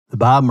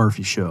Bob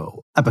Murphy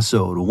Show,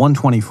 episode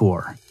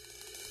 124.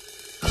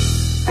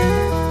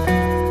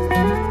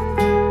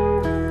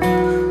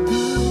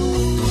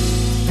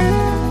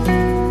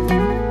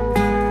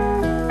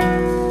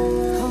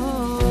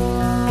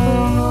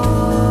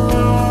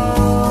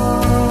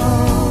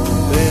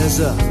 There's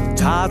a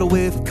tidal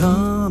wave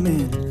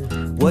coming.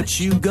 What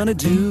you gonna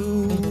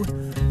do?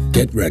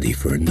 Get ready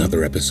for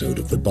another episode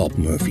of The Bob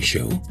Murphy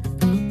Show,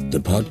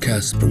 the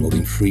podcast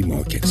promoting free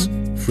markets,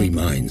 free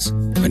minds,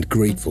 and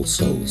grateful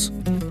souls.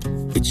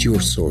 It's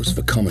your source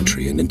for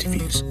commentary and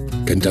interviews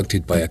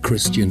conducted by a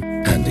Christian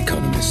and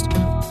economist.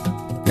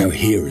 Now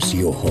here's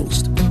your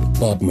host,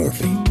 Bob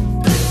Murphy.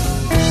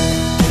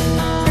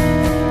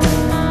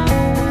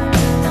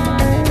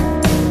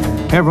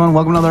 Hey everyone,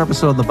 welcome to another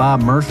episode of The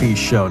Bob Murphy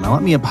Show. Now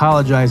let me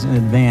apologize in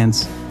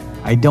advance.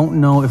 I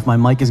don't know if my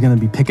mic is going to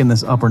be picking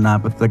this up or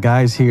not, but the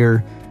guy's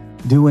here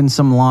doing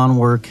some lawn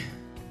work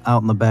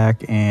out in the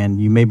back,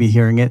 and you may be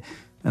hearing it.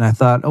 And I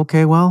thought,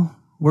 okay, well,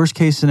 worst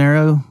case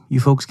scenario, you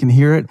folks can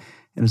hear it,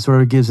 and it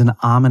sort of gives an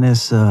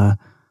ominous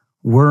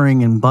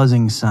whirring and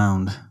buzzing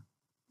sound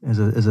as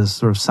a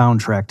sort of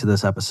soundtrack to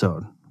this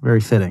episode. Very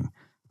fitting.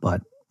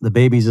 But the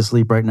baby's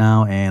asleep right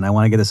now, and I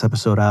want to get this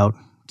episode out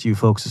to you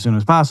folks as soon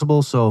as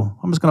possible, so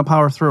I'm just going to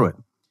power through it.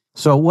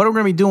 So what we're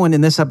going to be doing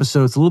in this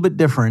episode, it's a little bit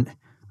different.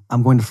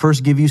 I'm going to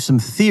first give you some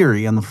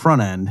theory on the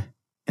front end,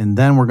 and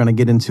then we're going to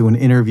get into an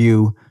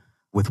interview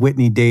with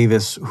Whitney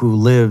Davis, who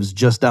lives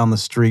just down the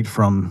street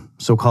from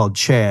so-called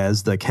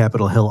Chaz, the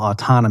Capitol Hill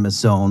Autonomous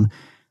Zone,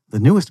 the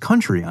newest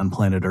country on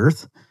planet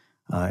Earth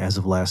as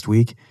of last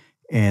week.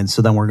 And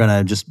so then we're going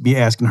to just be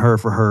asking her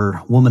for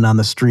her woman on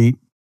the street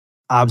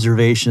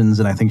observations,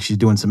 and I think she's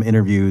doing some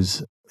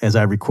interviews as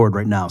I record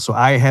right now. So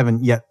I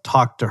haven't yet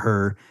talked to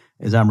her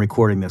as I'm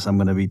recording this. I'm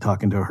going to be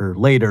talking to her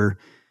later,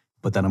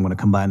 but then I'm going to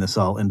combine this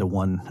all into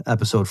one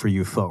episode for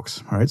you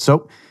folks. All right.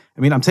 So,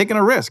 I'm taking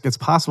a risk. It's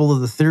possible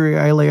that the theory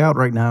I lay out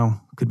right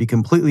now could be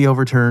completely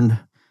overturned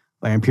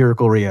by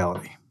empirical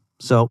reality.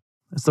 So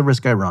that's the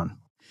risk I run.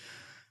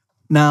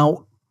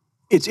 Now,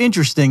 it's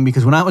interesting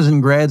because when I was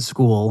in grad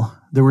school,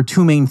 there were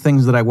two main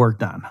things that I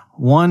worked on.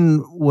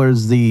 One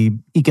was the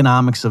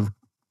economics of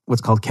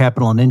what's called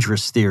capital and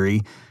interest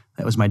theory.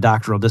 That was my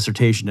doctoral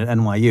dissertation at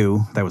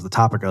NYU. That was the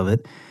topic of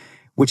it,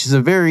 which is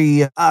a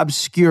very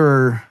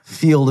obscure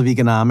field of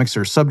economics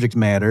or subject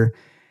matter,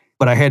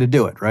 but I had to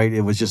do it, right?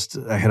 It was just,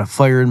 I had a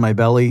fire in my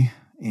belly,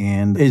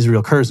 and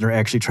Israel Kirzner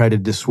actually tried to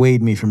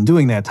dissuade me from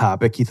doing that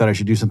topic. He thought I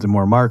should do something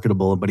more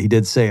marketable, but he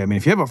did say,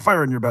 if you have a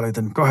fire in your belly,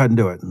 then go ahead and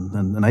do it.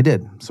 And I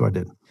did, so I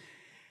did.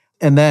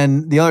 And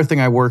then the other thing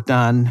I worked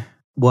on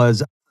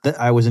was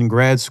that I was in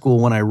grad school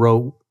when I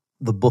wrote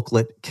the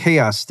booklet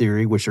Chaos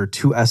Theory, which are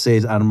two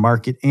essays on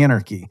market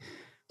anarchy.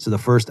 So the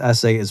first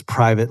essay is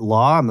private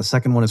law, and the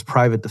second one is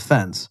private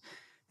defense.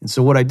 And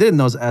so what I did in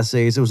those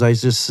essays was I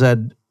just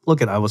said, look,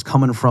 I was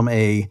coming from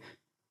a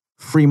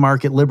free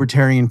market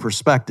libertarian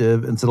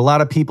perspective, and said a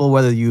lot of people,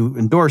 whether you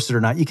endorse it or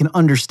not, you can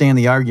understand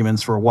the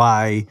arguments for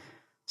why,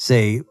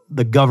 say,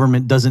 the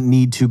government doesn't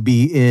need to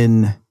be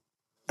in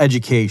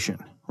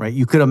education, right?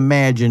 You could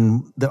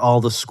imagine that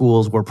all the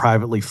schools were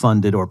privately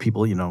funded, or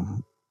people,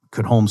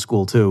 could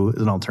homeschool too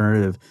as an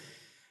alternative.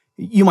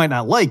 You might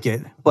not like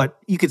it, but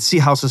you could see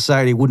how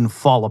society wouldn't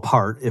fall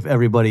apart if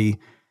everybody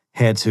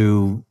had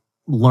to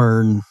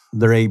learn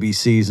their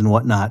ABCs and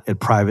whatnot at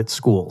private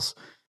schools.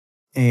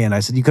 And I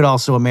said, you could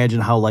also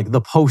imagine how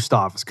the post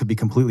office could be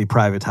completely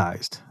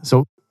privatized.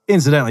 So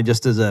incidentally,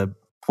 just as a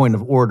point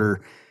of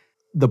order,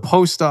 the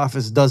post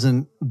office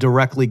doesn't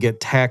directly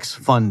get tax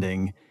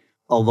funding,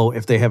 although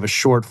if they have a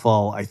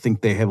shortfall, I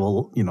think they have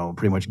a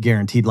pretty much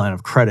guaranteed line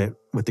of credit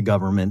with the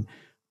government.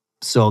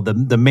 So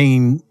the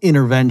main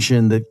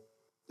intervention that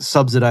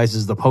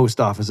subsidizes the post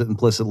office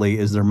implicitly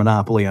is their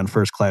monopoly on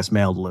first-class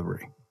mail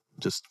delivery,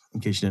 just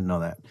in case you didn't know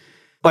that.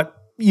 But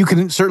you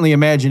can certainly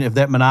imagine if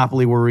that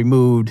monopoly were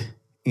removed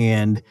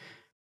and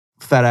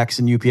FedEx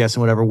and UPS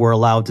and whatever were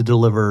allowed to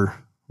deliver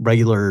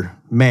regular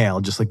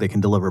mail, just like they can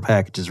deliver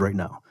packages right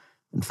now.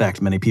 In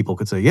fact, many people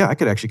could say, yeah, I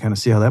could actually kind of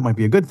see how that might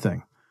be a good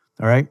thing.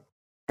 All right?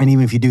 And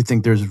even if you do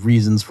think there's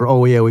reasons for,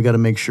 we got to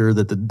make sure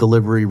that the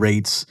delivery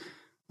rates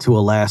to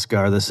Alaska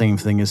are the same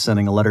thing as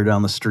sending a letter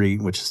down the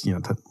street, which is,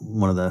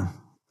 one of the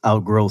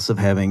outgrowths of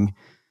having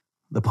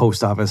the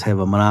post office have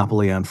a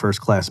monopoly on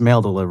first-class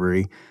mail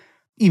delivery.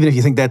 Even if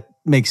you think that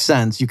makes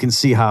sense, you can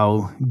see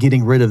how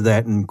getting rid of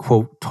that and,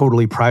 quote,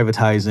 totally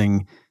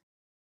privatizing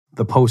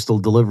the postal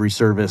delivery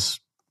service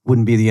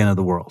wouldn't be the end of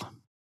the world.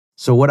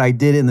 So what I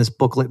did in this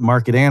booklet,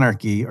 Market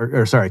Anarchy,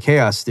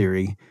 Chaos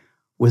Theory,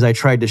 was I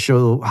tried to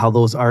show how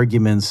those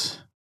arguments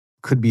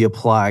could be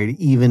applied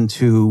even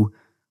to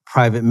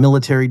private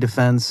military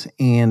defense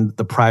and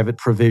the private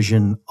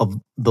provision of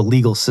the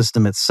legal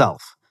system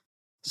itself.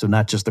 So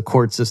not just the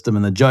court system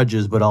and the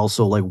judges, but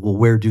also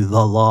where do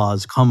the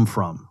laws come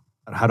from?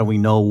 How do we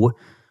know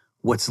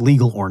what's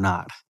legal or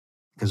not?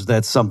 Because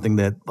that's something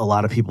that a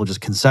lot of people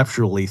just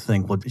conceptually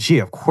think,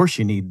 of course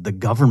you need the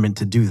government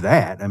to do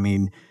that.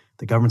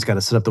 The government's got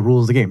to set up the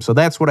rules of the game. So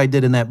that's what I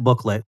did in that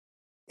booklet.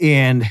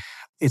 And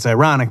it's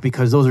ironic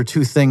because those are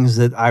two things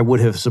that I would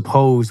have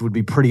supposed would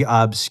be pretty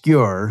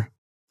obscure,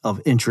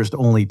 of interest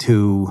only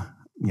to,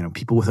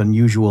 people with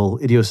unusual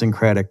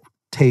idiosyncratic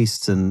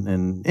tastes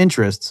and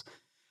interests.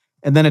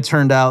 And then it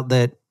turned out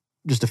that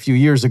just a few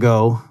years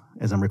ago,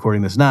 as I'm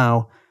recording this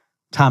now,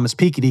 Thomas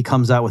Piketty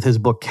comes out with his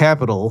book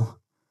Capital,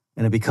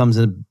 and it becomes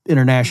an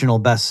international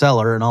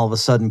bestseller, and all of a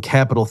sudden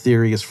capital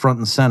theory is front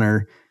and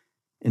center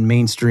in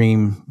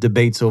mainstream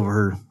debates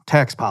over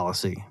tax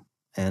policy.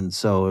 And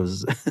so it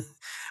was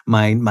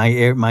my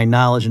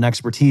knowledge and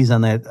expertise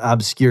on that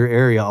obscure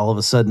area all of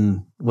a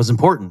sudden was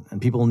important,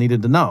 and people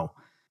needed to know.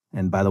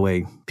 And by the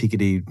way,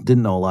 Piketty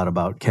didn't know a lot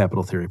about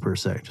capital theory per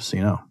se, just so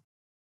you know.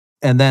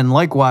 And then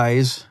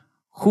likewise,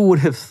 who would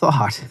have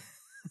thought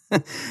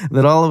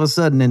that all of a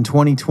sudden in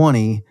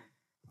 2020,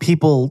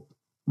 people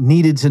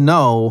needed to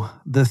know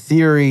the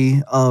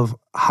theory of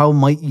how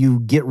might you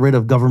get rid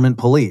of government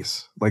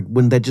police? Like,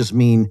 wouldn't that just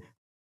mean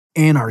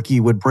anarchy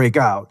would break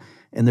out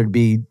and there'd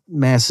be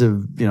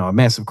a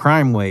massive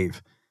crime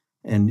wave?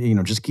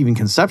 And, just even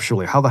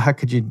conceptually, how the heck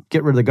could you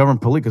get rid of the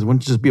government police? Because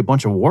wouldn't it just be a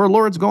bunch of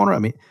warlords going around?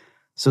 I mean,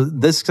 so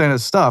this kind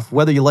of stuff,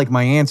 whether you like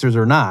my answers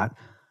or not,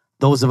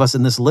 those of us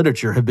in this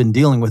literature have been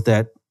dealing with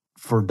that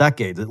for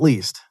decades at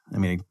least. I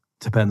mean, it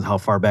depends how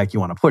far back you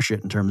want to push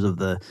it in terms of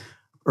the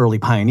early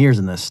pioneers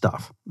in this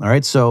stuff. All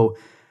right. So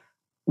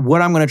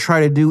what I'm going to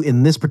try to do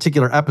in this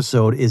particular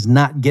episode is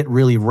not get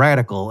really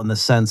radical in the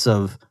sense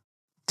of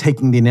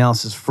taking the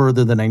analysis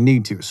further than I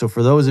need to. So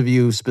for those of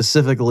you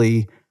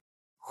specifically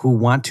who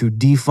want to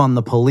defund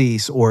the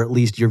police, or at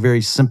least you're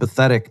very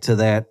sympathetic to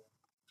that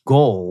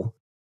goal,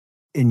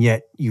 and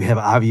yet you have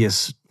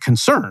obvious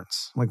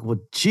concerns, like, well,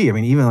 gee, I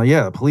mean, even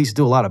though, the police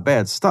do a lot of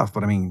bad stuff,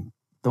 but I mean,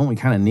 don't we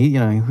kind of need,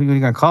 who are you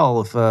going to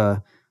call if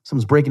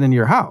someone's breaking into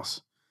your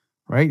house?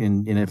 Right.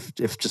 And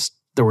if just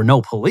there were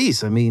no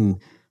police, I mean,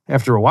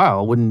 after a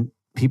while, wouldn't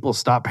people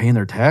stop paying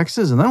their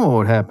taxes? And then what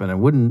would happen?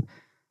 And wouldn't,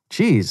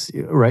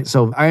 right?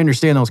 So I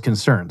understand those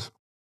concerns.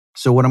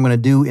 So what I'm going to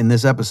do in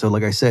this episode,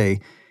 like I say,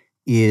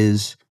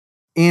 is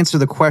answer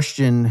the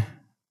question,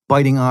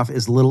 biting off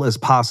as little as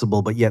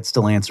possible, but yet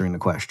still answering the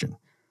question.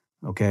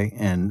 Okay.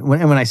 And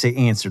when I say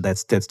answer,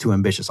 that's too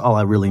ambitious. All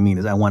I really mean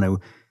is I want to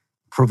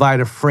provide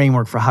a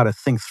framework for how to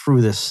think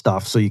through this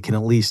stuff so you can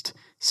at least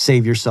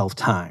save yourself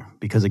time.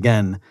 Because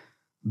again,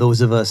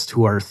 those of us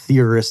who are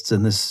theorists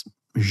in this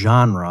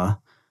genre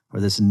or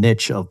this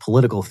niche of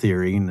political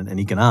theory and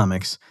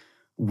economics,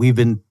 we've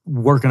been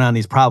working on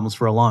these problems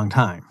for a long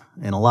time.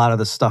 And a lot of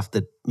the stuff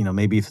that,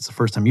 maybe if it's the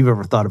first time you've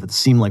ever thought of it,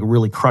 seem like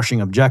really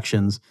crushing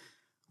objections.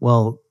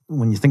 Well,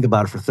 when you think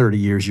about it for 30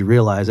 years, you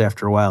realize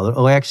after a while,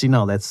 that, actually,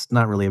 no, that's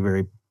not really a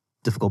very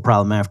difficult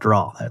problem after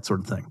all, that sort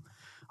of thing.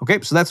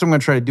 Okay, so that's what I'm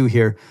going to try to do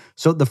here.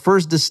 So the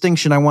first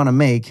distinction I want to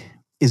make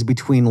is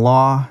between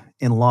law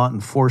and law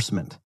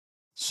enforcement.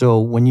 So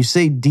when you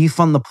say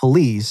defund the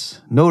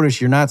police, notice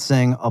you're not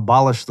saying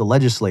abolish the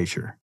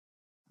legislature,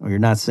 or you're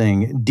not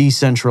saying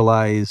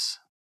decentralize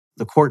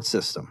the court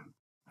system.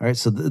 All right,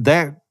 so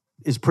that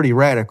is pretty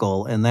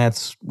radical, and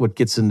that's what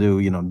gets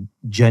into,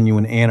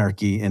 genuine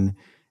anarchy. And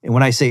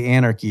when I say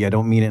anarchy, I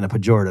don't mean it in a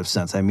pejorative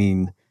sense. I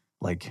mean,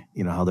 like,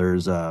 how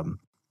there's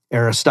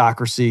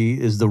aristocracy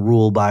is the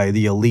rule by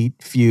the elite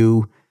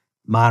few,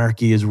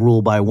 monarchy is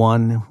ruled by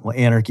one, well,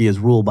 anarchy is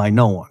ruled by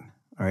no one.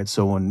 All right,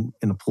 so in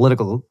a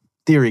political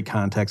theory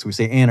context, we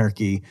say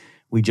anarchy,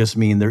 we just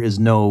mean there is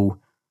no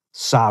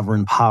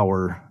sovereign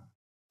power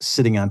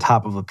sitting on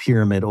top of a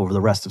pyramid over the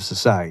rest of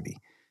society.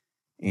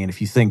 And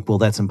if you think, well,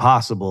 that's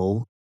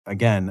impossible,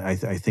 again, I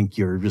think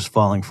you're just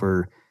falling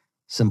for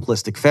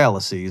simplistic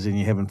fallacies and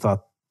you haven't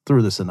thought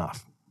through this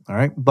enough. All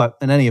right, but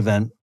in any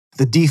event,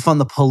 the defund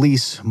the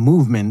police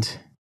movement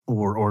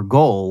or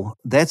goal,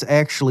 that's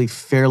actually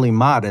fairly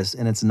modest,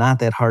 and it's not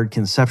that hard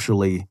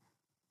conceptually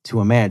to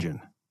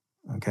imagine.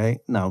 Okay,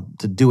 now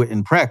to do it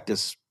in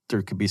practice,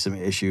 there could be some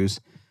issues,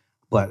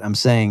 but I'm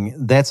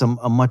saying that's a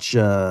much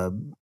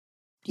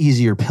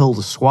easier pill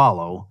to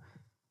swallow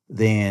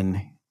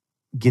than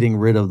getting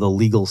rid of the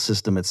legal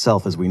system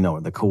itself as we know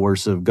it, the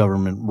coercive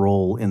government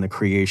role in the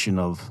creation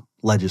of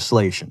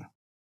legislation.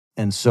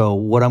 And so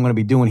what I'm going to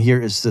be doing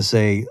here is to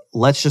say,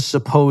 let's just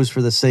suppose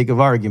for the sake of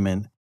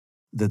argument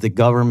that the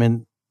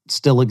government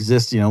still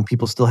exists.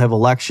 People still have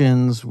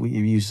elections.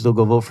 You still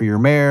go vote for your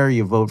mayor.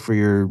 You vote for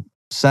your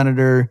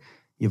senator.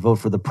 You vote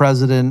for the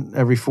president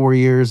every 4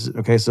 years.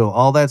 Okay, so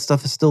all that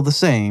stuff is still the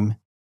same.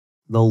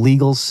 The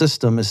legal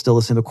system is still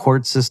the same. The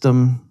court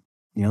system,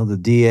 the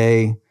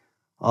DA,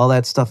 all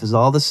that stuff is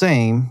all the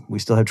same. We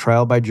still have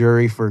trial by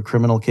jury for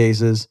criminal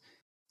cases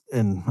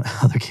and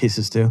other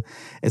cases too.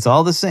 It's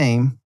all the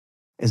same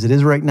as it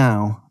is right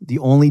now. The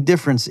only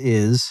difference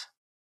is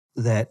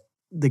that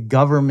the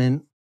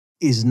government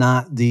is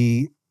not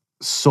the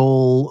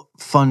sole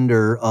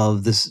funder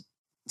of this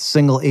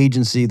single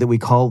agency that we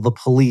call the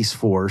police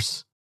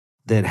force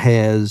that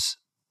has,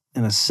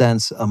 in a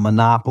sense, a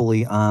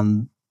monopoly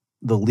on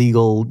the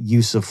legal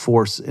use of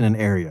force in an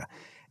area.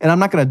 And I'm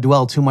not going to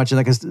dwell too much on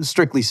that because,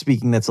 strictly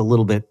speaking, that's a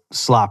little bit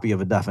sloppy of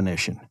a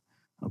definition.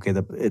 Okay,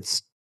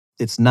 it's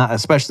it's not,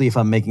 especially if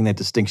I'm making that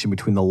distinction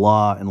between the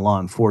law and law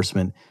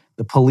enforcement,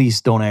 the police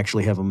don't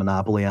actually have a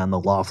monopoly on the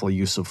lawful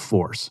use of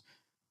force,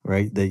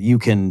 right? That you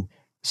can,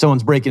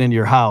 someone's breaking into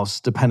your house,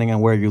 depending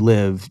on where you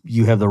live,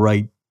 you have the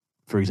right,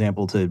 for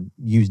example, to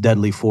use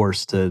deadly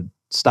force to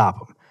stop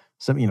them.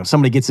 So,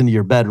 somebody gets into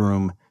your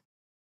bedroom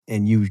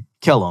and you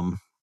kill them.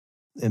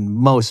 In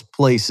most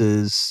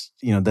places,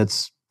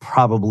 that's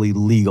probably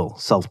legal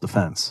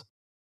self-defense.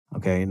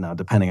 Okay, now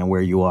depending on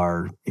where you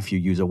are, if you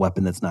use a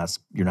weapon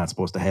you're not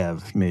supposed to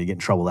have, you may get in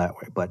trouble that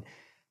way. But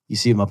you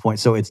see my point.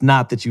 So it's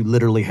not that you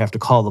literally have to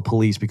call the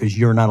police because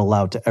you're not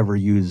allowed to ever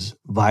use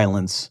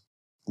violence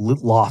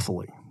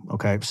lawfully.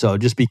 Okay, so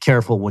just be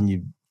careful when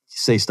you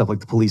say stuff like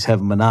the police have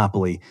a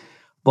monopoly.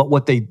 But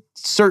what they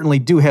certainly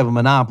do have a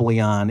monopoly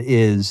on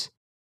is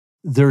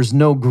there's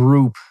no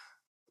group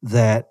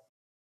that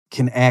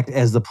can act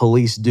as the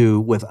police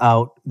do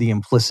without the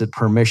implicit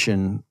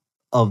permission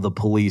of the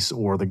police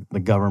or the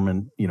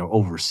government,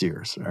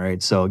 overseers. All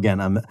right. So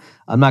again,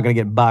 I'm not going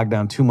to get bogged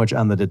down too much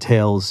on the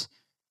details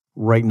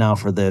right now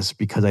for this,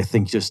 because I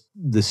think just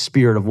the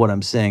spirit of what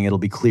I'm saying, it'll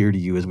be clear to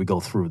you as we go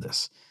through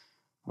this.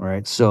 All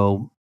right.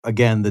 So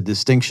again, the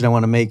distinction I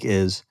want to make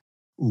is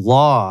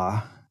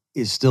law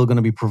is still going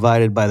to be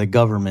provided by the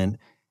government,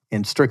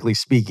 and strictly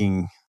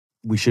speaking,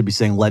 we should be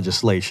saying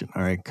legislation.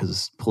 All right.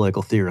 Because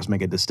political theorists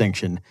make a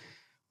distinction.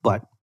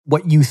 But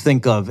what you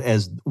think of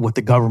as what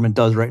the government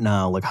does right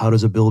now, like how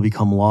does a bill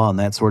become law and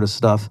that sort of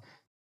stuff,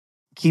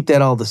 keep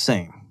that all the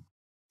same.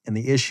 And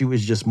the issue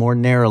is just more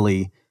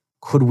narrowly,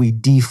 could we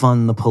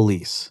defund the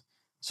police?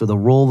 So the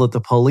role that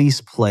the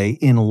police play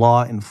in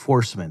law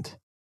enforcement,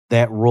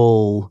 that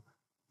role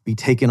be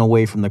taken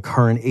away from the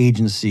current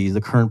agencies,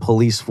 the current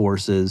police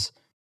forces,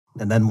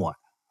 and then what?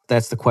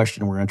 That's the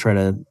question we're going to try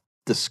to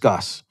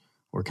discuss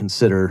or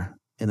consider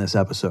in this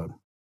episode.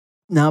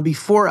 Now,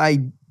 before I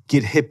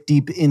get hip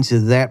deep into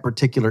that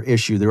particular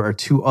issue, there are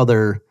two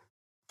other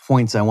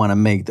points I want to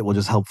make that will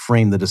just help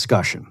frame the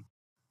discussion.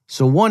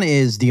 So one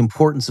is the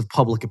importance of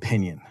public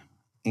opinion.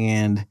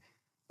 And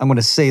I'm going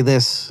to say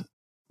this,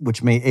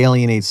 which may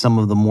alienate some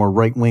of the more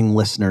right-wing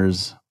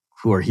listeners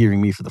who are hearing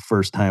me for the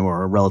first time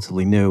or are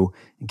relatively new,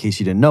 in case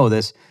you didn't know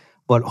this,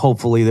 but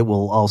hopefully that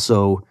will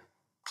also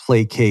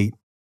placate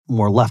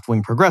more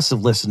left-wing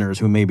progressive listeners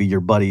who maybe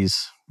your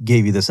buddies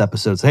gave you this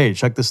episode, say, hey,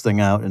 check this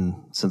thing out. And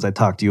since I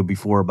talked to you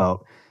before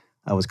about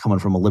I was coming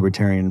from a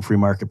libertarian free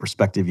market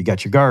perspective, you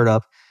got your guard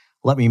up.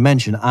 Let me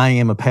mention, I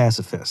am a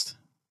pacifist,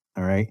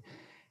 all right?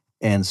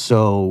 And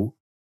so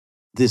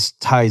this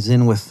ties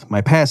in with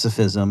my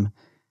pacifism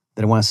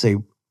that I want to say,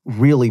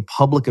 really,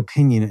 public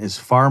opinion is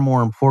far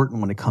more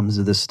important when it comes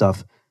to this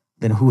stuff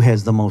than who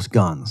has the most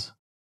guns,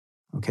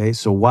 okay?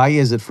 So why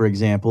is it, for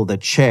example, that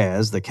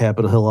Chaz, the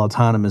Capitol Hill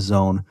Autonomous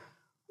Zone,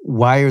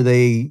 why are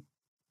they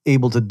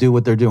able to do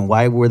what they're doing?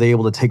 Why were they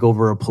able to take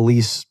over a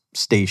police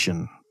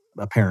station,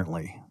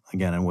 apparently?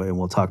 Again, and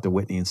we'll talk to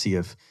Whitney and see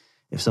if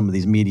some of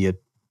these media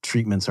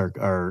treatments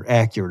are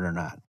accurate or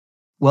not.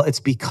 Well, it's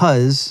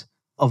because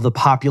of the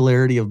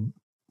popularity of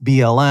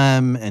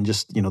BLM and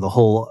just, the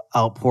whole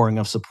outpouring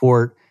of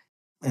support.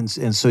 And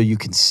so you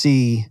can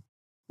see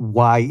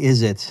why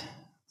is it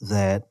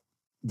that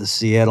the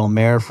Seattle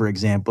mayor, for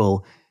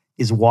example,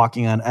 is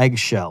walking on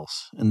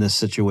eggshells in this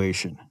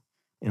situation.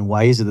 And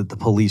why is it that the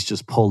police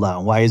just pulled out?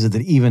 And why is it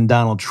that even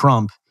Donald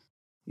Trump,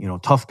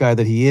 tough guy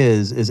that he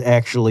is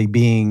actually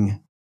being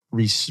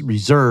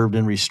reserved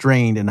and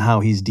restrained in how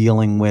he's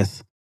dealing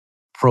with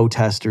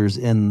protesters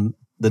in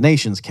the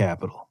nation's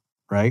capital,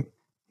 right?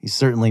 He's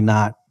certainly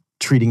not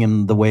treating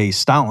him the way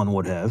Stalin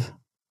would have.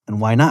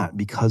 And why not?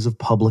 Because of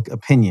public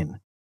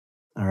opinion.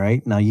 All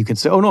right. Now you can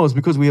say, oh no, it's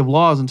because we have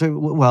laws.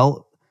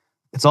 Well,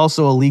 it's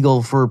also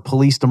illegal for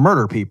police to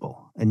murder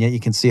people. And yet you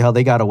can see how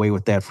they got away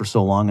with that for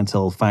so long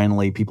until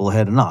finally people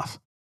had enough.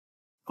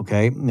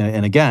 Okay.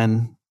 And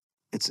again,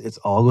 it's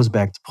all goes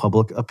back to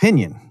public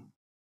opinion.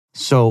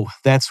 So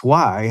that's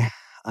why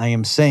I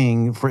am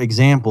saying, for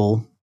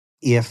example,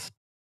 if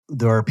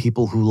there are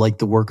people who like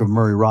the work of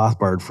Murray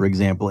Rothbard, for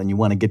example, and you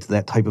want to get to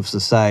that type of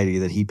society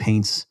that he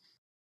paints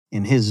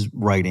in his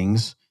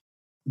writings,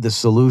 the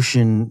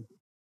solution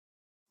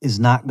is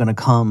not going to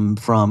come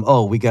from,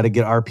 oh, we got to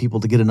get our people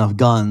to get enough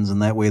guns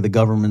and that way the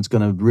government's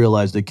going to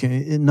realize they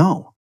can.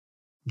 No.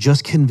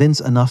 Just convince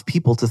enough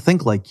people to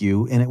think like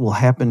you and it will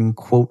happen,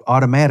 quote,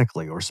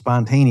 automatically or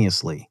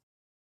spontaneously.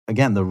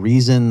 Again, the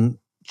reason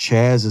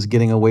Chaz is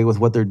getting away with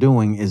what they're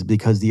doing is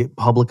because the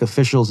public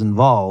officials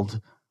involved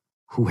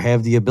who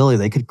have the ability,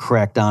 they could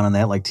crack down on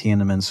that like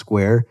Tiananmen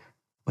Square,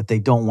 but they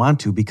don't want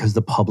to because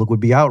the public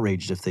would be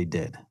outraged if they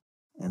did.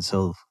 And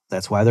so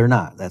that's why they're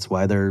not. That's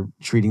why they're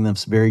treating them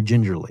very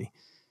gingerly.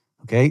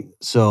 Okay?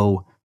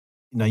 So,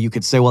 you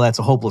could say, well, that's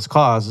a hopeless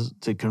cause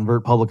to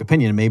convert public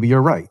opinion. Maybe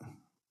you're right.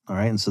 All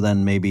right? And so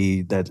then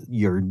maybe that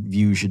your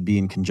view should be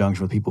in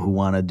conjunction with people who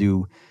want to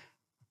do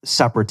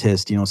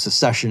separatist,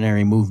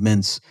 secessionary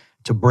movements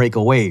to break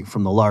away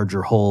from the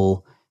larger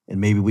whole, and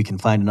maybe we can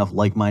find enough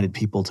like-minded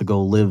people to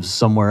go live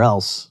somewhere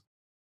else.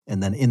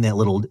 And then in that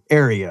little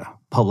area,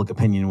 public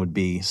opinion would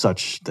be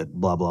such that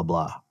blah, blah,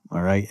 blah.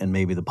 all right? And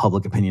maybe the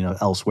public opinion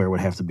elsewhere would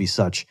have to be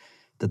such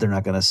that they're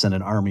not going to send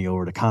an army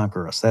over to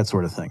conquer us, that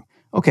sort of thing.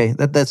 Okay,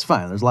 that's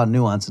fine. There's a lot of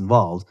nuance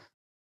involved.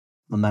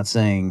 I'm not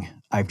saying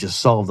I've just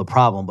solved the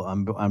problem, but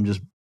I'm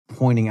just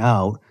pointing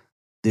out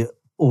the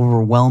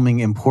overwhelming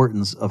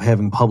importance of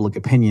having public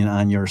opinion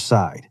on your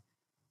side,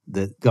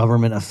 that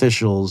government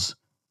officials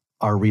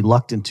are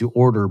reluctant to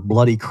order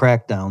bloody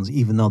crackdowns,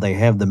 even though they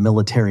have the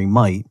military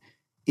might,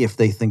 if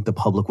they think the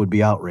public would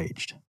be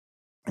outraged.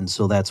 And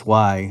so that's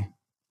why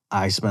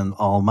I spend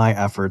all my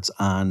efforts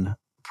on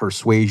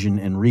persuasion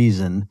and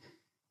reason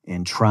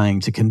and trying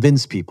to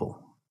convince people.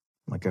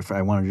 Like if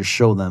I want to just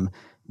show them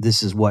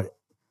this is what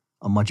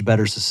a much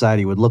better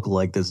society would look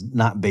like that's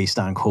not based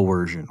on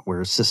coercion,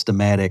 where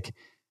systematic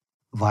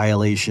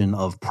violation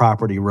of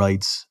property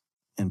rights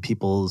and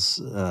people's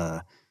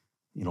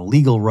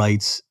legal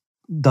rights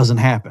doesn't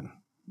happen,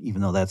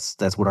 even though that's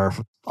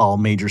what all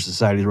major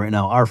societies right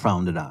now are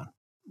founded on.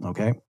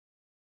 Okay?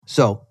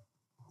 So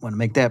I want to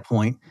make that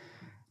point.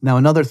 Now,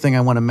 another thing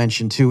I want to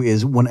mention too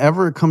is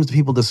whenever it comes to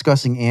people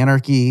discussing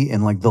anarchy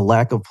and like the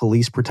lack of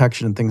police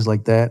protection and things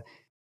like that,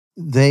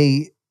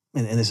 and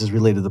this is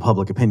related to the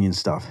public opinion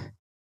stuff.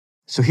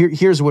 So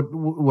here's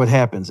what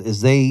happens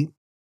is they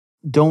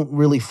don't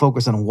really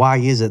focus on why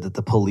is it that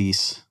the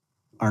police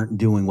aren't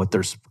doing what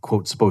they're,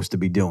 quote, supposed to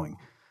be doing.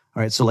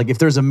 All right. So like if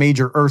there's a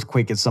major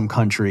earthquake in some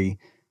country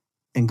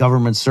and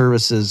government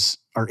services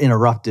are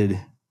interrupted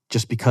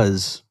just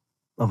because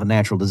of a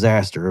natural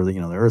disaster or the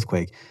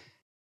earthquake,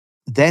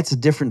 that's a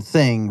different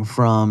thing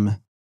from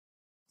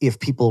if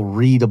people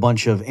read a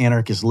bunch of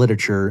anarchist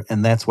literature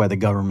and that's why the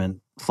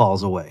government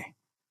falls away.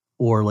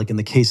 Or like in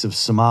the case of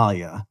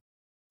Somalia,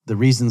 the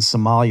reason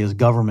Somalia's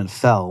government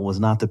fell was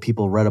not that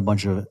people read a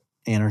bunch of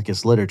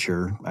anarchist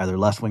literature, either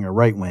left-wing or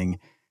right-wing,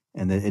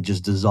 and it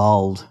just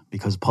dissolved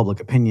because public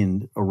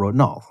opinion erode.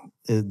 No,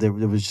 there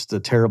was just a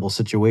terrible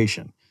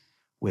situation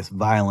with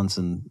violence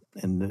and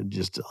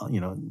just,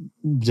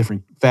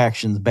 different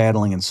factions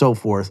battling and so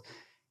forth.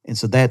 And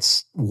so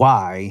that's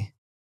why,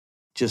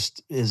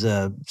 just as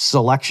a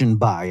selection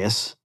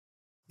bias,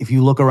 if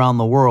you look around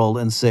the world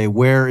and say,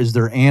 where is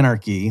there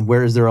anarchy?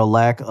 Where is there a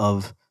lack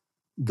of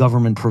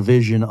government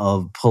provision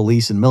of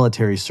police and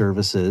military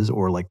services,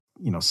 or like,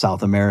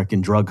 South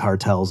American drug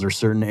cartels, or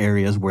certain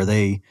areas where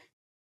they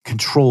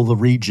control the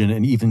region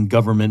and even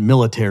government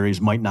militaries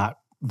might not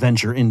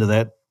venture into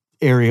that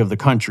area of the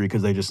country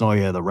because they just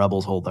know, the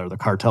rebels hold there, the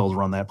cartels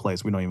run that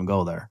place. We don't even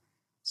go there.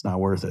 It's not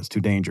worth it. It's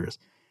too dangerous.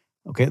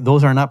 Okay,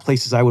 those are not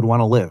places I would want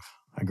to live,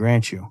 I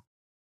grant you.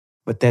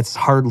 But that's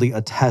hardly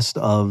a test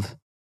of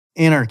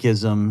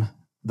anarchism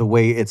the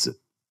way it's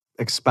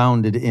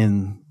expounded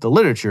in the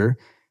literature,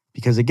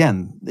 because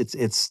again,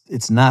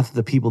 it's not that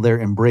the people there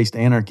embraced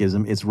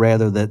anarchism, it's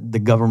rather that the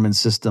government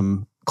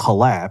system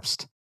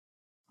collapsed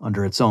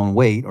under its own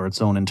weight or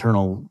its own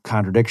internal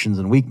contradictions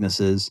and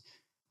weaknesses,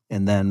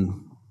 and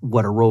then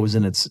what arose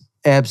in its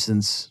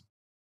absence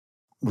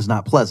was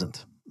not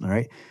pleasant, all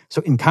right?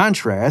 So in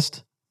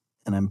contrast,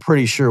 and I'm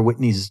pretty sure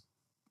Whitney's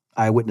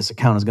eyewitness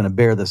account is going to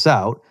bear this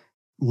out,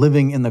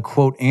 living in the,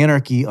 quote,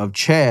 anarchy of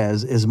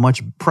Chaz is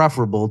much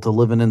preferable to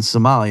living in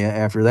Somalia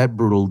after that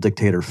brutal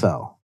dictator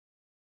fell.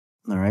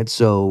 All right,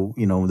 so,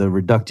 the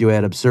reductio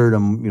ad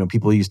absurdum,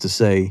 people used to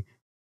say,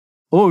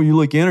 oh, you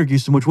like anarchy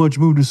so much, why don't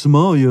you move to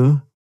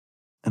Somalia?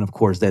 And of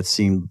course, that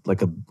seemed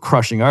like a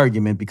crushing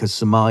argument because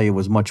Somalia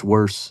was much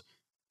worse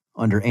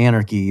under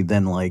anarchy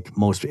than like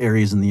most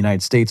areas in the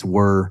United States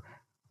were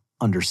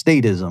under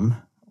statism,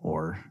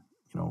 or,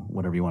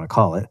 whatever you want to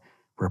call it,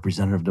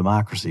 representative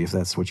democracy, if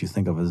that's what you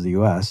think of as the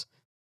U.S.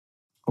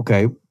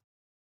 Okay,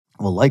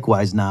 well,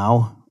 likewise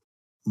now,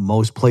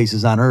 most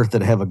places on earth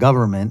that have a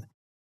government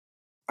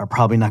are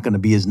probably not going to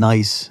be as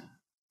nice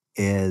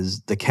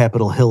as the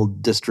Capitol Hill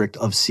district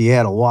of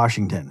Seattle,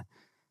 Washington.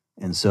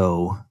 And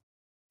so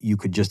you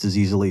could just as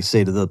easily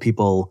say to the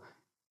people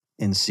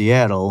in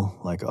Seattle,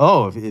 like,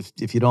 oh,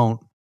 if you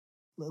don't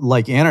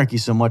like anarchy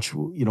so much,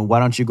 why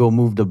don't you go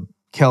move to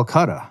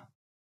Calcutta?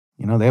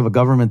 They have a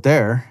government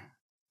there.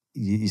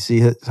 You see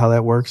how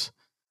that works?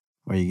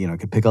 Or you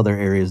could pick other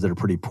areas that are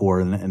pretty poor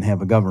and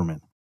have a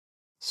government.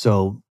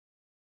 So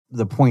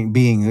the point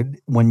being,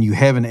 when you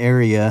have an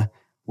area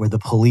where the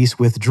police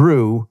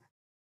withdrew,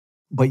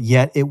 but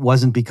yet it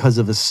wasn't because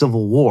of a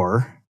civil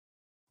war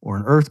or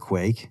an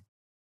earthquake,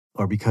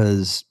 or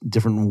because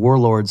different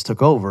warlords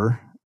took over.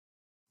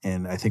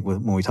 And I think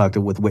when we talked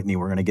with Whitney,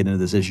 we're going to get into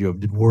this issue of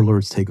did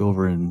warlords take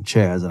over in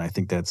Chaz, and I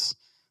think that's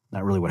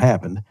not really what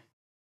happened.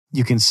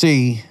 You can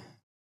see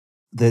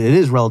that it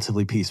is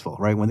relatively peaceful,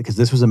 right? Because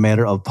this was a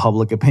matter of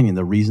public opinion.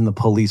 The reason the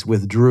police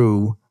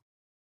withdrew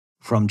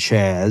from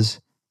Chaz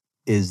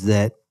is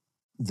that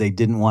they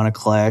didn't want to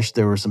clash.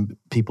 There were some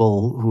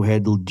people who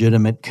had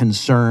legitimate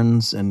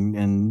concerns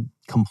and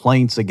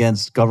complaints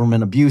against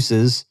government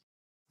abuses.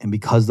 And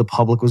because the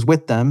public was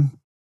with them,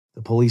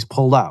 the police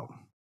pulled out.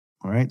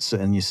 All right. So,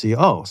 and you see,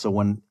 so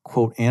when,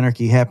 quote,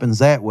 anarchy happens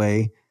that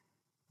way,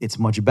 it's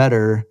much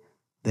better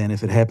than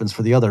if it happens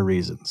for the other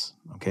reasons.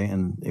 Okay.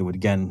 And it would,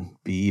 again,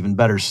 be even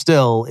better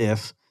still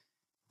if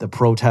the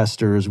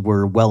protesters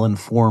were well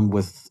informed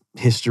with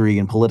history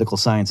and political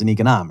science and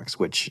economics,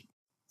 which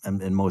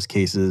in most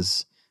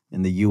cases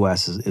in the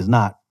U.S. is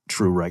not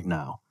true right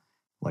now.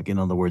 Like, in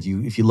other words,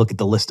 if you look at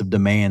the list of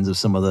demands of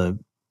some of the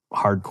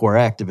hardcore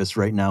activists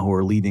right now who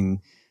are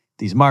leading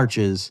these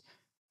marches,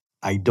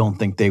 I don't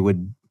think they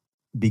would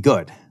be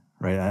good,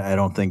 right? I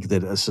don't think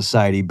that a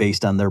society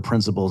based on their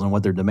principles and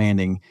what they're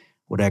demanding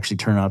would actually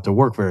turn out to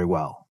work very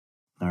well,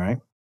 all right?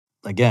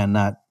 Again,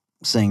 not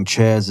saying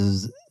Chaz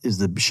is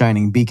the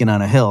shining beacon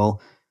on a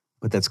hill,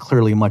 but that's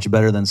clearly much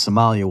better than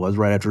Somalia was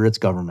right after its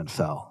government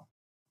fell.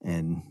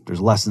 And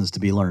there's lessons to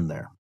be learned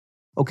there.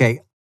 Okay,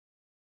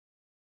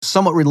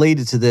 somewhat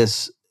related to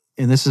this,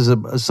 and this is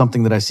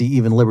something that I see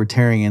even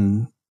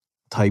libertarian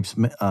types,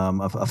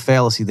 a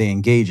fallacy they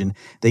engage in.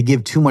 They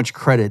give too much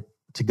credit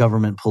to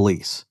government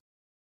police.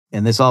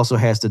 And this also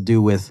has to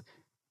do with,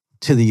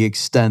 to the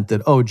extent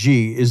that, oh,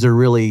 gee, is there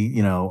really,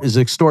 is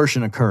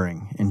extortion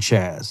occurring in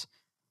Chaz,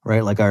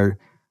 right? Like, are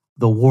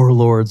the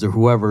warlords or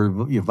whoever,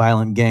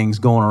 violent gangs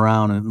going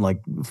around and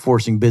like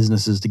forcing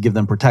businesses to give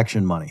them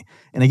protection money?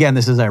 And again,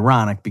 this is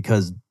ironic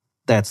because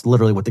that's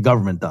literally what the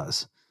government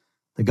does.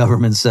 The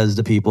government says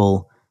to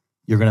people,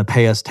 you're going to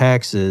pay us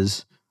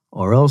taxes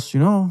or else,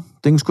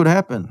 things could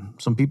happen.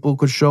 Some people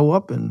could show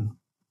up and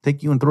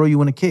take you and throw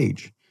you in a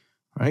cage,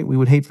 right? We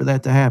would hate for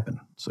that to happen.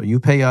 So you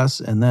pay us,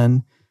 and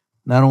then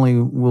not only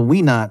will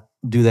we not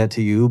do that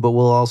to you, but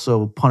we'll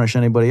also punish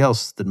anybody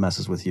else that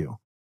messes with you.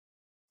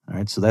 All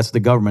right, so that's what the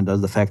government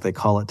does. The fact they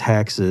call it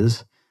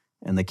taxes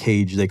and the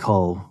cage they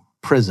call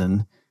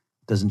prison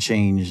doesn't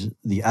change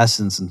the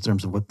essence in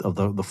terms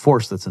of the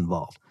force that's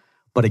involved.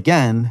 But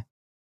again,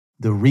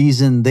 the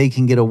reason they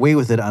can get away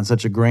with it on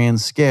such a grand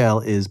scale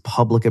is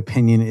public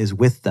opinion is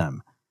with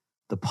them.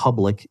 The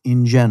public,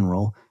 in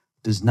general,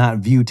 does not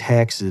view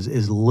taxes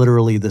as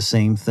literally the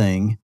same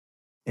thing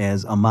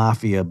as a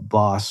mafia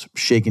boss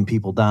shaking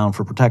people down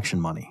for protection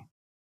money.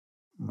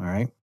 All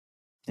right?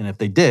 And if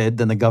they did,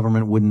 then the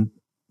government wouldn't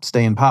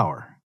stay in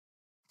power.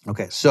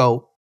 Okay,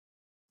 so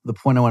the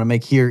point I want to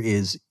make here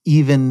is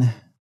even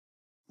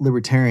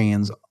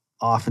libertarians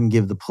often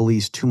give the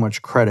police too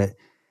much credit.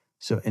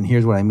 So, and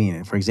here's what I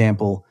mean. For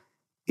example,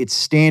 it's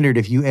standard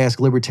if you ask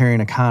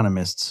libertarian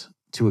economists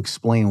to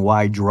explain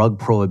why drug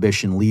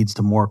prohibition leads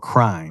to more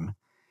crime,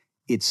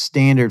 it's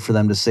standard for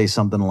them to say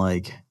something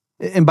like,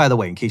 and by the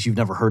way, in case you've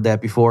never heard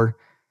that before,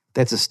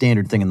 that's a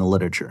standard thing in the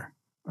literature,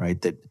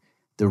 right? That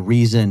the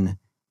reason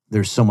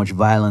there's so much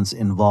violence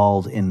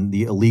involved in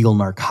the illegal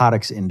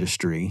narcotics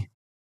industry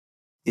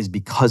is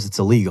because it's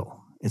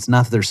illegal. It's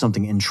not that there's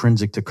something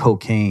intrinsic to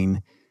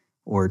cocaine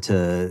or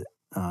to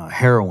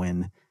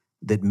heroin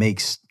that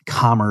makes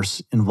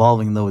commerce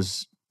involving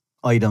those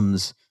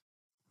items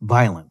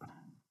violent,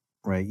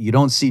 right? You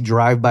don't see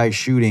drive-by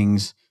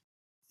shootings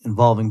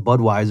involving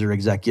Budweiser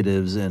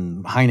executives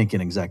and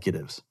Heineken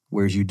executives,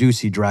 whereas you do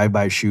see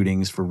drive-by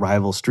shootings for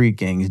rival street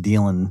gangs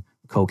dealing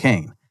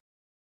cocaine.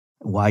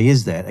 Why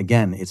is that?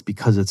 Again, it's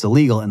because it's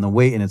illegal,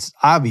 and it's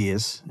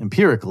obvious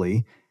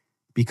empirically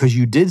because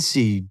you did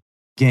see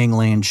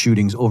gangland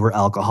shootings over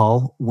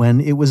alcohol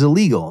when it was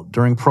illegal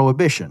during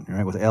Prohibition,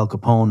 right? With Al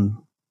Capone,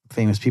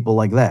 famous people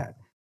like that.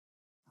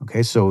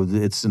 Okay, so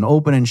it's an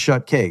open and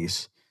shut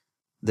case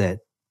that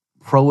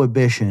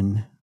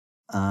Prohibition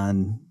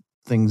on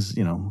things,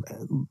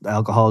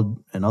 alcohol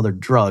and other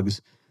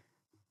drugs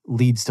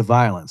leads to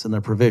violence and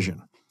their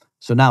provision.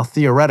 So now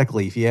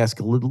theoretically, if you ask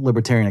a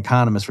libertarian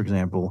economist, for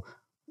example,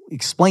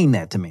 explain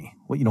that to me.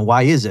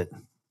 Why is it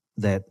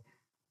that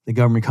the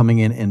government coming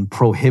in and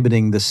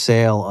prohibiting the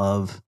sale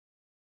of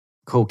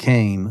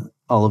cocaine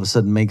all of a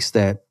sudden makes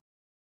that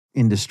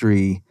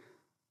industry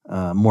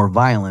more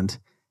violent?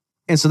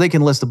 And so they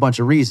can list a bunch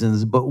of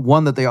reasons, but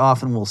one that they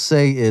often will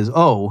say is,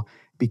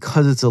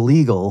 because it's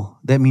illegal,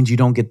 that means you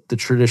don't get the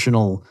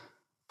traditional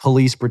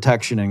police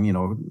protection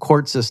and,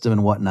 court system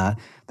and whatnot.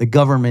 The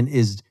government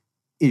is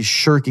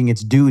shirking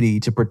its duty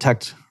to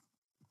protect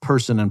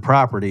person and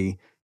property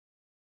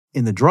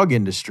in the drug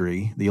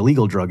industry, the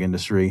illegal drug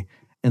industry,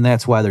 and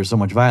that's why there's so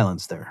much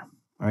violence there,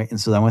 right? And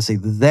so I want to say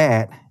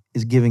that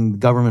is giving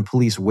government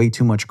police way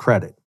too much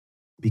credit,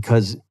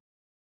 because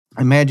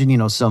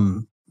imagine,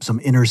 some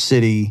inner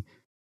city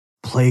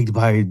plagued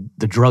by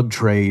the drug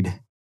trade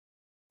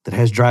that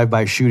has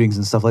drive-by shootings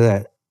and stuff like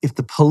that. If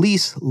the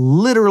police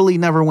literally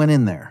never went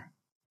in there,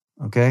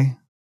 okay?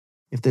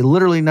 If they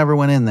literally never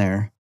went in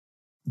there,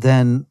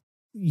 then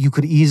you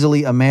could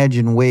easily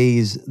imagine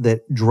ways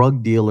that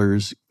drug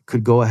dealers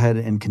could go ahead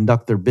and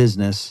conduct their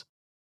business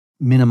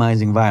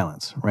minimizing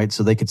violence, right?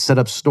 So they could set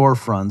up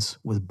storefronts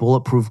with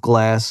bulletproof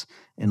glass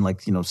and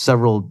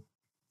several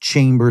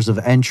chambers of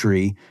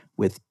entry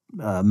with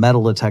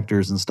metal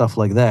detectors and stuff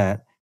like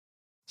that,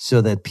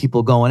 so that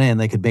people going in,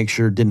 they could make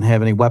sure didn't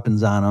have any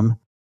weapons on them.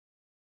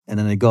 And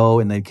then they go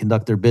and they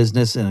conduct their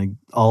business, and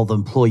all the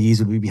employees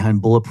would be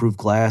behind bulletproof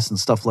glass and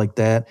stuff like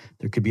that.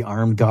 There could be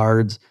armed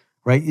guards,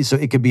 right? So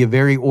it could be a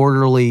very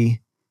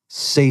orderly,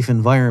 safe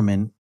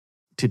environment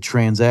to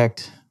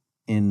transact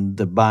in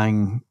the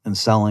buying and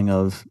selling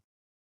of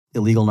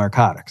illegal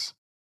narcotics,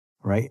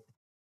 right?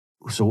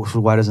 So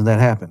why doesn't that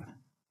happen?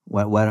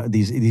 Why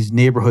these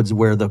neighborhoods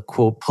where the,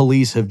 quote,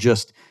 police have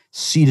just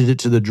ceded it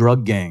to the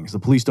drug gangs. The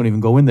police don't even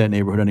go in that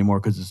neighborhood anymore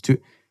because it's too...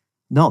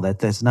 No,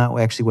 that's not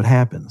actually what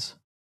happens.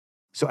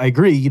 So I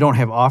agree, you don't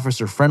have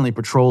officer-friendly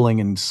patrolling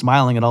and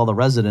smiling at all the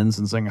residents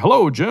and saying,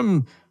 hello,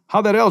 Jim,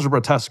 how'd that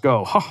algebra test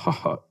go? Ha, ha,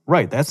 ha.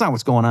 Right, that's not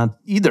what's going on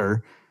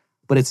either.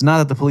 But it's not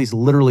that the police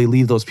literally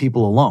leave those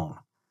people alone.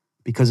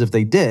 Because if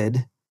they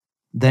did,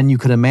 then you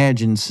could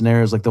imagine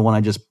scenarios like the one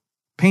I just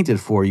painted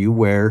for you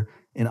where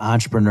an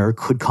entrepreneur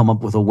could come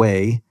up with a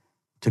way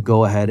to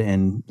go ahead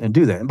and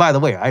do that. And by the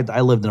way,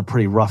 I lived in a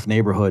pretty rough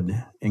neighborhood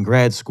in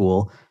grad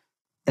school,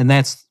 and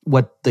that's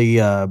what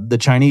the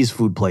Chinese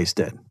food place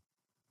did.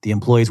 The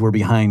employees were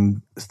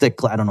behind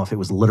thick, I don't know if it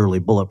was literally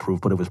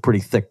bulletproof, but it was pretty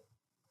thick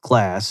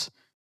glass.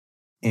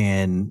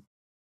 And,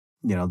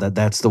 you know,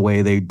 that's the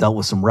way they dealt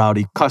with some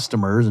rowdy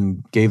customers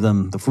and gave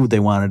them the food they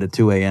wanted at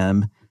 2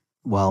 a.m.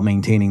 while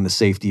maintaining the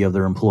safety of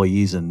their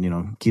employees and, you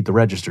know, keep the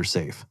register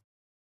safe.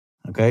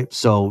 Okay,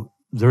 so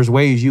there's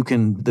ways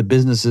the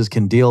businesses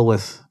can deal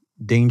with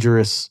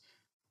dangerous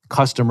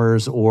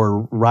customers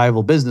or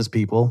rival business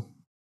people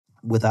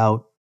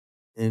without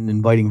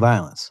inviting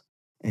violence.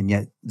 And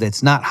yet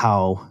that's not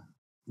how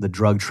the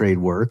drug trade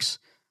works.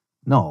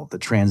 No, the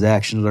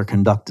transactions are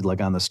conducted like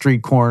on the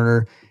street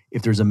corner.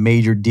 If there's a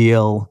major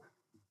deal,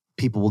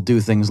 people will do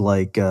things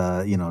like,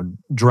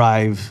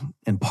 drive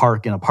and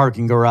park in a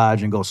parking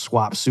garage and go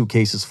swap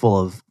suitcases full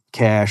of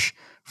cash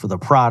for the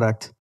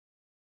product.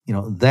 You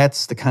know,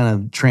 that's the kind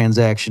of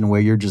transaction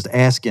where you're just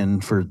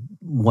asking for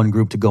one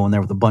group to go in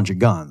there with a bunch of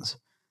guns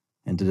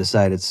and to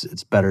decide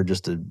it's better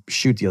just to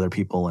shoot the other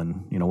people.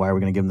 And, you know, why are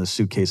we going to give them this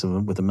suitcase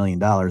with $1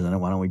 million in it?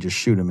 Why don't we just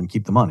shoot them and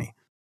keep the money?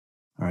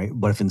 All right.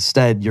 But if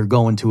instead you're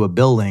going to a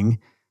building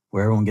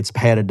where everyone gets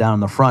patted down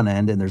the front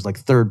end and there's like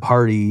third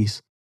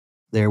parties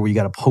there where you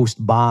got to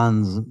post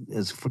bonds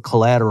as for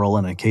collateral,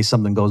 and in case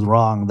something goes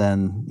wrong,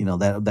 then, you know,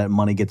 that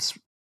money gets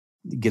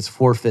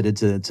forfeited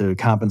to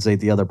compensate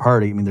the other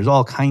party. I mean, there's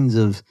all kinds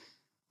of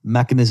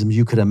mechanisms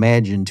you could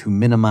imagine to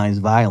minimize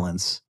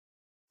violence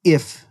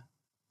if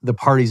the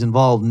parties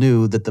involved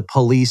knew that the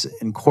police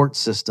and court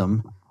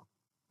system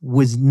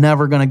was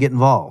never going to get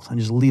involved and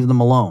just leave them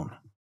alone.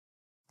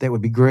 That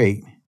would be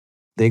great.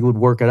 They would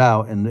work it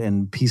out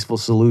and peaceful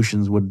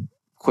solutions would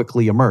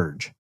quickly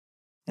emerge.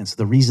 And so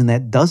the reason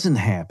that doesn't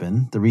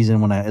happen, the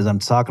reason as I'm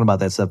talking about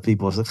that stuff,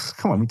 people are like,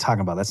 come on, what are we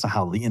talking about? That's not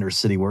how the inner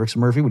city works,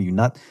 Murphy. What are you,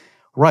 nut?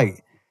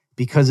 Right.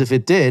 Because if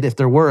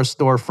there were a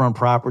storefront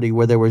property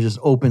where there was just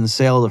open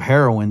sales of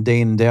heroin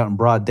day in and day out in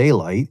broad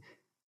daylight,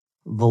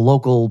 the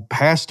local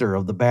pastor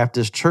of the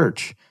Baptist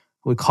church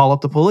would call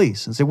up the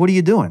police and say, what are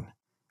you doing?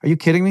 Are you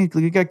kidding me?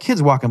 You got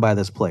kids walking by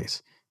this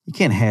place. You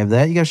can't have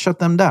that. You got to shut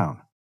them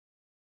down.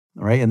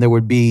 All right. And there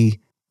would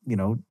be, you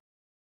know,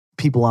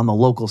 people on the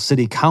local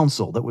city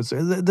council that would say,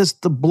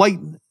 the blight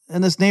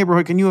in this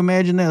neighborhood. Can you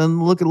imagine that?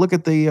 And look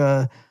at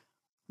the,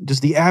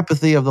 just the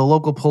apathy of the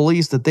local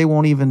police that they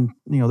won't even,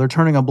 you know, they're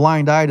turning a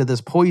blind eye to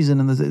this poison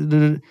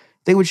and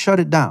they would shut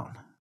it down.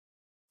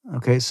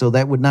 Okay, so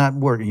that would not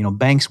work. You know,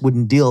 banks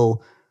wouldn't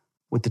deal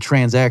with the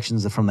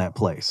transactions from that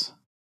place,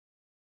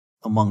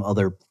 among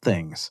other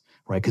things,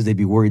 right? Because they'd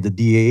be worried the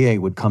DEA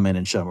would come in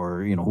and shut,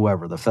 or, you know,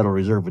 whoever, the Federal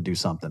Reserve would do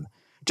something.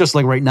 Just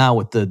like right now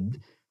with the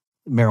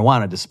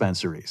marijuana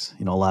dispensaries.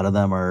 You know, a lot of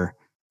them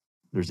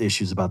there's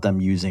issues about them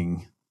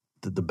using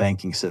the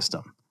banking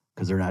system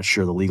because they're not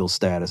sure the legal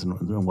status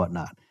and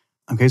whatnot.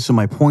 Okay, so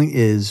my point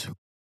is,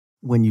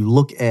 when you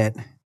look at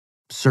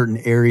certain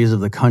areas of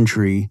the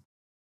country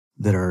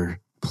that are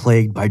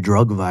plagued by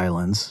drug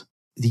violence,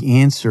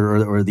 the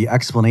answer or the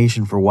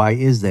explanation for why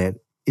is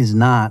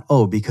not,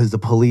 because the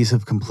police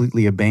have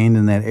completely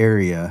abandoned that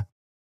area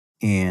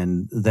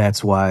and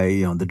that's why,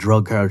 you know, the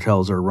drug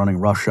cartels are running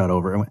roughshod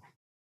over it.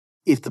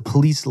 If the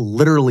police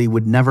literally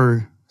would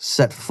never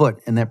set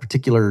foot in that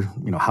particular,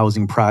 you know,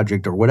 housing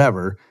project or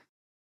whatever,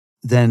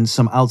 then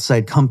some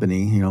outside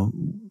company, you know,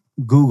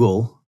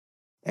 Google,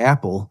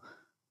 Apple,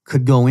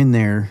 could go in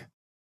there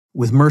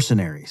with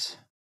mercenaries.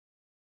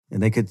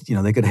 And they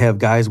could have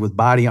guys with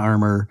body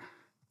armor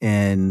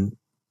and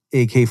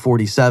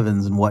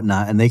AK-47s and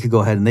whatnot, and they could go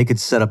ahead and they could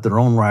set up their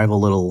own rival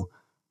little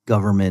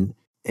government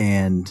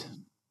and,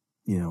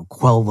 you know,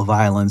 quell the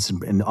violence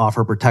and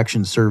offer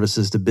protection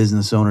services to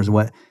business owners.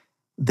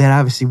 That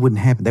obviously wouldn't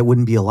happen. That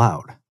wouldn't be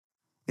allowed.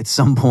 At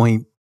some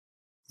point,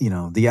 you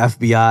know, the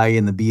FBI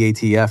and the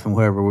BATF and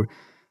whoever,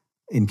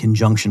 in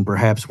conjunction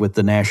perhaps with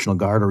the National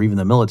Guard or even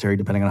the military,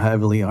 depending on how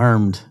heavily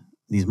armed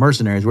these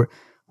mercenaries were,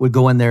 would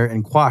go in there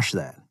and quash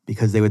that.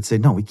 Because they would say,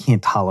 no, we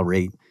can't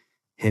tolerate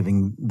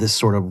having this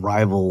sort of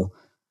rival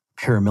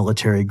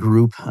paramilitary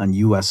group on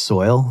U.S.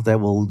 soil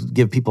that will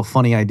give people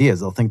funny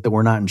ideas. They'll think that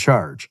we're not in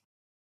charge,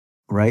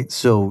 right?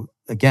 So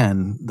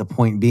again, the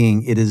point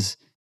being,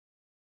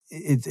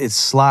 it's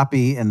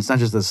sloppy, and it's not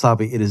just that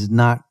sloppy, it is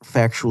not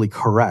factually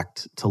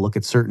correct to look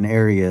at certain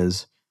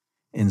areas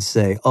and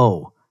say,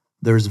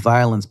 there's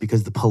violence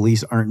because the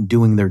police aren't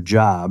doing their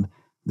job.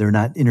 They're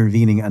not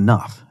intervening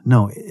enough.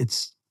 No,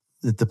 it's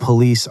that the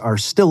police are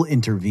still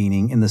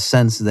intervening in the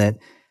sense that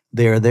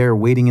They are there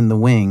waiting in the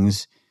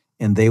wings,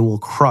 and they will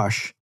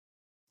crush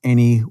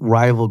any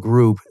rival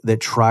group that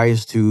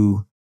tries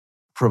to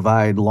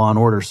provide law and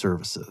order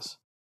services.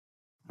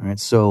 All right,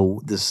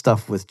 so this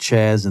stuff with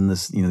Chaz and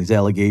this, these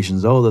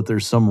allegations, that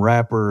there's some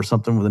rapper or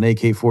something with an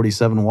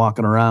AK-47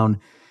 walking around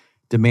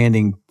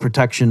demanding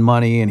protection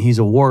money, and he's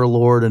a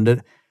warlord.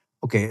 And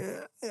okay,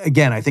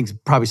 again, I think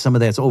probably some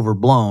of that's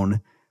overblown.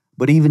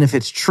 But even if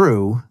it's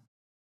true,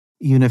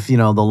 even if the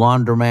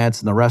laundromats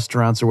and the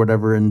restaurants or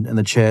whatever in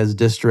the Chaz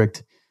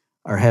district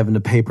are having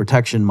to pay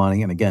protection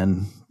money, and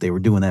again, they were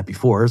doing that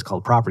before. It's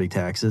called property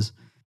taxes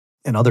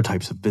and other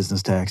types of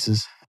business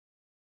taxes.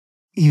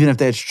 Even if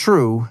that's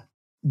true,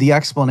 the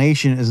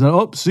explanation is,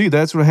 see,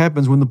 that's what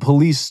happens when the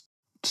police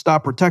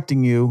stop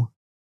protecting you.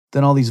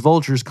 Then all these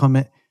vultures come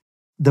in.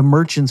 The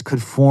merchants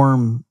could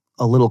form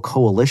a little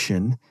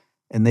coalition,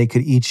 and they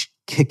could each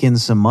kick in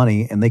some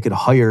money, and they could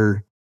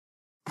hire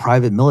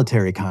private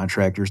military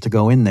contractors to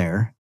go in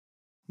there,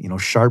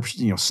 sharp,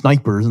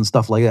 snipers and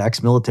stuff like that,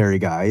 ex-military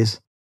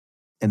guys.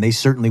 And they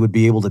certainly would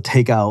be able to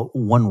take out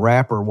one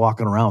rapper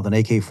walking around with an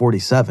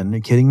AK-47. Are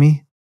you kidding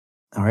me?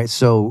 All right,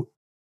 so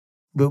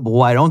but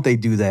why don't they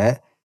do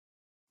that?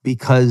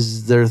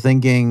 Because they're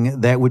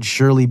thinking that would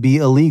surely be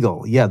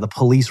illegal. Yeah, the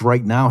police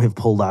right now have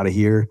pulled out of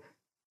here.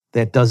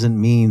 That doesn't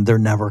mean they're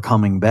never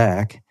coming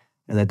back.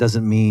 And that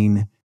doesn't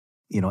mean,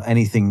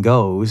 anything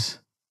goes.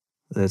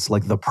 That's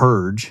like the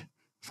purge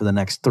for the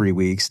next 3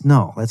 weeks.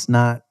 No, that's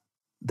not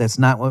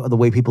the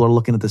way people are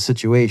looking at the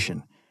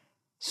situation.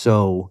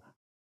 So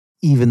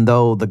even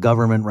though the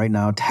government right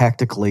now,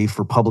 tactically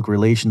for public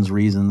relations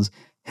reasons,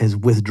 has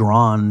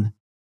withdrawn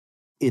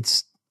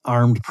its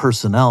armed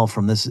personnel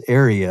from this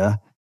area,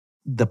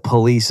 the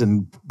police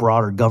and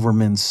broader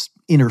government's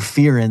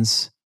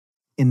interference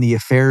in the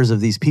affairs of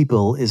these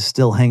people is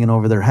still hanging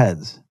over their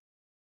heads.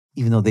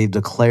 Even though they've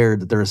declared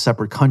that they're a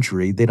separate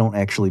country, they don't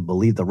actually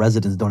believe, the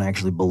residents don't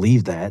actually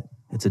believe that.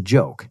 It's a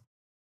joke.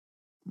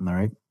 All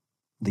right?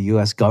 The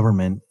U.S.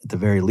 government, at the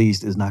very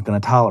least, is not going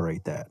to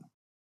tolerate that.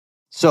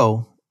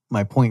 So,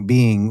 my point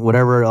being,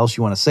 whatever else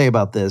you want to say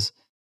about this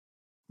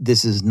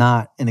is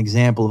not an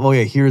example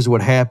of, here's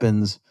what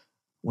happens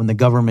when the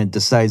government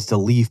decides to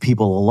leave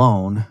people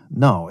alone.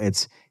 No,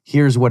 it's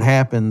here's what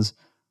happens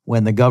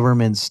when the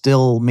government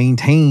still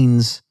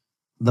maintains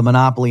the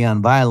monopoly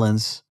on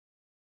violence,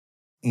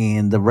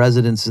 and the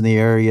residents in the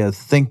area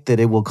think that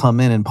it will come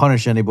in and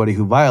punish anybody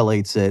who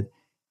violates it.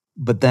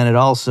 But then it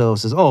also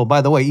says,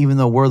 by the way, even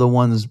though we're the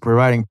ones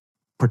providing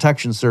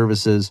protection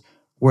services,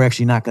 we're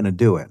actually not going to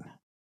do it.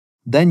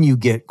 Then you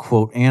get,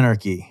 quote,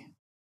 anarchy.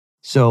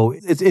 So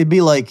it'd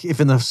be like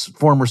if in the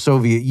former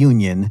Soviet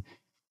Union,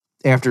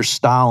 after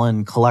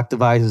Stalin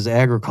collectivizes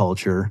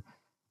agriculture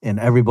and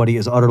everybody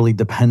is utterly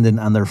dependent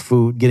on their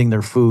food, getting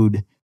their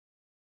food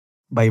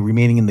by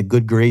remaining in the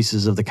good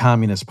graces of the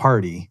Communist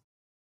Party.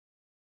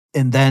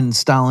 And then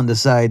Stalin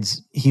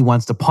decides he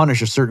wants to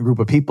punish a certain group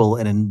of people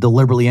and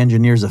deliberately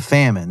engineers a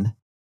famine.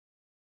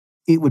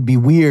 It would be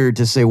weird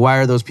to say, why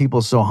are those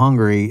people so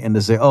hungry? And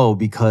to say,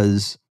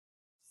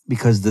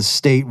 because the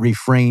state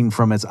refrained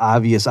from its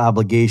obvious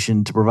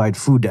obligation to provide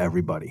food to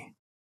everybody.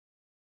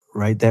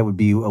 Right? That would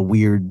be a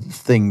weird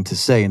thing to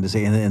say, and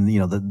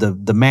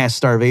the mass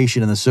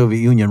starvation in the Soviet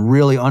Union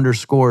really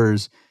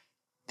underscores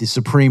the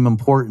supreme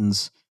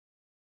importance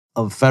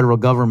of federal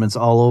governments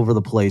all over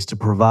the place to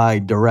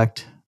provide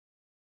direct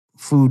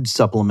food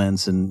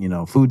supplements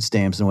and, food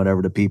stamps and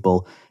whatever to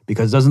people,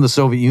 because doesn't the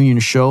Soviet Union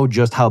show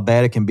just how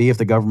bad it can be if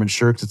the government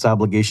shirks its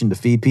obligation to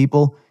feed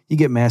people? You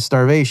get mass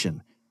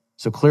starvation.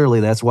 So clearly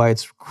that's why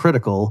it's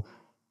critical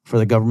for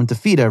the government to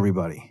feed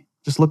everybody.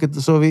 Just look at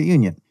the Soviet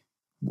Union.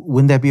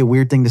 Wouldn't that be a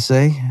weird thing to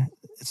say?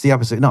 It's the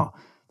opposite. No,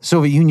 the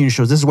Soviet Union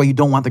shows this is why you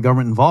don't want the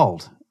government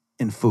involved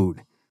in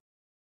food,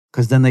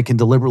 because then they can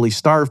deliberately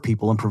starve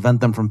people and prevent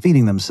them from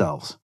feeding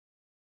themselves.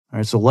 All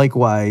right. So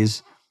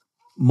likewise,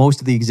 most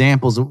of the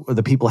examples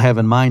that people have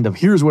in mind of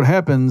here's what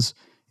happens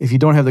if you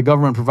don't have the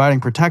government providing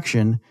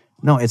protection.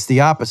 No, it's the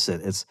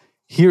opposite. It's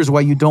here's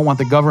why you don't want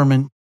the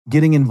government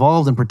getting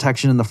involved in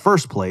protection in the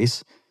first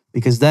place,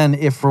 because then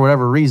if for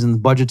whatever reason,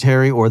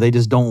 budgetary, or they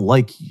just don't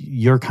like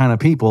your kind of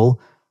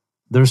people,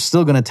 they're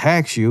still going to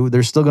tax you.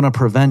 They're still going to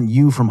prevent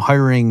you from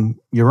hiring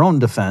your own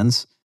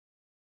defense.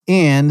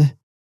 And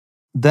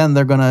then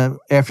they're going to,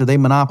 after they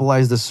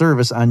monopolize the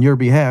service on your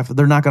behalf,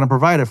 they're not going to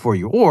provide it for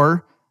you.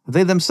 Or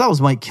they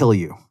themselves might kill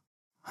you.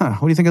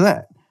 What do you think of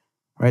that?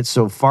 Right?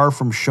 So far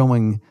from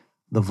showing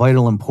the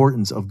vital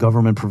importance of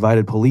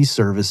government-provided police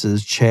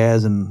services,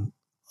 Chaz and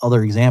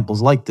other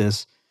examples like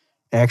this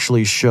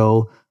actually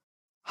show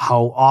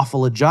how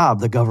awful a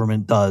job the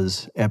government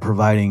does at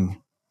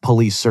providing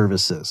police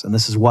services. And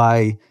this is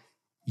why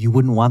you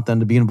wouldn't want them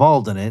to be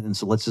involved in it. And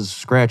so let's just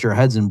scratch our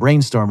heads and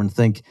brainstorm and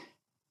think,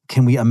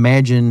 can we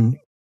imagine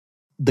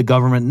the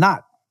government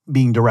not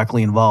being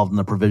directly involved in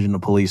the provision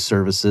of police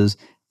services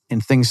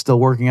and things still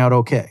working out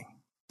okay?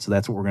 So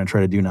that's what we're going to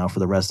try to do now for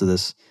the rest of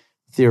this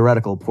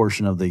theoretical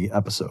portion of the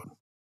episode.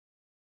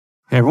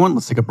 Hey everyone,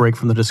 let's take a break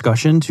from the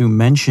discussion to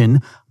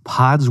mention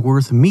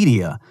Podsworth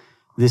Media.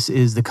 This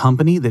is the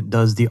company that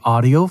does the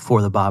audio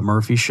for The Bob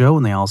Murphy Show,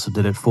 and they also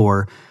did it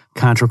for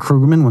Contra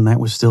Krugman when that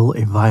was still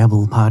a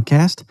viable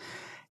podcast.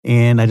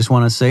 And I just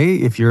want to say,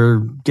 if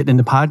you're getting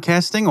into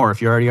podcasting or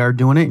if you already are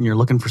doing it and you're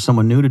looking for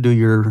someone new to do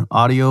your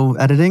audio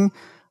editing,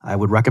 I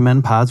would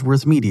recommend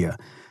Podsworth Media.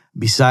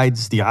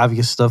 Besides the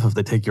obvious stuff, if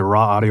they take your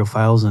raw audio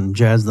files and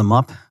jazz them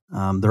up,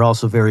 they're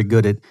also very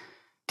good at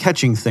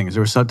catching things.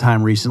 There was some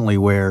time recently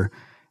where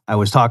I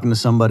was talking to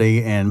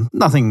somebody and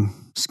nothing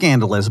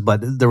scandalous,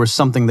 but there was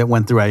something that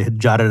went through. I had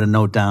jotted a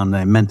note down and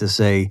I meant to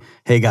say,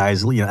 hey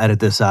guys, edit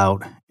this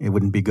out. It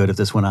wouldn't be good if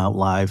this went out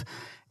live.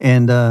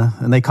 And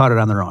they caught it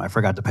on their own. I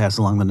forgot to pass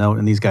along the note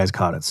and these guys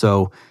caught it.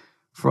 So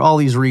for all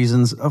these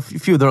reasons, a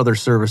few of their other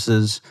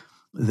services,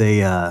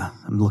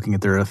 I'm looking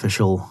at their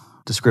official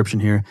description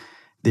here.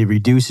 They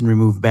reduce and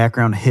remove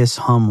background hiss,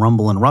 hum,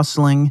 rumble, and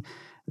rustling.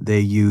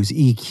 They use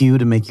EQ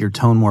to make your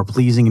tone more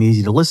pleasing and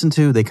easy to listen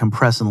to. They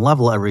compress and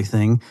level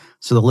everything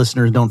so the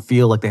listeners don't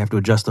feel like they have to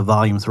adjust the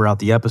volume throughout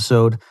the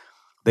episode.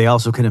 They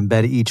also can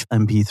embed each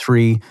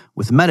MP3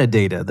 with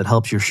metadata that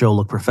helps your show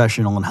look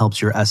professional and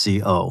helps your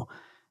SEO.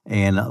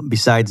 And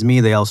besides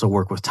me, they also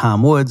work with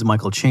Tom Woods,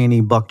 Michael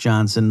Chaney, Buck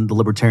Johnson, the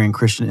Libertarian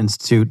Christian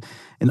Institute,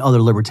 and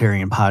other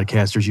libertarian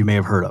podcasters you may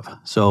have heard of.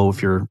 So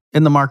if you're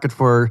in the market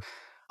for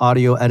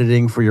audio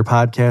editing for your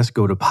podcast,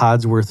 go to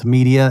Podsworth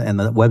Media, and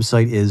the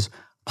website is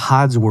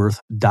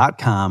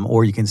podsworth.com,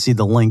 or you can see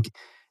the link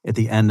at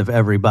the end of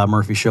every Bob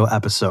Murphy Show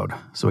episode.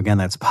 So again,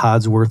 that's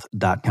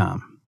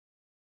podsworth.com.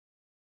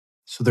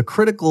 So the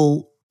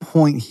critical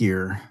point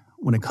here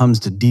when it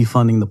comes to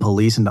defunding the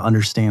police and to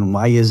understand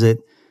why is it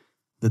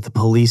that the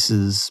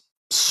police's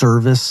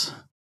service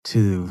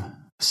to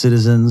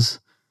citizens,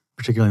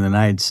 particularly in the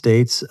United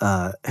States,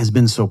 has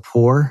been so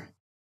poor,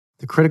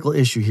 the critical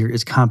issue here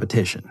is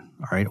competition,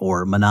 all right,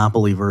 or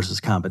monopoly versus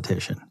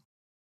competition.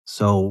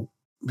 So,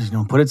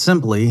 put it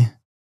simply,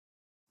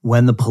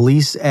 when the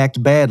police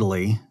act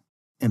badly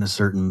in a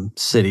certain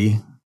city,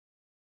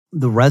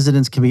 the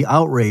residents can be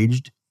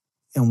outraged,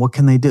 and what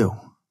can they do?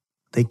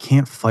 They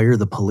can't fire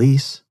the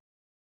police.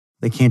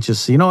 They can't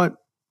just say, you know what,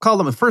 call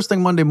them the first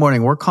thing Monday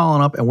morning, we're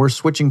calling up and we're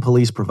switching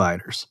police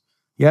providers.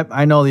 Yep,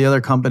 I know the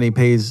other company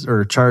pays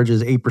or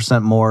charges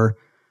 8% more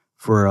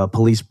for a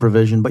police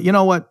provision, but you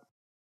know what?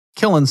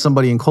 Killing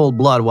somebody in cold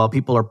blood while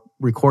people are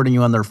recording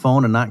you on their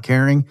phone and not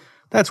caring,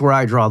 that's where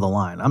I draw the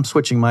line. I'm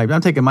taking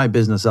my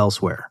business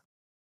elsewhere.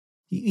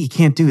 You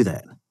can't do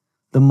that.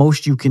 The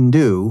most you can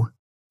do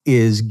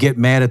is get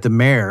mad at the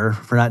mayor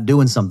for not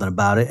doing something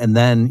about it. And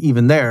then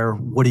even there,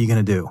 what are you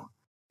going to do?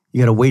 You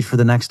got to wait for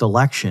the next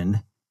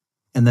election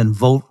and then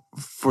vote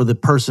for the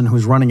person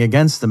who's running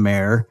against the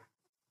mayor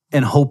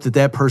and hope that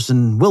that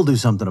person will do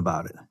something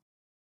about it.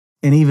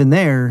 And even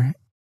there,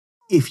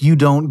 if you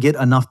don't get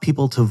enough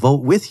people to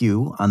vote with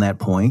you on that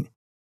point,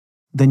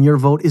 then your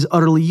vote is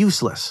utterly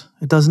useless.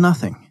 It does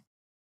nothing.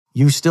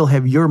 You still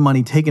have your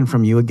money taken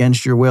from you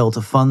against your will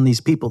to fund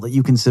these people that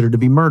you consider to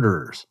be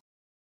murderers.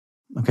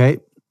 Okay?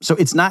 So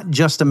it's not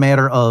just a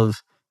matter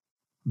of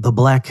the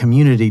black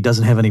community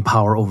doesn't have any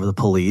power over the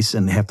police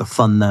and they have to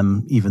fund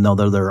them even though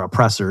they're their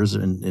oppressors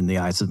in the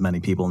eyes of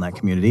many people in that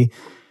community.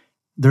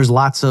 There's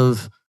lots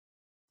of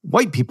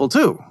white people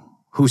too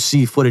who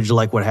see footage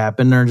like what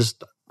happened. They're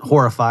just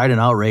horrified and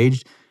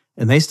outraged,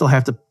 and they still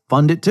have to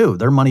fund it too.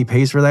 Their money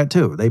pays for that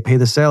too. They pay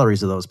the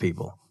salaries of those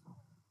people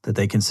that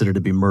they consider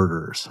to be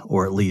murderers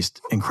or at least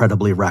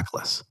incredibly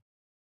reckless.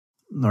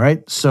 All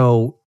right?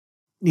 So,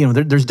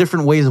 there's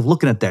different ways of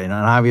looking at that. And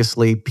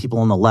obviously, people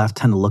on the left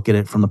tend to look at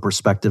it from the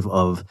perspective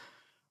of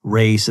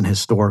race and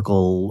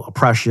historical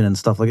oppression and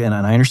stuff like that.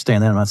 And I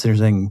understand that. I'm not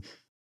saying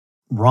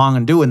wrong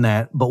in doing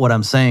that. But what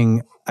I'm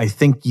saying, I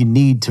think you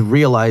need to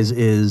realize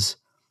is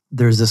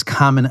there's this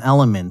common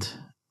element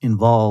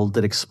involved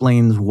that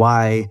explains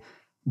why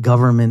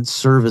government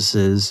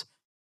services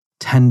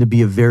tend to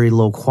be of very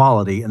low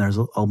quality and there's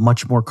a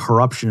much more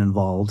corruption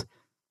involved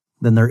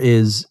than there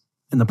is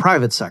in the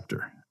private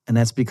sector. And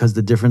that's because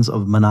the difference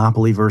of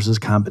monopoly versus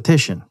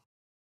competition.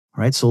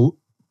 All right, so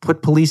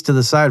put police to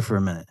the side for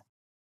a minute.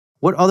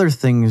 What other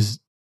things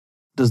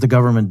does the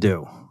government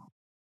do?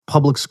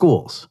 Public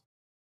schools.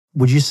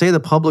 Would you say the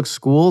public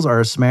schools are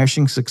a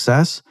smashing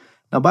success?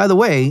 Now, by the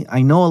way,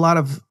 I know a lot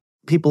of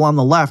people on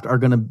the left are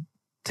going to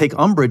take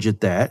umbrage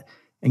at that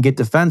and get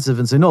defensive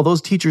and say, no,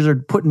 those teachers are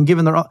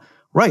giving their...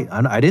 Right,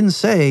 I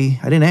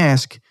didn't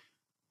ask,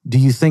 do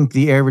you think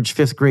the average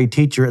fifth grade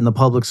teacher in the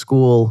public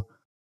school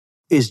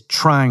is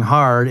trying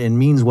hard and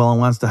means well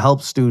and wants to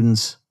help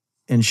students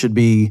and should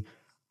be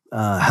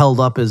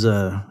held up as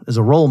a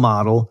role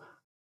model?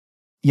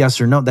 Yes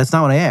or no? That's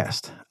not what I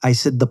asked. I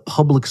said the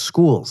public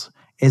schools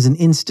as an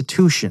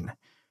institution.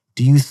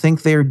 Do you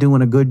think they're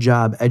doing a good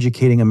job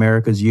educating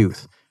America's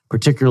youth,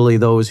 particularly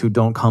those who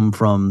don't come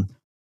from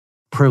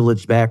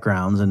privileged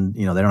backgrounds and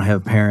they don't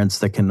have parents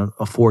that can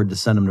afford to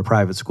send them to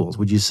private schools?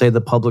 Would you say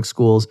the public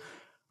schools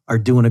are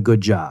doing a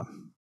good job?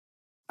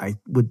 I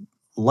would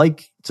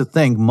like to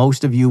think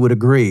most of you would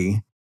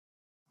agree,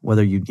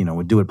 whether you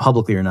would do it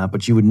publicly or not,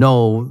 but you would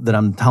know that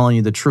I'm telling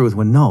you the truth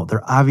when no,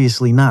 they're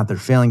obviously not. They're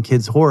failing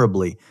kids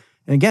horribly.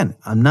 And again,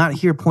 I'm not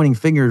here pointing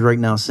fingers right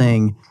now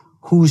saying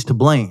who's to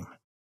blame.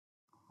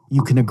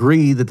 You can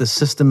agree that the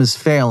system is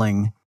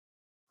failing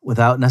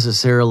without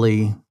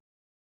necessarily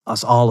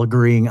us all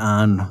agreeing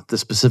on the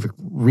specific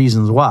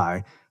reasons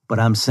why. But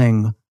I'm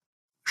saying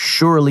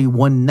surely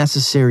one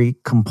necessary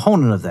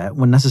component of that,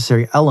 one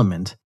necessary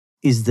element,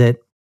 is that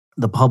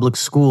the public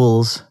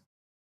schools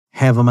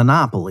have a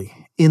monopoly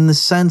in the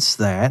sense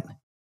that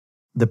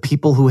the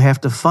people who have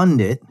to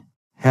fund it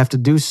have to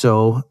do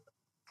so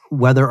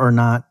whether or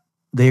not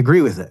they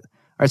agree with it.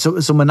 All right,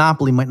 so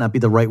monopoly might not be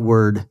the right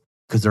word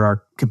because there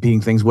are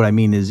competing things. What I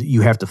mean is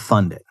you have to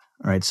fund it,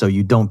 all right? So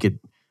you don't get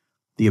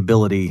the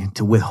ability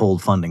to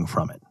withhold funding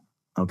from it,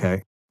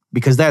 okay?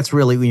 Because that's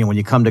really, when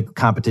you come to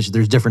competition,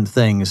 there's different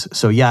things.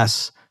 So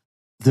yes,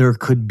 there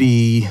could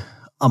be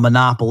a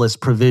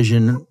monopolist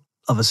provision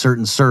of a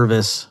certain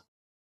service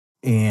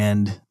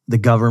and the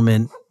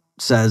government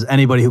says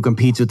anybody who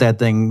competes with that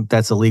thing,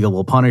 that's illegal,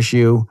 we'll punish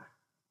you.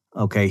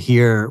 Okay,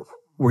 here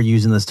we're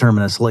using this term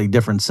in a slightly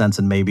different sense,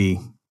 and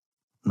maybe,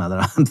 now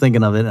that I'm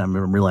thinking of it, I'm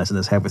realizing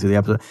this halfway through the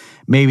episode,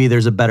 maybe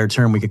there's a better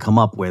term we could come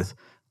up with,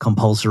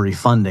 compulsory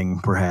funding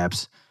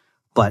perhaps.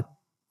 But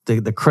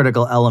the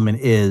critical element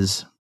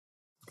is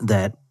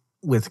that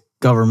with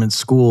government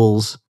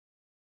schools,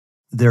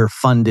 they're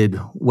funded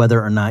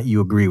whether or not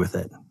you agree with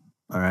it,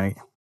 all right?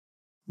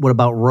 What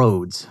about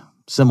roads?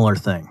 Similar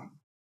thing.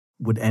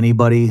 Would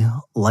anybody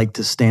like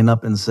to stand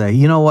up and say,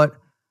 you know what?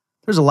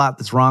 There's a lot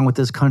that's wrong with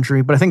this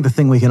country, but I think the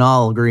thing we can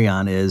all agree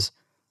on is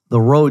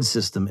the road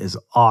system is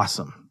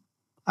awesome.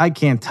 I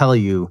can't tell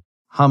you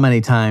how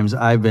many times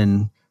I've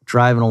been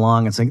driving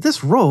along and saying,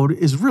 this road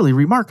is really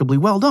remarkably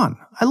well done.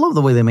 I love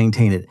the way they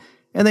maintain it.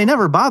 And they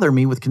never bother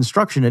me with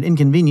construction at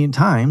inconvenient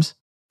times.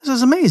 This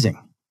is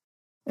amazing.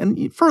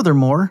 And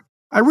furthermore,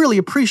 I really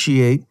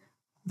appreciate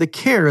the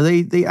care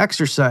they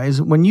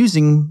exercise when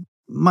using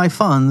my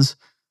funds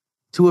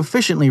to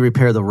efficiently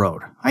repair the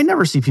road. I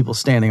never see people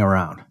standing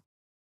around.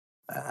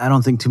 I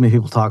don't think too many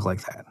people talk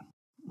like that,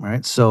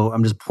 right? So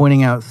I'm just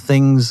pointing out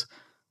things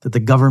that the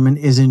government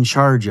is in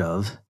charge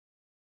of,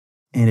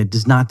 and it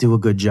does not do a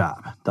good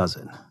job, does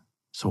it?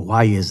 So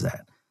why is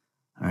that?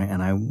 All right,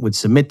 and I would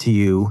submit to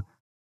you,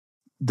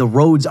 the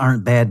roads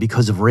aren't bad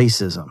because of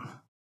racism.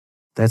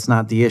 That's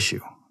not the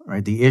issue,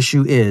 right? The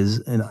issue is,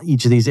 in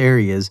each of these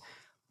areas,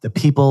 the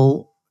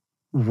people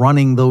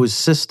running those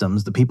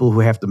systems, the people who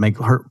have to make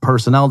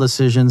personnel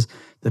decisions,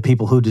 the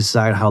people who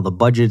decide how the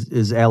budget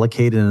is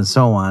allocated and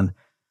so on,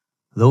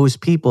 those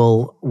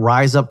people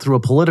rise up through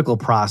a political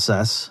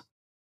process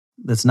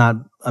that's not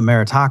a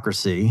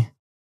meritocracy,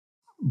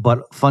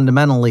 but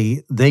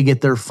fundamentally they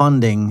get their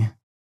funding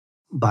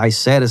by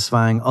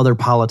satisfying other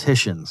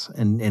politicians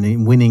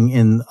and winning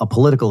in a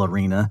political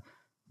arena,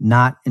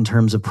 not in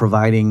terms of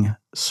providing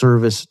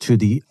service to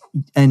the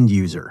end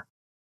user,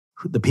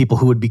 the people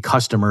who would be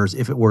customers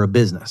if it were a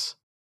business.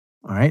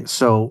 All right.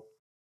 So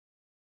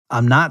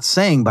I'm not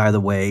saying, by the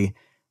way,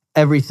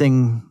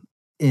 everything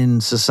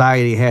in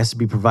society has to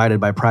be provided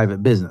by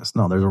private business.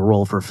 No, there's a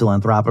role for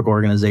philanthropic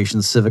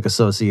organizations, civic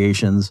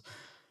associations,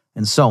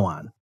 and so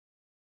on.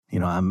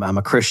 I'm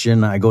a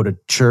Christian. I go to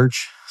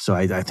church. So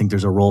I think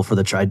there's a role for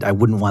the church. I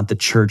wouldn't want the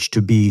church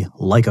to be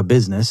like a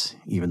business,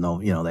 even though,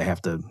 they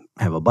have to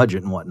have a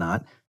budget and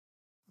whatnot.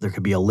 There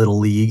could be a little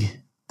league.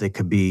 There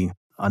could be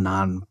a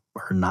non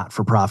or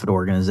not-for-profit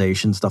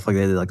organization, stuff like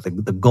that. Like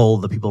the goal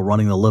of the people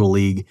running the little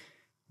league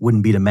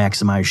wouldn't be to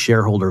maximize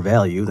shareholder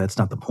value. That's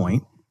not the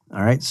point.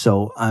 All right.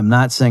 So I'm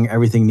not saying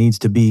everything needs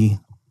to be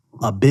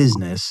a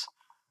business,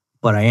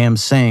 but I am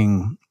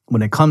saying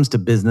when it comes to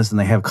business and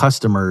they have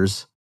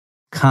customers,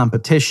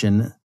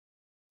 competition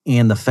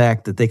and the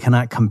fact that they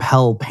cannot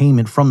compel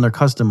payment from their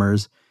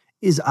customers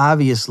is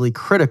obviously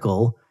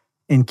critical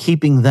in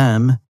keeping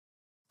them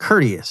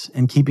courteous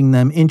and keeping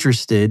them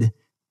interested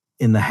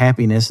in the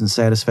happiness and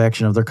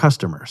satisfaction of their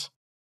customers.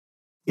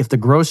 If the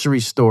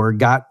grocery store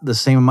got the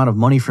same amount of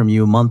money from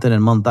you month in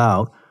and month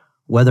out,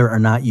 whether or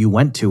not you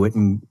went to it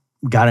and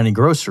got any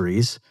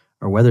groceries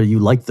or whether you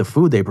liked the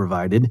food they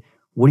provided,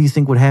 what do you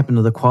think would happen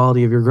to the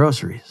quality of your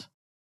groceries?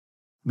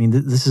 I mean,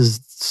 this is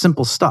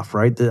simple stuff,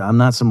 right? I'm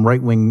not some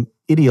right-wing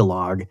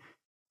ideologue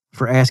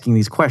for asking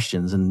these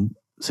questions and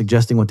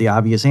suggesting what the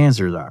obvious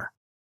answers are.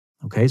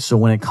 Okay, so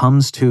when it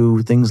comes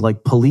to things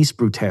like police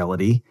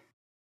brutality,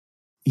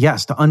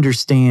 yes, to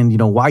understand,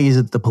 why is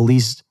it the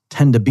police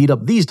tend to beat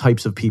up these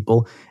types of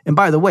people? And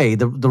by the way,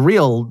 the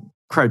real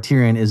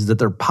criterion is that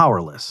they're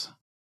powerless.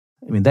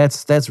 I mean,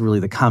 that's really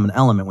the common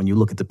element when you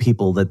look at the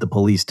people that the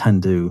police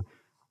tend to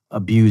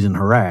abuse and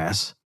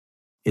harass.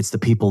 It's the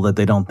people that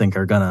they don't think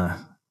are going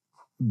to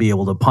be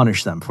able to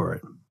punish them for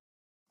it.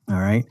 All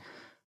right?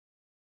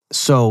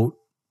 So,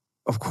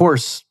 of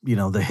course,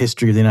 the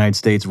history of the United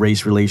States,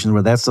 race relations,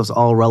 where that stuff's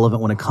all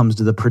relevant when it comes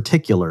to the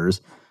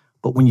particulars.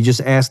 But when you just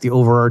ask the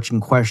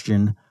overarching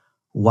question,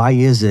 why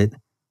is it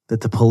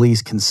that the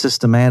police can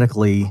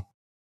systematically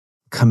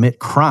commit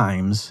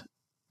crimes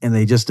and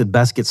they just at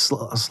best get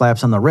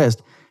slaps on the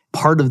wrist?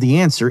 Part of the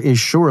answer is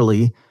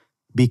surely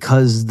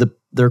because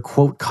their,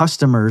 quote,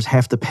 customers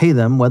have to pay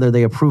them whether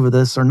they approve of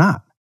this or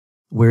not.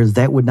 whereas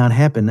that would not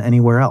happen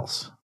anywhere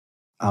else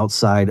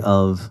outside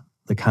of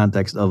the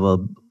context of a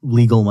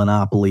legal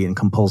monopoly and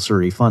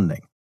compulsory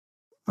funding.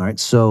 All right.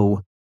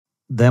 So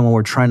then when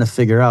we're trying to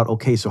figure out,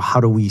 okay, so how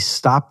do we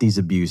stop these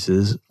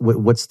abuses?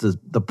 What's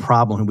the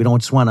problem? We don't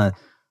just want to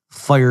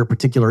fire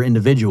particular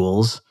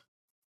individuals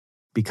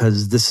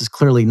because this is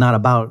clearly not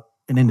about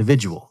an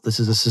individual. This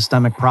is a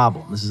systemic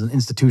problem. This is an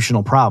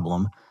institutional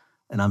problem.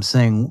 And I'm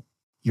saying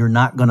you're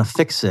not going to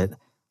fix it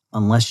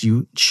unless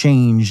you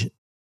change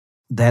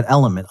that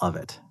element of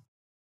it.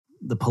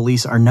 The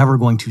police are never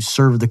going to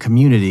serve the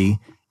community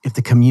if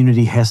the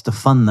community has to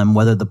fund them,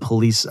 whether the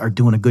police are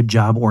doing a good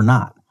job or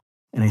not.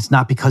 And it's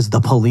not because the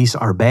police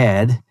are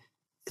bad.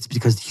 It's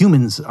because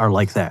humans are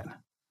like that.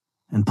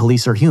 And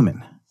police are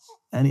human.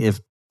 And if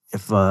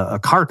a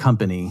car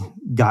company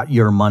got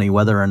your money,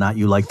 whether or not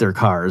you like their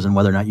cars and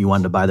whether or not you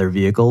wanted to buy their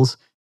vehicles,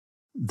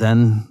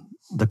 then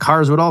the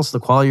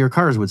quality of your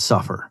cars would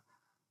suffer.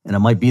 And it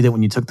might be that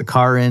when you took the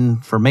car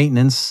in for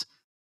maintenance,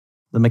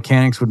 the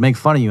mechanics would make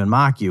fun of you and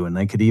mock you, and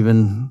they could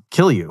even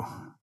kill you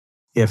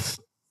if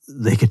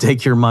they could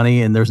take your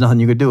money and there's nothing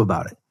you could do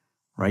about it,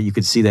 right? You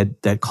could see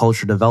that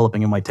culture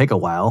developing. It might take a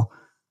while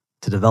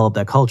to develop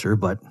that culture,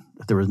 but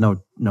if there was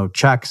no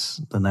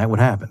checks, then that would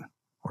happen,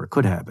 or it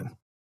could happen.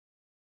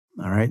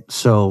 All right.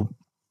 So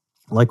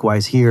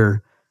likewise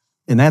here,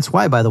 and that's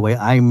why, by the way,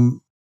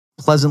 I'm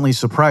pleasantly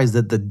surprised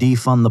that the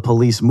defund the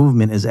police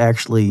movement is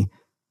actually,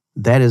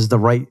 that is the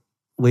right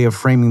way of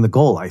framing the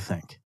goal, I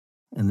think.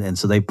 And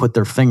so they put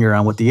their finger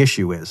on what the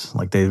issue is.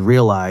 Like they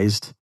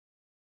realized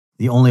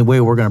the only way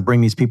we're going to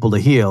bring these people to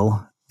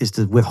heel is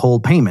to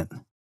withhold payment.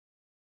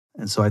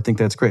 And so I think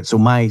that's great. So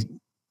my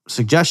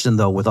suggestion,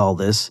 though, with all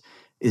this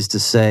is to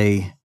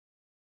say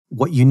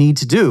what you need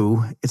to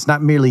do, it's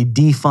not merely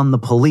defund the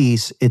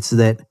police, it's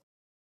that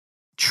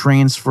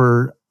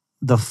transfer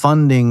the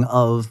funding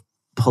of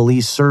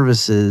police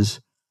services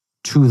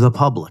to the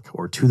public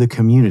or to the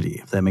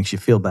community, if that makes you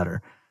feel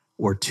better,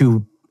 or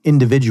to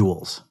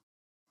individuals.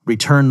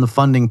 Return the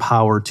funding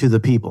power to the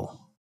people.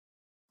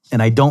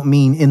 And I don't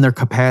mean in their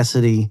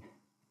capacity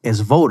as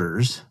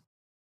voters,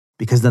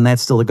 because then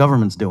that's still the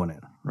government's doing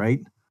it, right?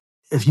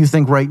 If you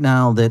think right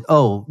now that,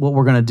 what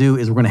we're going to do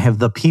is we're going to have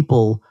the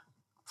people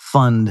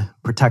fund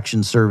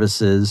protection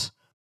services,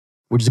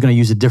 we're just going to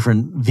use a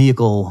different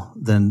vehicle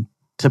than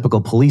typical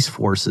police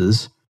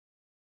forces.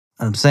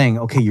 I'm saying,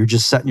 okay, you're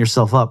just setting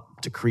yourself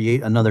up to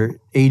create another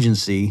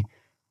agency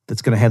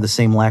that's going to have the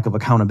same lack of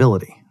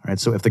accountability, right?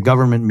 So if the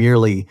government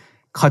merely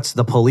cuts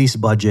the police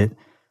budget,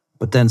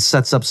 but then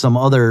sets up some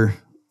other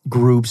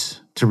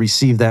groups to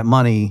receive that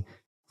money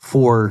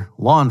for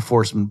law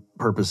enforcement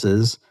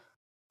purposes,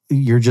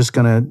 you're just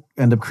going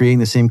to end up creating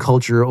the same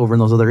culture over in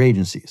those other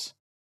agencies.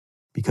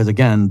 Because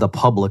again, the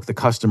public, the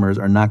customers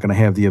are not going to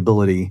have the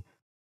ability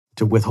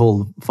to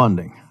withhold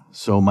funding.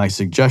 So my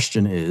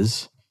suggestion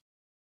is,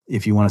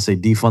 if you want to say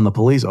defund the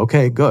police,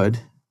 okay, good.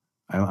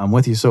 I'm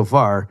with you so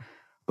far,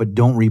 but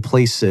don't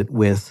replace it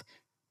with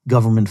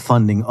government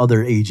funding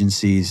other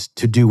agencies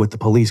to do what the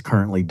police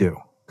currently do.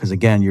 Because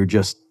again, you're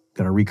just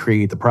going to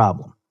recreate the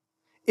problem.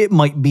 It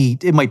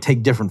might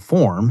take different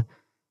form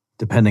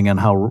depending on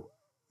how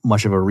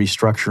much of a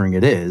restructuring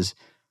it is.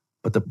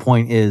 But the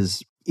point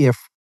is,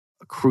 if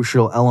a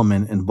crucial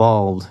element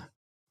involved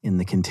in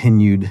the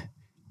continued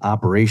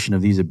operation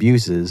of these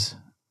abuses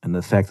and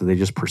the fact that they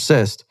just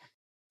persist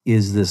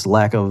is this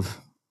lack of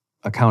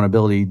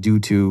accountability due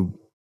to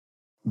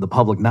the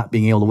public not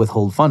being able to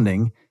withhold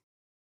funding,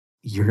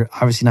 you're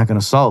obviously not going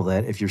to solve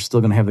that if you're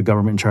still going to have the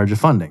government in charge of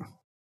funding.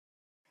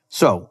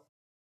 So,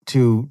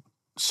 to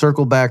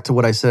circle back to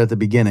what I said at the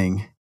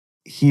beginning,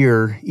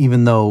 here,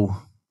 even though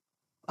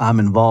I'm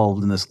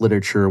involved in this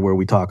literature where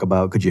we talk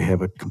about could you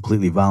have a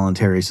completely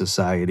voluntary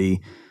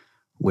society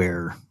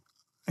where,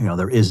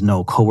 there is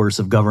no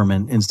coercive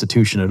government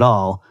institution at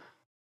all,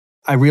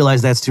 I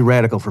realize that's too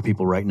radical for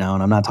people right now,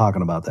 and I'm not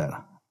talking about that.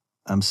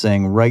 I'm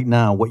saying right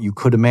now what you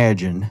could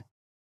imagine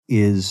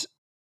is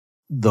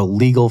the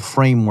legal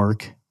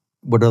framework,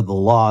 what are the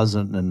laws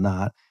and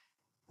not,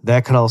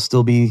 that could all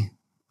still be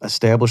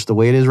established the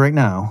way it is right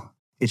now.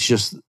 It's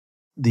just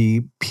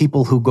the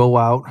people who go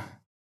out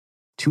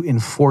to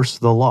enforce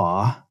the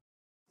law,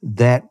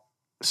 that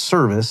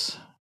service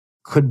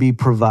could be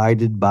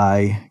provided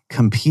by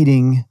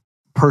competing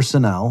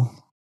personnel,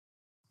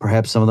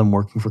 perhaps some of them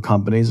working for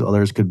companies,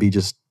 others could be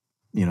just,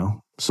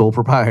 sole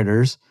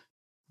proprietors,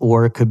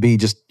 or it could be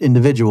just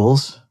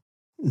individuals.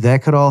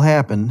 That could all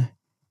happen.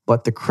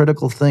 But the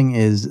critical thing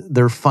is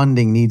their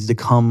funding needs to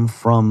come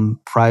from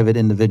private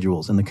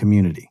individuals in the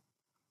community.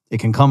 It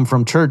can come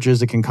from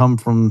churches. It can come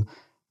from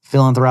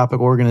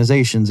philanthropic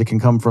organizations. It can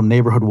come from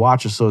neighborhood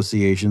watch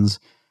associations.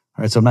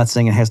 All right, so I'm not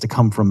saying it has to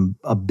come from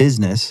a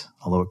business,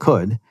 although it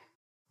could,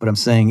 but I'm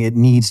saying it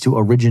needs to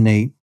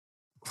originate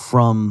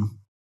from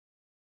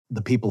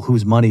the people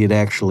whose money it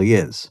actually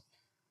is,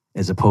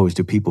 as opposed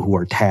to people who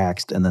are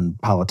taxed and then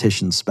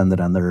politicians spend it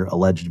on their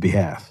alleged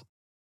behalf.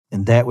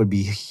 And that would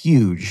be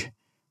huge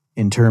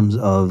in terms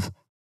of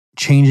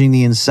changing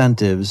the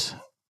incentives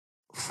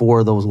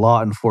for those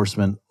law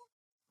enforcement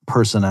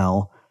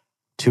personnel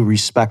to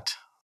respect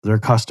their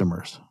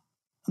customers,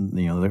 and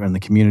the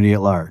community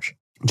at large.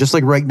 Just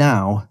like right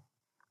now,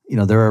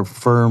 there are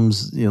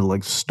firms,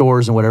 like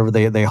stores and whatever,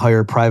 they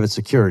hire private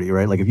security,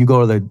 right? Like if you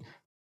go to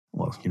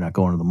you're not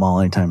going to the mall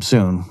anytime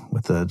soon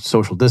with the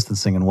social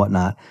distancing and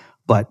whatnot,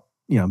 but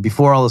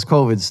before all this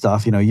COVID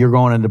stuff, you're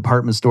going to a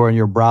department store and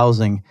you're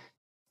browsing,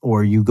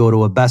 or you go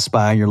to a Best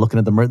Buy and you're looking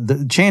at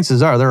the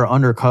chances are there are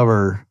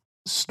undercover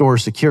store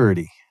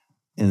security,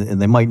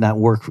 and they might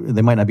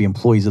not be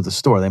employees of the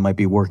store. They might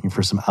be working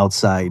for some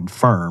outside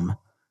firm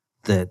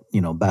that,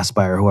 Best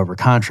Buy or whoever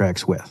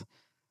contracts with.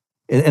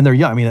 And they're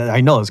young. I mean, I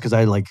know this because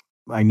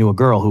I knew a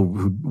girl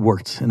who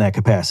worked in that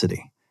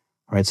capacity,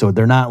 right? So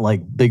they're not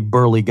like big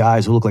burly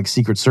guys who look like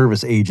Secret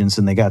Service agents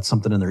and they got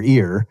something in their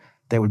ear.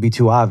 That would be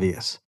too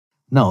obvious.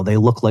 No, they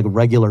look like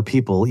regular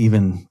people,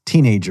 even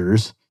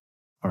teenagers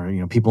or,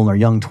 people in their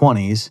young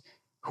 20s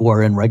who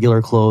are in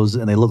regular clothes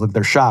and they look like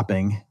they're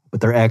shopping,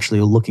 but they're actually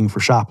looking for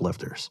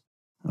shoplifters,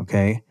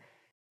 okay?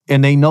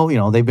 And they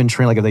know, they've been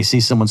trained, like if they see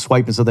someone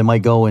swiping, so they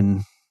might go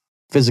and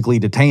physically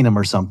detain them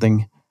or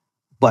something.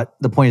 But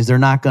the point is they're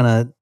not going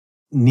to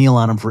kneel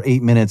on them for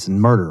 8 minutes and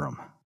murder them.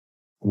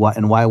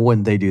 Why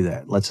wouldn't they do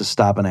that? Let's just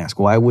stop and ask.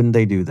 Why wouldn't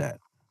they do that?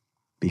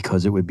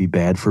 Because it would be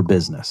bad for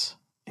business.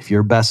 If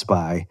you're Best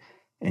Buy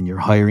and you're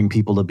hiring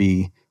people to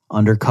be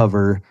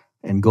undercover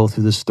and go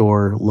through the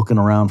store looking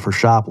around for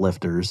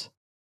shoplifters,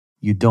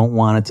 you don't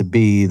want it to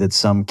be that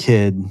some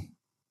kid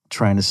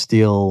trying to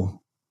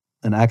steal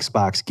an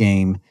Xbox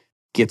game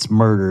gets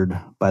murdered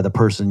by the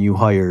person you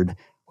hired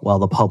while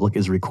the public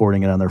is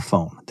recording it on their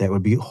phone. That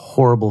would be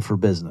horrible for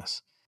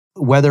business.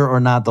 Whether or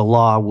not the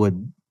law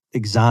would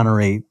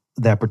exonerate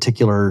that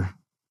particular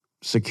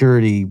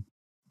security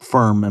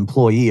firm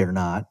employee or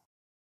not,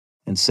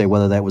 and say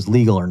whether that was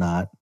legal or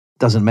not,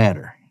 doesn't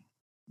matter.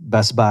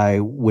 Best Buy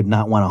would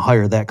not want to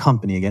hire that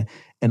company again.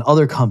 And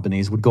other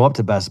companies would go up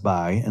to Best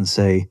Buy and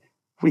say,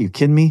 what are you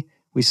kidding me?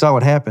 We saw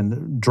what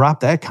happened.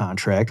 Drop that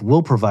contract.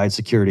 We'll provide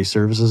security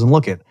services. And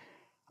look at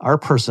our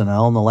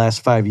personnel in the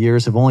last 5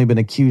 years have only been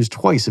accused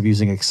twice of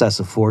using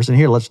excessive force. And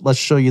here, let's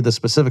show you the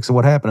specifics of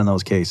what happened in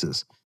those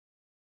cases.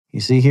 You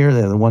see here,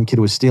 the one kid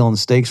was stealing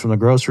steaks from the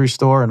grocery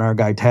store, and our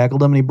guy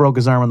tackled him, and he broke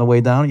his arm on the way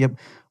down. Yep,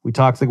 we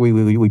talked.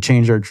 We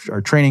changed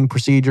our training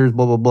procedures.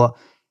 Blah blah blah.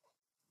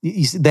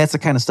 You see, that's the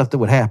kind of stuff that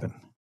would happen.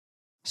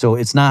 So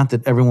it's not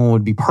that everyone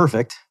would be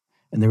perfect,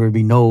 and there would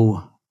be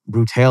no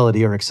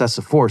brutality or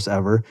excessive force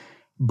ever,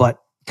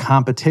 but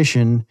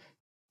competition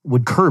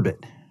would curb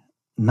it.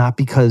 Not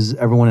because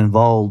everyone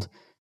involved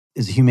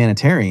is a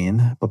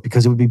humanitarian, but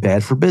because it would be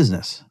bad for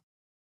business.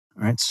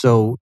 All right.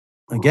 So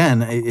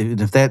again,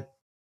 if that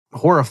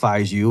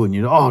horrifies you and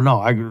oh no,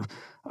 I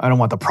don't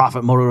want the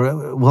profit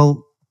motive.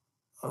 Well,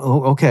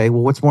 okay.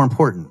 Well, what's more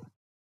important?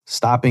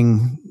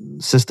 Stopping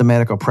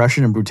systematic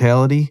oppression and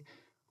brutality,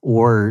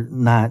 or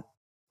not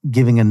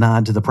giving a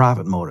nod to the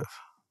profit motive?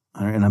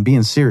 All right, and I'm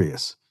being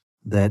serious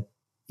that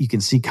you can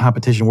see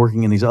competition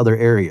working in these other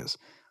areas.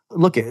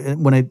 Look,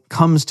 when it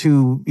comes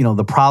to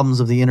the problems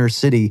of the inner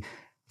city,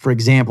 for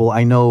example,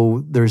 I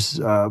know there's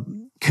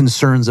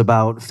concerns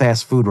about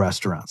fast food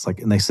restaurants,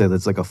 and they say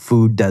that's like a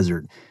food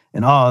desert,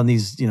 and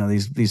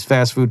these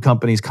fast food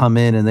companies come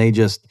in and they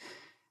just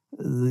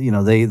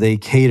they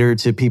cater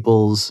to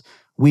people's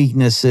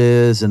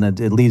weaknesses, and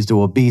it leads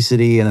to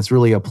obesity, and it's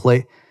really a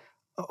play.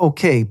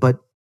 Okay, but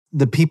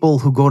the people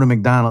who go to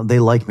McDonald's, they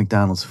like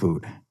McDonald's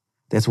food.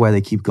 That's why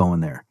they keep going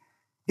there.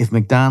 If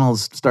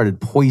McDonald's started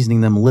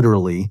poisoning them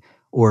literally,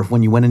 or if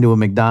when you went into a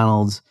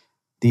McDonald's,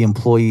 the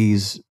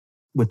employees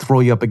would throw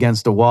you up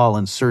against a wall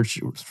and search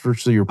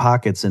through your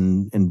pockets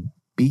and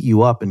beat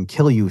you up and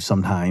kill you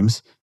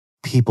sometimes,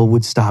 people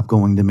would stop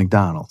going to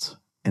McDonald's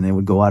and they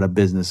would go out of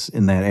business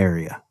in that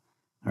area.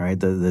 All right,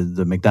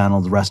 the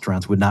McDonald's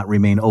restaurants would not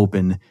remain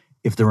open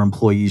if their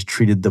employees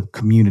treated the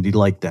community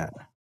like that.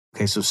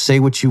 Okay, so say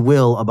what you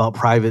will about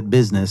private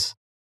business,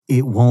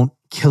 it won't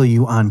kill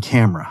you on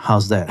camera.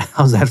 How's that?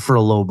 How's that for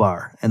a low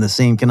bar? And the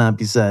same cannot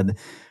be said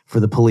for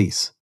the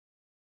police.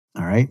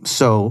 All right,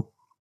 so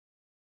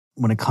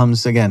when it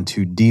comes, again,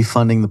 to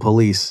defunding the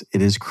police,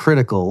 it is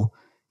critical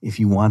if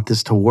you want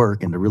this to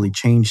work and to really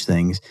change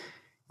things.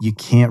 You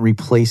can't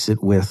replace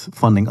it with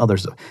funding other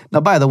stuff.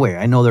 Now, by the way,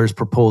 I know there's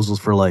proposals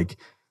for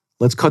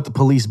let's cut the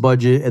police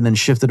budget and then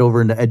shift it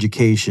over into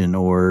education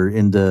or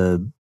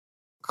into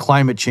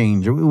climate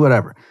change or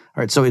whatever.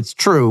 All right, so it's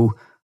true.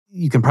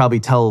 You can probably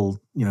tell,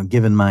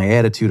 given my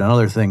attitude on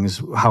other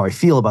things, how I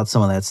feel about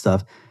some of that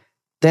stuff.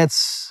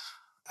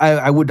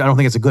 I don't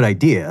think it's a good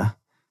idea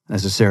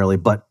necessarily,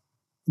 but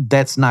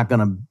that's not going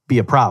to be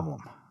a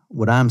problem.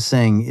 What I'm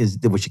saying is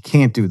that what you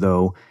can't do,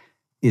 though,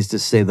 is to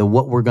say that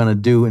what we're going to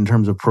do in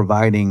terms of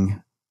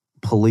providing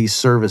police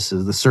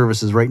services, the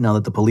services right now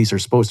that the police are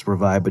supposed to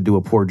provide but do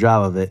a poor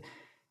job of it,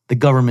 the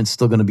government's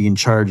still going to be in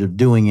charge of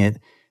doing it,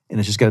 and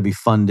it's just got to be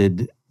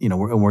funded,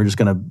 and we're just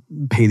going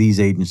to pay these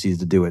agencies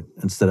to do it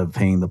instead of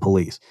paying the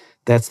police.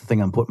 That's the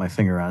thing I'm putting my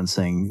finger on,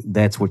 saying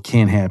that's what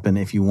can happen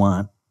if you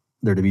want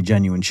there to be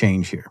genuine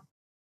change here.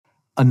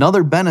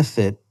 Another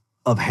benefit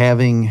of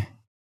having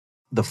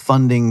the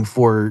funding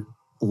for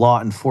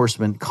law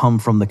enforcement come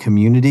from the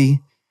community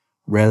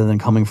rather than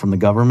coming from the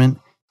government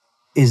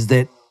is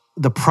that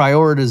the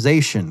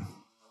prioritization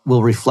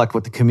will reflect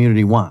what the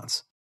community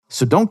wants.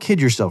 So don't kid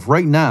yourself.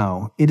 Right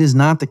now, it is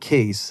not the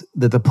case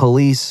that the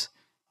police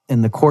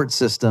and the court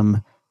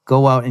system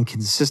go out and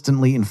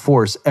consistently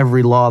enforce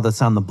every law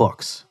that's on the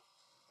books.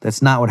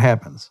 That's not what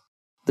happens.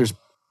 There's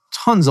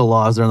tons of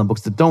laws that are on the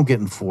books that don't get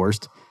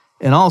enforced.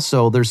 And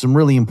also, there's some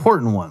really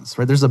important ones,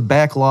 right? There's a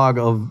backlog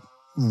of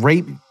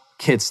rape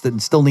kits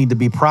that still need to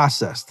be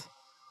processed,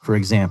 for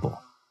example.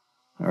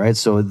 All right,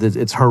 so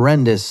it's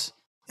horrendous.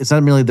 It's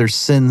not merely their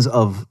sins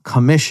of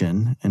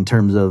commission in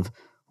terms of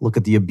look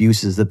at the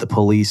abuses that the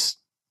police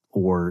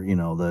or,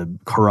 the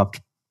corrupt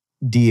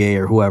DA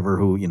or whoever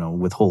who,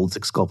 withholds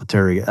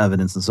exculpatory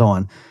evidence and so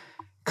on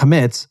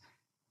commits.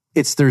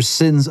 It's their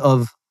sins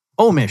of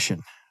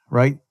omission,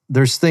 right?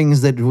 There's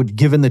things that would,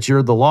 given that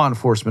you're the law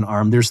enforcement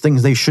arm, there's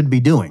things they should be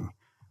doing.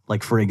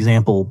 Like, for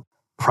example,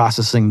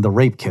 processing the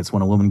rape kits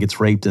when a woman gets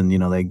raped and,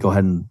 they go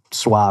ahead and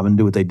swab and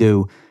do what they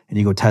do and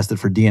you go test it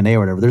for DNA or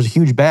whatever. There's a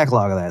huge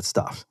backlog of that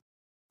stuff.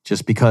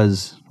 Just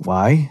because,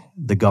 why?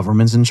 The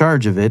government's in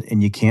charge of it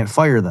and you can't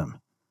fire them.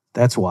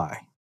 That's why.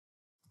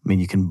 I mean,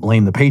 you can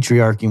blame the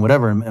patriarchy and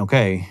whatever,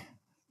 okay.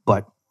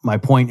 But my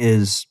point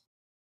is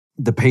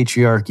the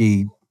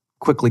patriarchy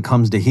quickly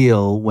comes to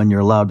heel when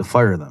you're allowed to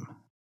fire them.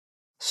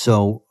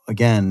 So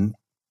again,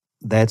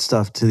 that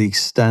stuff, to the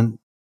extent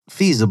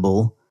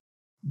feasible,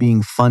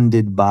 being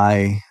funded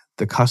by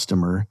the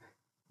customer,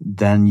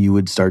 then you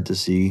would start to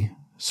see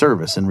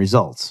service and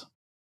results.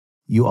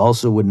 You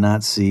also would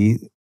not see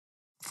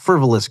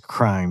frivolous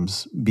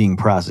crimes being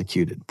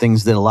prosecuted,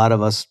 things that a lot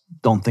of us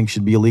don't think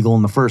should be illegal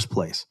in the first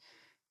place.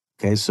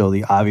 Okay, so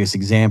the obvious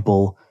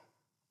example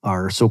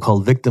are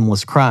so-called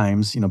victimless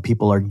crimes.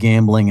 People are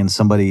gambling in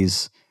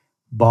somebody's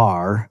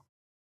bar,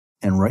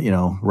 and right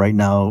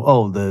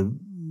now, the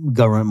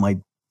government might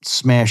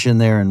smash in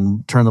there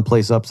and turn the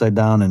place upside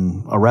down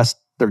and arrest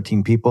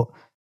 13 people.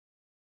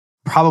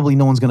 Probably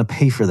no one's going to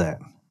pay for that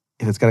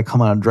if it's got to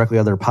come out directly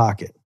out of their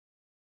pocket,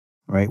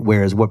 right?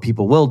 Whereas what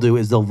people will do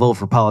is they'll vote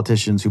for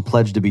politicians who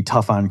pledge to be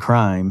tough on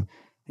crime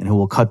and who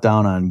will cut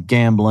down on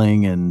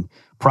gambling and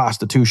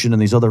prostitution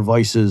and these other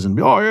vices and,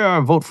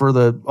 vote for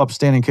the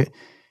upstanding kid,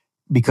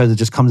 because it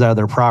just comes out of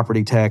their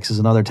property taxes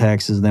and other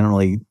taxes and they don't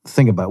really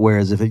think about it.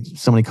 Whereas if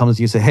somebody comes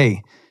to you and say,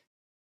 hey,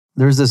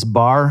 there's this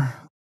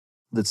bar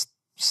that's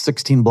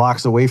 16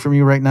 blocks away from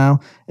you right now,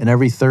 and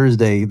every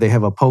Thursday they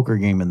have a poker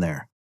game in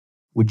there.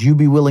 Would you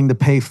be willing to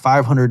pay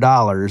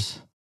 $500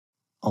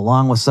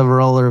 along with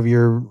several other of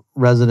your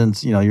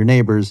residents, your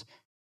neighbors,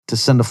 to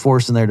send a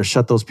force in there to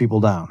shut those people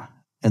down?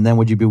 And then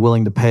would you be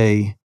willing to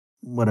pay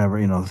whatever,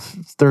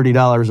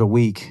 $30 a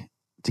week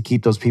to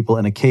keep those people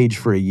in a cage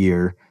for a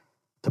year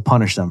to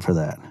punish them for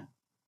that?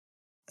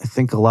 I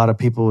think a lot of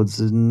people would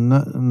say,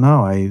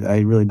 no, I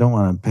really don't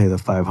want to pay the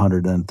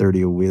 $500 and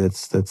 $30 a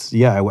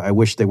week. I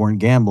wish they weren't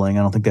gambling.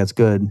 I don't think that's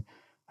good.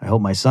 I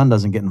hope my son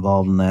doesn't get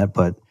involved in that.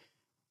 But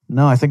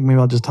no, I think maybe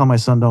I'll just tell my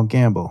son don't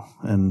gamble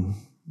and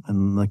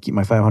keep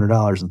my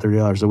 $500 and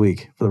 $30 a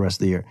week for the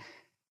rest of the year.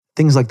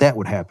 Things like that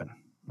would happen,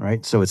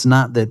 right? So it's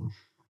not that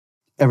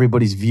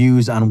everybody's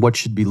views on what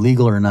should be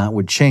legal or not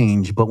would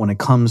change, but when it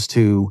comes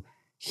to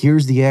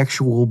here's the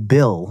actual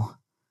bill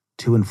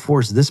to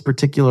enforce this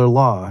particular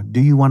law,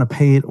 do you want to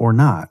pay it or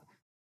not?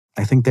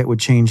 I think that would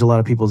change a lot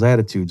of people's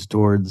attitudes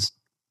towards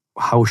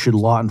how should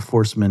law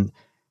enforcement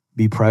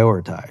be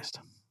prioritized.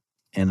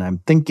 And I'm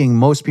thinking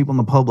most people in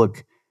the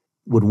public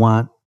would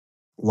want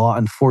law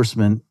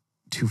enforcement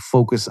to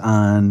focus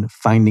on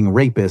finding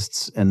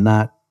rapists and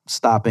not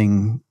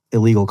stopping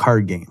illegal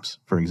card games,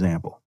 for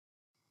example,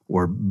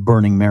 or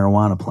burning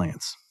marijuana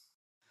plants.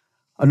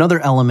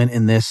 Another element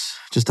in this,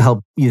 just to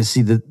help you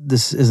see that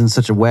this isn't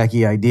such a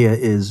wacky idea,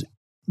 is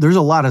there's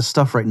a lot of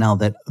stuff right now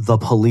that the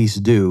police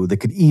do that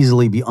could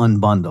easily be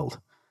unbundled.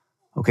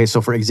 Okay,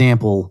 so for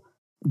example,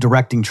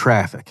 directing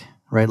traffic,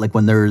 right? Like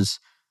when there's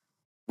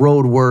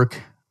road work,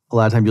 a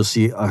lot of times you'll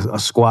see a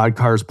squad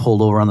car's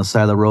pulled over on the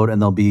side of the road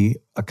and there'll be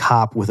a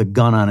cop with a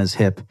gun on his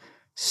hip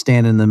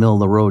standing in the middle of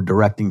the road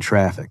directing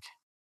traffic.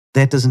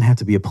 That doesn't have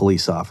to be a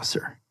police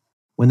officer.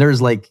 When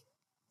there's like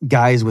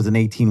guys with an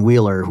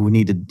 18-wheeler who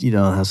need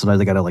to, sometimes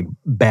they got to like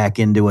back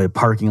into a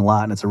parking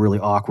lot and it's a really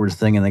awkward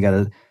thing and they got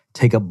to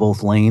take up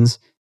both lanes.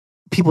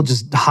 People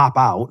just hop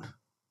out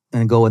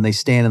and go and they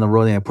stand in the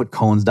road and they put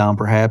cones down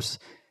perhaps,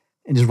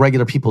 and just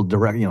regular people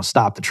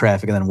stop the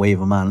traffic and then wave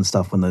them on and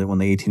stuff when the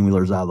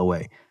 18-wheeler's out of the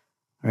way.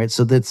 All right,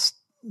 so that's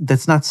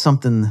not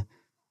something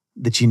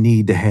that you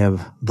need to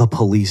have the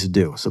police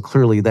do. So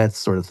clearly that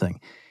sort of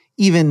thing.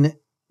 Even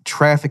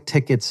traffic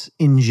tickets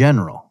in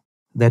general,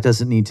 that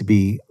doesn't need to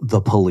be the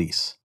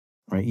police,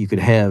 right? You could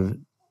have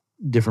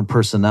different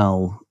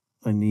personnel,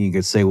 and you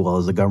could say, well,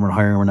 is the government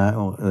hiring or not?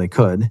 Well, they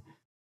could.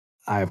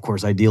 I, of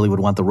course, ideally would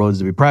want the roads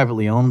to be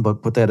privately owned,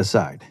 but put that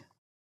aside.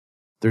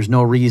 There's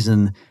no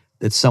reason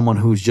that someone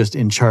who's just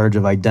in charge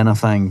of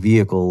identifying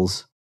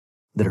vehicles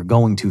that are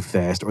going too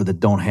fast or that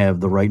don't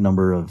have the right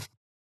number of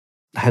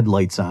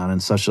headlights on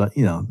and such,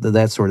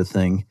 that sort of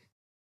thing,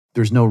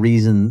 there's no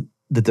reason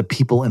that the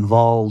people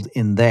involved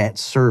in that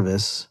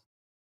service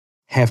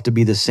have to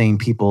be the same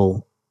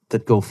people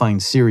that go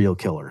find serial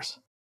killers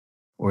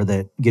or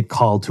that get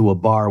called to a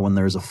bar when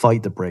there's a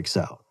fight that breaks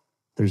out.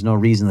 There's no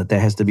reason that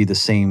has to be the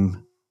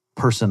same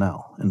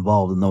personnel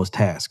involved in those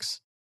tasks.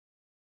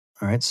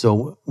 All right,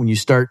 so when you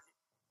start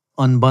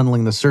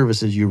unbundling the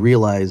services, you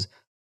realize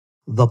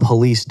the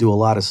police do a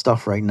lot of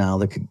stuff right now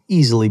that could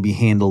easily be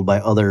handled by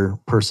other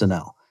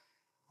personnel.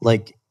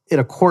 Like at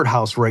a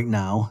courthouse right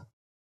now,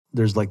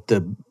 there's like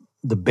the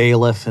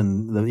bailiff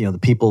and the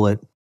people that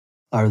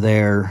are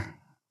there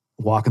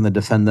walking the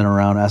defendant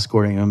around,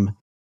 escorting him.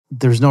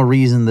 There's no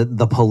reason that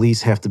the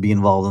police have to be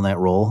involved in that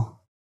role.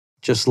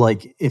 Just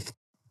like if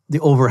the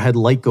overhead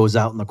light goes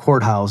out in the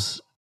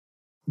courthouse,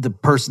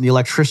 the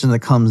electrician that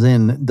comes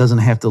in doesn't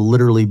have to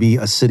literally be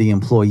a city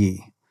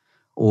employee,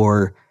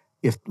 or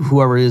if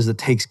whoever it is that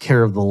takes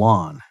care of the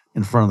lawn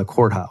in front of the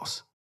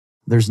courthouse.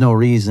 There's no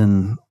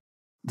reason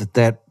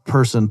that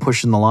person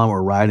pushing the lawnmower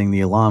or riding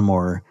the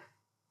lawnmower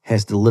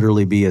has to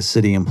literally be a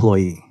city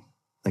employee.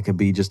 That could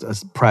be just a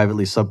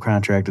privately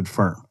subcontracted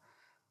firm.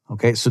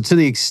 Okay, so to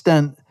the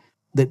extent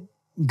that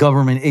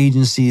government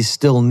agencies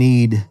still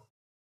need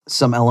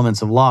some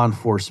elements of law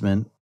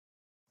enforcement,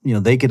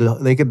 they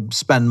could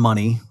spend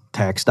money,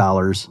 tax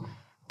dollars,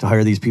 to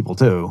hire these people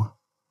too.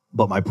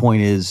 But my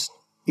point is,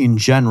 in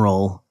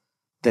general,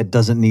 that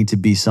doesn't need to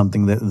be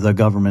something that the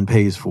government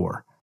pays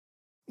for.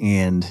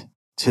 And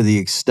to the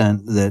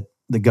extent that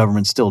the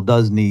government still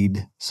does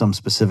need some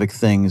specific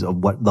things of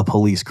what the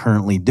police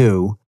currently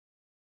do,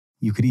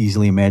 you could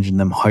easily imagine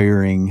them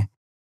hiring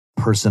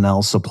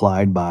personnel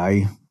supplied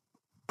by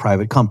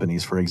private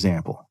companies, for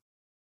example.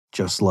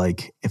 Just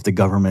like if the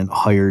government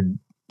hired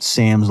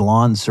Sam's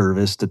Lawn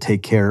Service to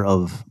take care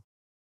of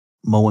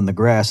mowing the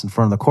grass in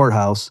front of the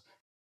courthouse,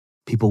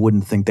 people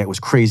wouldn't think that was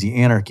crazy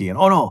anarchy. And,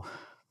 oh no,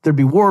 there'd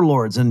be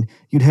warlords and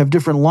you'd have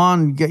different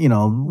lawn,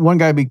 one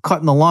guy would be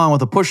cutting the lawn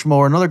with a push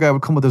mower, another guy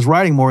would come with his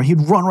riding mower,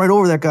 he'd run right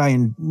over that guy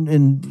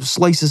and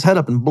slice his head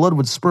up and blood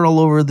would spurt all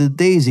over the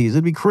daisies.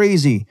 It'd be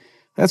crazy.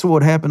 That's what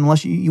would happen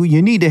unless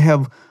you need to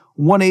have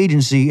one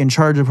agency in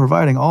charge of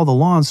providing all the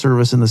lawn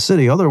service in the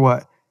city.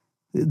 Otherwise,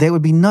 they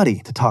would be nutty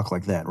to talk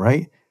like that,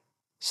 right?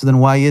 So then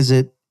why is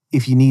it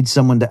if you need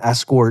someone to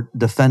escort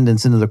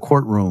defendants into the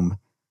courtroom,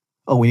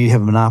 oh, we need to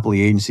have a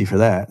monopoly agency for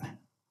that?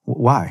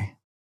 Why?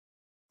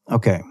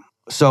 Okay,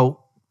 so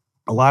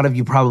a lot of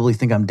you probably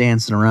think I'm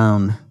dancing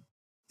around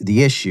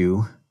the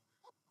issue,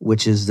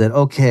 which is that,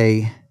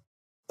 okay,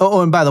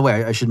 oh, and by the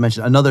way, I should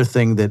mention another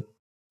thing that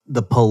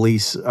the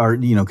police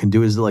can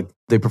do is like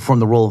they perform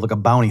the role of like a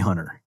bounty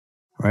hunter,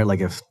 right?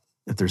 Like if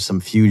there's some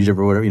fugitive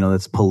or whatever,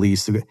 that's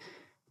police.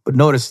 But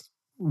notice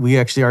we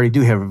actually already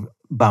do have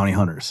bounty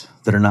hunters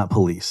that are not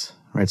police,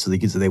 right? So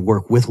they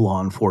work with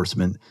law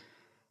enforcement.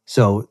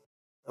 So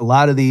a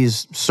lot of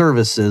these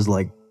services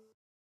like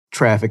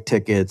traffic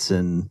tickets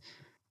and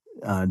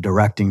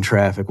directing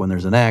traffic when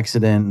there's an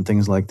accident and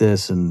things like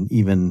this, and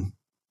even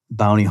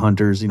bounty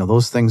hunters,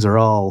 those things are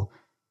all,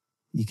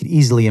 you could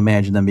easily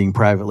imagine them being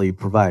privately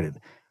provided.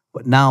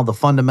 But now the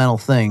fundamental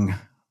thing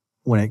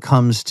when it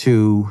comes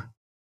to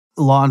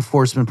law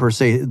enforcement per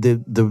se,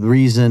 the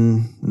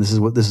reason, and this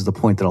is the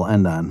point that I'll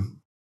end on,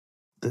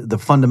 the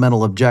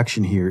fundamental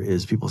objection here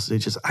is people say,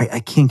 I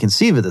can't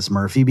conceive of this,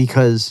 Murphy,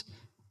 because,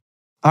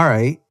 all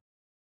right,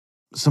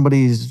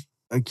 somebody's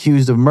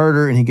accused of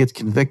murder and he gets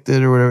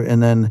convicted or whatever,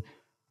 and then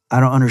I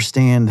don't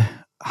understand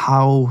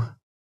how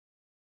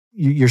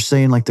you're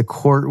saying like the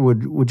court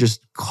would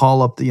just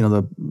call up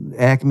the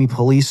Acme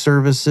Police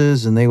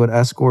Services and they would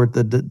escort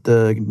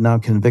the now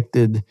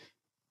convicted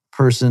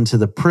person to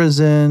the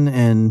prison.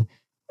 And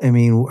I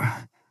mean,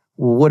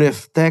 what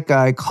if that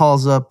guy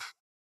calls up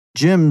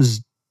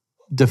Jim's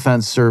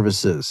defense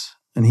services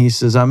and he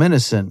says, I'm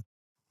innocent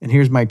and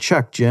here's my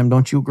check, Jim,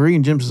 don't you agree?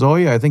 And Jim says, oh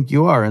yeah, I think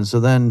you are. And so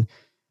then,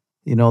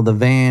 the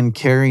van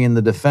carrying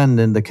the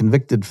defendant, the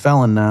convicted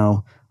felon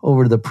now,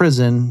 over to the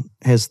prison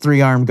has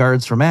 3 armed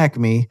guards from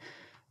Acme,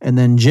 and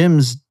then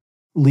Jim's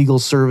legal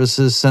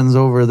services sends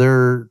over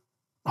their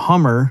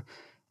Hummer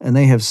and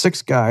they have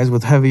 6 guys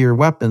with heavier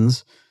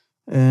weapons,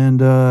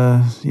 and it's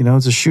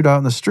a shootout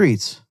in the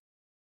streets,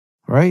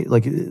 right?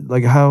 Like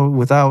how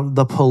without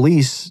the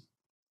police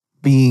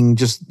being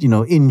just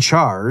in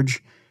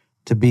charge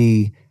to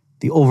be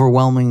the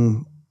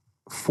overwhelming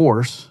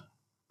force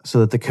so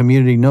that the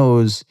community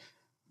knows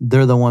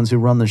they're the ones who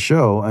run the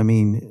show. I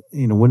mean,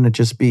 wouldn't it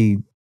just be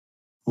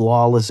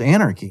lawless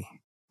anarchy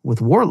with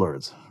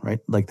warlords, right?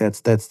 Like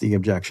that's the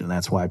objection.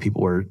 That's why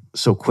people were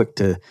so quick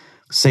to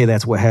say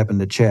that's what happened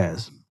to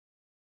Chaz.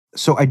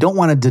 So I don't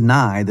want to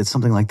deny that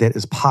something like that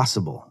is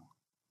possible.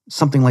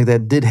 Something like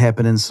that did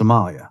happen in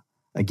Somalia.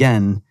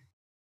 Again,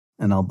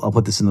 and I'll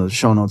put this in the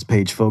show notes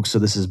page, folks. So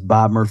this is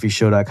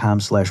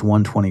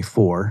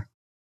bobmurphyshow.com/124.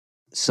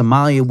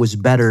 Somalia was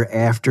better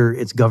after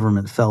its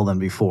government fell than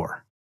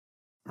before,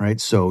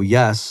 right? So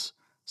yes,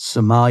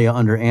 Somalia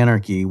under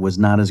anarchy was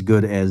not as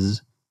good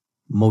as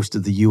most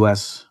of the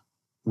U.S.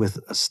 with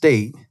a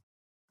state,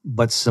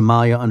 but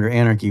Somalia under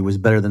anarchy was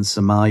better than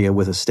Somalia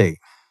with a state.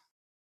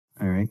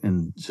 All right.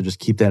 And So just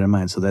keep that in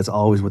mind. So that's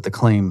always what the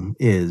claim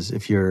is.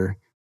 If you're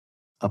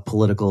a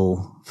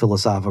political,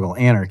 philosophical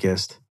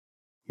anarchist,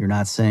 you're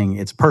not saying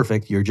it's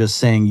perfect. You're just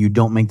saying you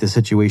don't make the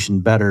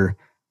situation better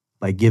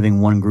by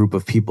giving one group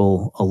of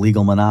people a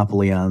legal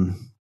monopoly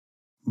on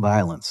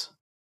violence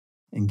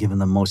and giving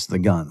them most of the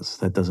guns.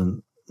 That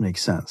doesn't make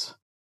sense.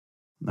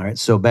 All right,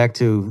 so back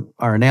to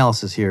our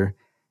analysis here.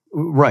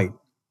 Right,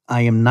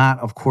 I am not,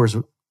 of course,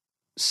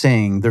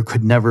 saying there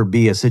could never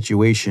be a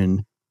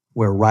situation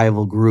where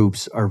rival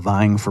groups are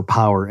vying for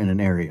power in an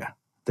area.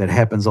 That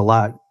happens a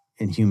lot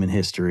in human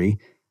history.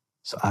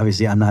 So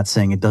obviously, I'm not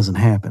saying it doesn't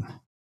happen.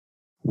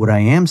 What I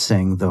am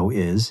saying, though,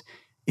 is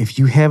if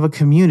you have a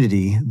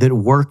community that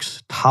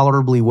works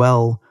tolerably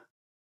well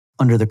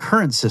under the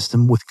current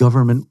system with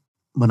government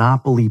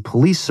monopoly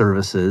police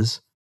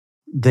services,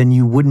 then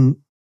you wouldn't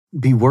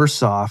be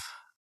worse off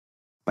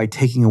by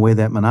taking away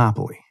that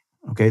monopoly.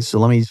 Okay, so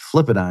let me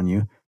flip it on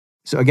you.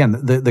 So again,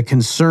 the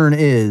concern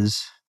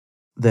is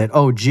that,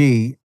 oh,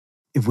 gee,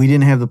 if we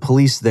didn't have the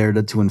police there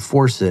to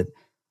enforce it,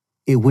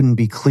 it wouldn't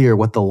be clear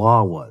what the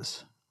law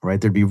was, right?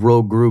 There'd be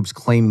rogue groups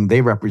claiming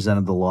they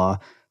represented the law.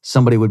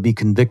 Somebody would be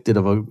convicted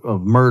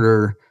of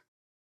murder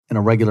in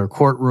a regular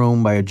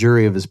courtroom by a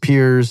jury of his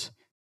peers,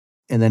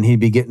 and then he'd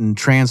be getting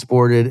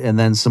transported, and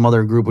then some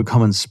other group would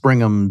come and spring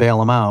him and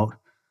bail him out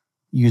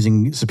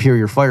using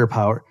superior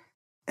firepower.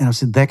 And I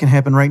said, that can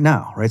happen right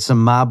now, right?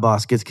 Some mob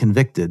boss gets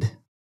convicted,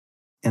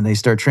 and they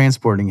start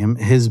transporting him.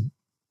 His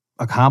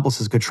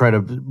accomplices could try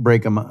to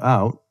break him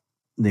out.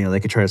 You know, they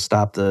could try to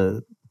stop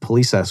the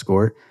police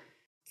escort.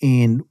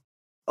 And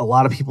a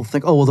lot of people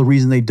think, oh, well, the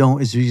reason they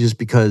don't is just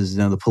because, you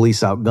know, the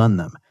police outgun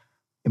them.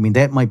 I mean,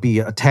 that might be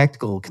a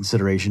tactical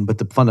consideration, but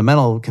the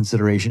fundamental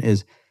consideration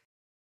is,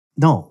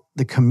 no,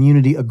 the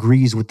community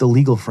agrees with the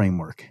legal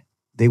framework.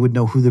 They would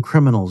know who the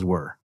criminals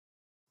were.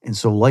 And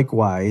so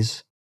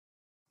likewise,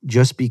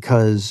 just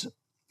because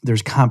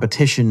there's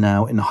competition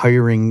now in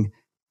hiring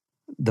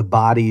the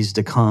bodies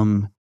to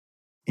come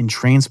and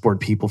transport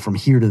people from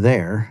here to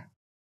there,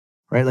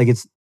 right? Like,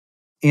 it's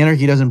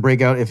anarchy doesn't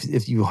break out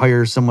if you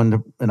hire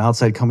someone, an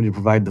outside company, to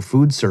provide the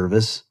food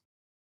service.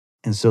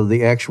 And so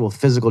the actual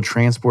physical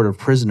transport of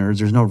prisoners,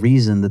 there's no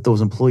reason that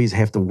those employees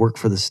have to work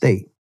for the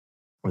state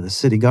or the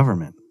city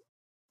government.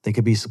 They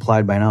could be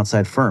supplied by an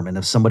outside firm. And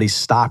if somebody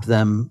stopped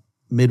them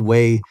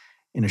midway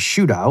in a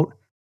shootout,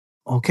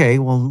 okay,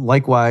 well,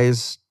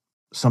 likewise,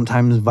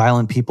 sometimes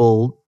violent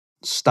people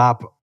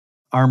stop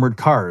armored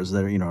cars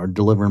that are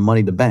delivering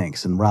money to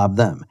banks and rob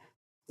them.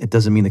 It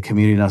doesn't mean the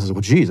community now says,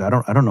 well, geez, I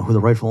don't know who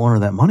the rightful owner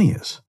of that money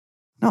is.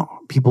 No,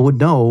 people would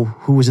know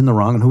who was in the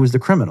wrong and who was the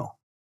criminal.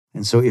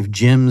 And so if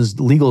Jim's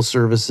legal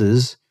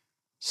services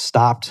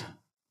stopped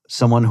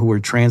someone who were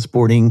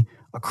transporting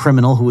a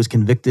criminal who was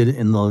convicted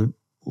in the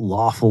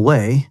lawful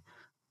way,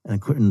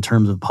 in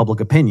terms of public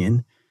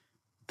opinion,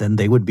 then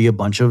they would be a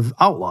bunch of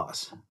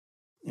outlaws.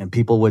 And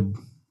people would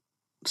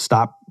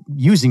stop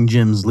using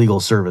Jim's legal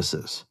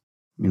services.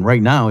 I mean,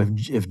 right now,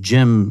 if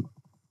Jim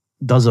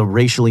does a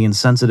racially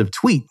insensitive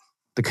tweet,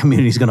 the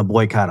community is going to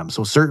boycott him.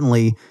 So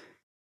certainly,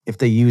 if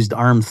they used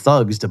armed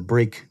thugs to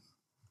break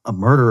a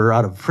murderer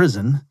out of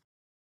prison,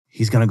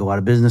 he's going to go out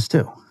of business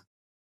too.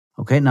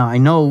 Okay, now I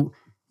know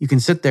you can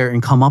sit there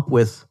and come up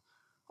with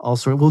all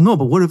sorts of, well, no,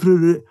 but what if,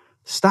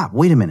 stop,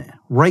 wait a minute.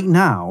 Right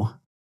now,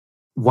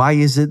 why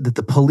is it that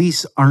the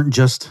police aren't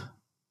just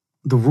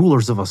the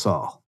rulers of us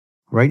all,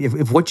 right?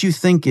 If what you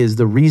think is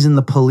the reason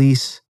the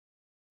police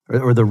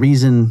or the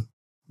reason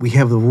we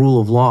have the rule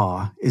of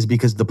law is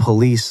because the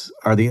police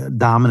are the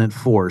dominant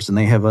force and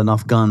they have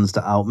enough guns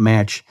to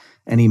outmatch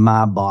any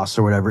mob boss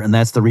or whatever, and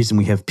that's the reason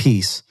we have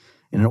peace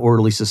in an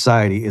orderly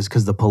society is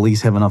because the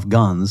police have enough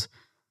guns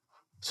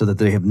so that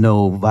they have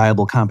no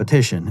viable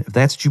competition. If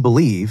that's what you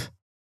believe,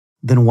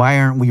 then why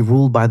aren't we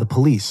ruled by the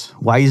police?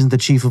 Why isn't the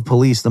chief of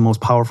police the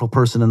most powerful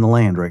person in the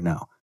land right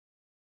now?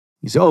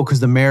 You say, oh,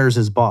 because the mayor is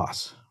his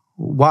boss.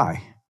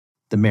 Why?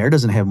 The mayor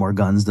doesn't have more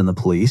guns than the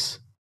police.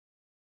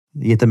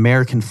 Yet the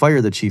mayor can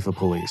fire the chief of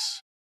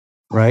police,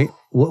 right?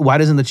 Why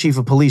doesn't the chief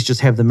of police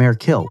just have the mayor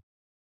killed?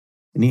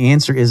 And the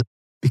answer is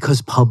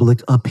because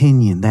public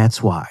opinion,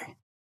 that's why.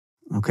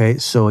 Okay,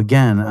 so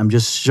again, I'm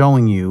just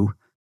showing you,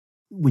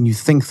 when you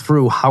think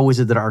through how is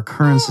it that our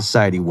current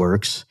society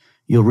works,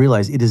 you'll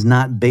realize it is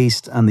not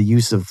based on the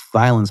use of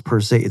violence per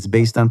se, it's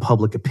based on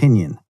public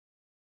opinion.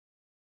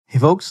 Hey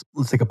folks,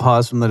 let's take a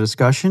pause from the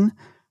discussion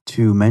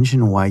to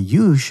mention why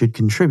you should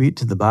contribute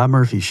to The Bob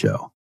Murphy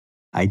Show.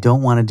 I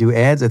don't want to do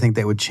ads. I think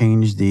that would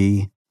change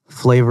the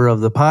flavor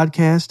of the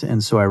podcast,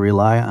 and so I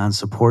rely on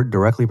support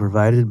directly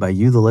provided by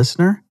you, the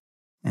listener.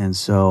 And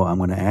so I'm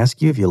going to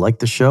ask you, if you like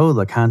the show,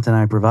 the content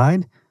I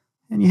provide,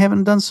 and you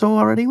haven't done so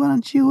already, why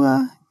don't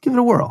you give it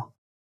a whirl?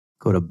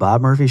 Go to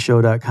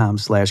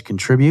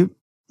bobmurphyshow.com/contribute.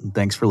 And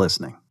thanks for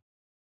listening.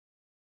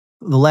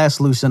 The last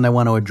loose end I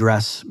want to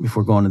address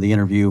before going to the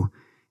interview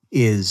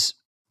is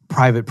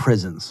private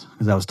prisons.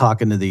 Because I was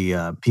talking to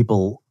the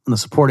people in the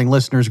supporting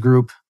listeners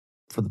group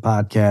for the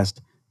podcast,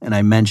 and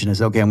I mentioned,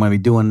 I'm going to be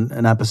doing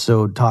an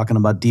episode talking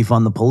about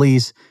defund the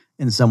police.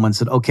 And someone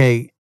said,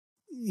 okay,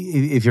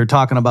 if you're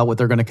talking about what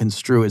they're going to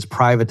construe as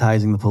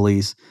privatizing the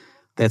police,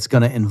 that's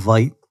going to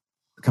invite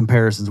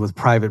comparisons with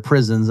private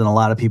prisons, and a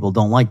lot of people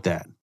don't like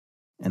that.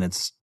 And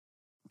it's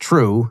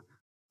true.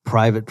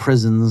 Private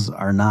prisons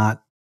are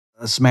not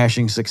a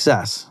smashing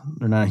success.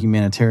 They're not a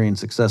humanitarian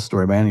success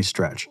story by any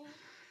stretch.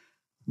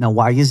 Now,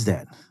 why is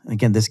that?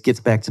 Again, this gets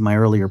back to my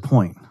earlier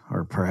point,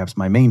 or perhaps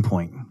my main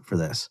point for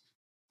this.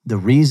 The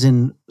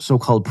reason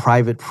so-called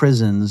private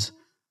prisons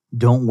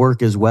don't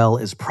work as well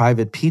as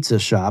private pizza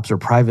shops or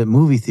private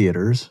movie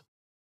theaters,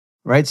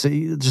 right? So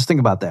just think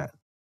about that.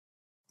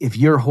 If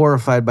you're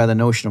horrified by the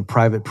notion of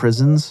private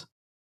prisons,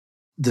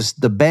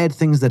 the bad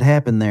things that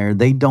happen there,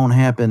 they don't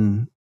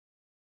happen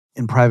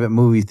in private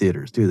movie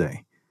theaters, do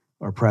they?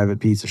 Or private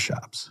pizza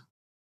shops.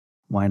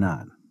 Why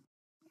not?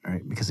 All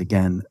right, because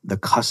again, the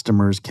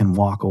customers can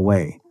walk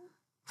away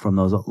from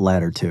those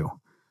latter two.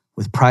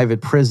 With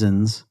private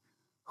prisons,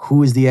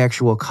 who is the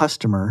actual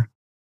customer?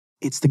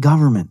 It's the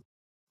government,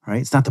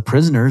 right? It's not the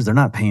prisoners. They're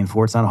not paying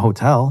for it. It's not a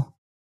hotel.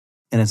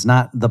 And it's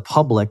not the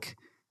public.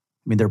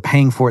 I mean, they're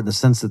paying for it in the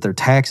sense that their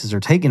taxes are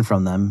taken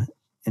from them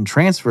and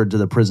transferred to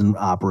the prison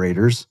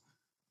operators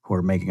who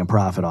are making a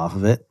profit off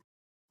of it.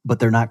 But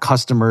they're not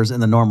customers in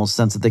the normal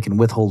sense that they can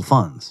withhold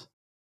funds.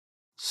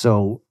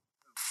 So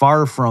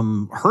far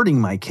from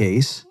hurting my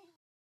case,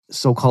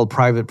 so-called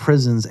private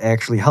prisons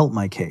actually help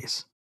my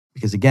case.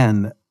 Because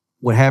again,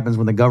 what happens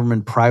when the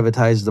government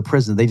privatizes the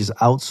prison, they just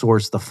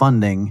outsource the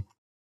funding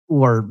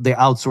or they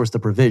outsource the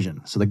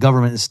provision. So the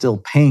government is still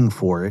paying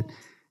for it.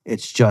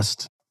 It's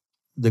just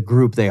the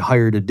group they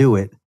hire to do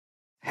it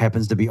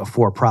happens to be a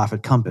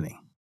for-profit company.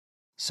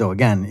 So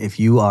again, if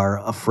you are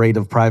afraid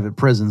of private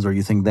prisons or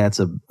you think that's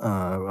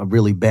a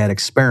really bad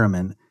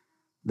experiment,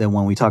 then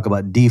when we talk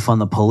about defund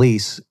the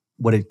police,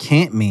 what it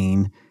can't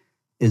mean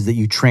is that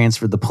you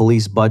transfer the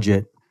police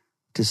budget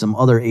to some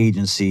other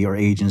agency or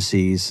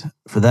agencies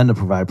for them to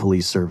provide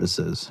police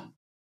services.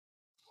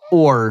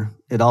 Or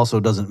it also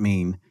doesn't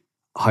mean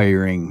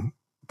hiring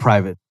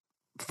private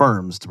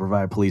firms to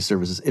provide police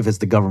services if it's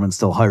the government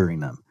still hiring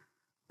them.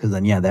 Because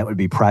then, yeah, that would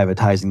be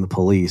privatizing the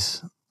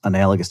police,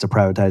 analogous to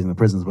privatizing the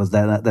prisons, but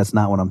that's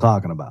not what I'm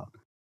talking about.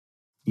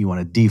 You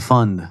want to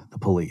defund the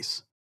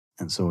police.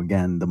 And so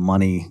again, the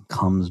money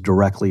comes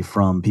directly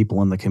from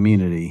people in the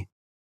community.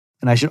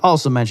 And I should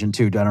also mention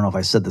too, I don't know if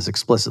I said this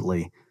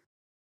explicitly,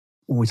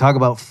 when we talk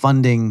about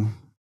funding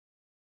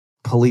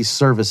police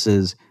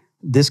services,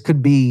 this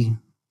could be,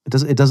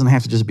 it doesn't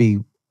have to just be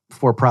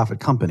for-profit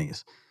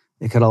companies.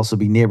 It could also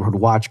be neighborhood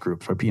watch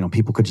groups where,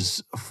 people could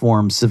just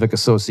form civic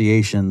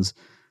associations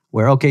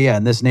where, okay, yeah,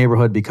 in this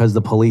neighborhood, because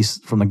the police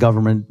from the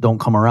government don't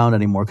come around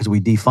anymore because we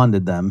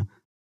defunded them,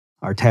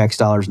 our tax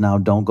dollars now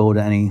don't go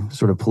to any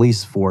sort of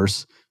police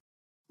force.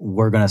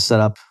 We're going to set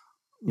up,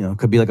 it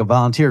could be like a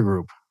volunteer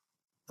group,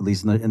 at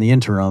least in the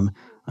interim,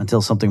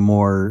 until something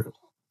more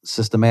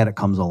systematic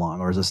comes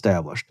along or is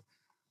established,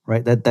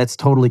 right? That's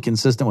totally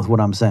consistent with what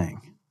I'm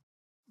saying.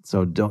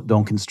 So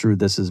don't construe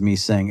this as me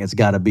saying it's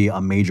got to be a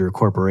major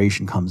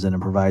corporation comes in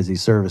and provides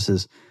these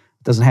services.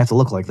 It doesn't have to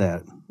look like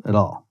that at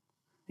all.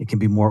 It can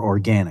be more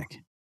organic.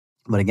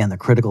 But again, the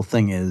critical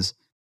thing is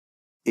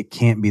it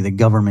can't be the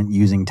government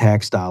using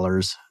tax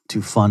dollars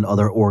to fund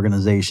other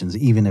organizations,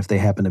 even if they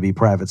happen to be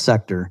private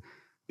sector,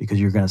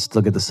 because you're going to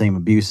still get the same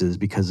abuses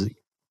because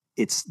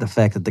it's the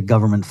fact that the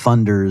government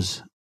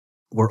funders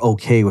were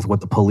okay with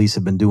what the police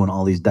have been doing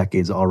all these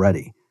decades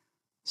already.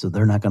 So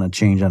they're not going to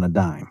change on a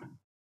dime.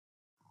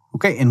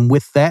 Okay, and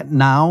with that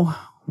now,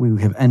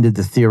 we have ended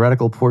the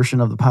theoretical portion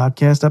of the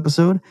podcast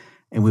episode,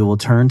 and we will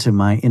turn to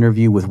my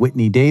interview with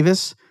Whitney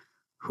Davis,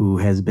 who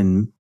has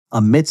been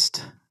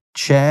amidst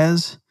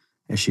Chaz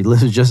as she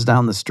lives just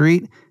down the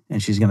street,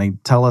 and she's going to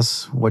tell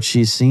us what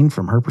she's seen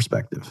from her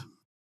perspective.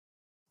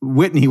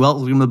 Whitney,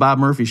 welcome to the Bob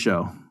Murphy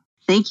Show.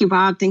 Thank you,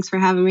 Bob. Thanks for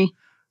having me.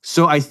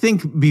 So I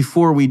think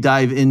before we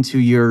dive into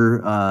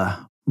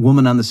your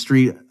woman on the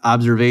street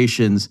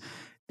observations,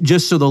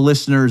 just so the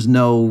listeners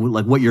know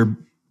like what your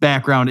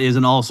background is,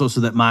 and also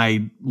so that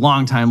my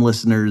longtime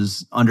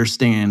listeners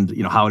understand,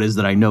 how it is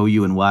that I know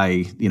you and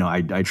why,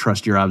 I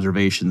trust your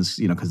observations,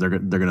 because they're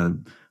gonna.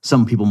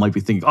 Some people might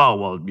be thinking, oh,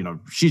 well,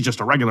 she's just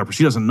a regular, but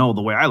she doesn't know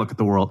the way I look at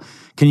the world.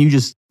 Can you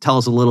just tell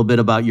us a little bit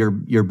about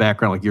your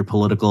background, like your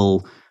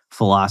political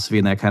philosophy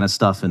and that kind of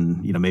stuff,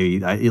 and maybe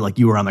like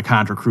you were on the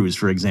Contra cruise,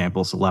 for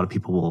example, so a lot of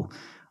people will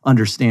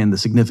understand the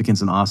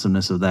significance and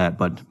awesomeness of that.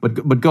 But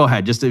go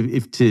ahead, just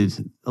if to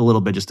a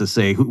little bit, just to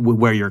say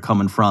where you're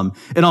coming from,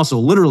 and also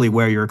literally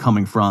where you're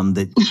coming from.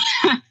 That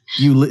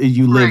you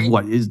live right.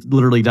 What is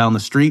literally down the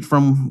street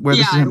from where?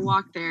 Yeah, this is? I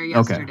walked there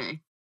yesterday.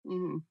 Okay.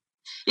 Mm-hmm.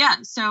 Yeah,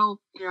 so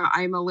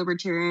I'm a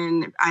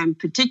libertarian. I'm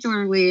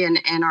particularly an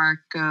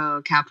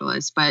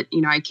anarcho-capitalist, but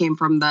I came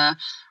from the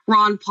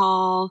Ron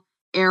Paul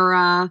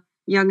era,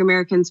 Young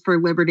Americans for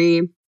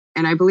Liberty.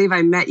 And I believe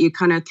I met you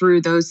kind of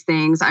through those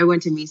things. I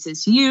went to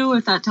Mises U,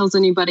 if that tells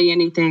anybody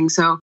anything.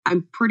 So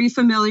I'm pretty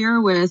familiar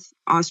with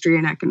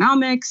Austrian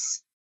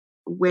economics,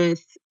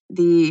 with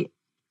the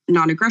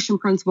non-aggression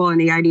principle and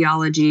the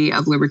ideology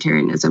of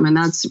libertarianism. And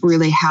that's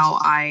really how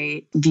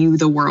I view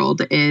the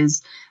world,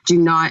 is do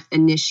not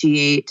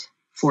initiate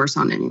force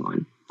on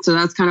anyone. So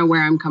that's kind of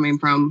where I'm coming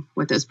from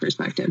with this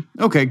perspective.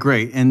 Okay,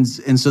 great. And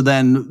so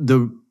then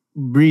the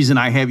reason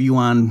I have you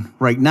on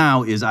right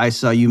now is I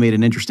saw you made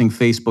an interesting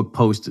Facebook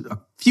post a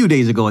few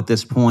days ago at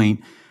this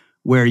point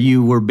where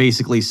you were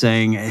basically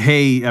saying,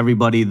 hey,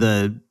 everybody,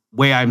 the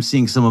way I'm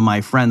seeing some of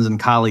my friends and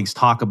colleagues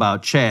talk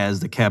about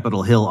Chaz, the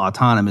Capitol Hill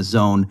Autonomous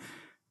Zone,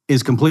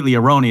 is completely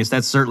erroneous.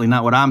 That's certainly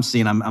not what I'm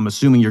seeing. I'm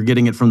assuming you're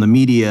getting it from the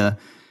media.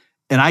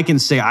 And I can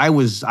say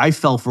I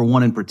fell for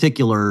one in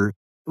particular.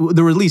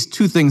 There were at least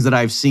two things that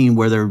I've seen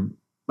where they're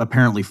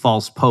apparently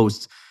false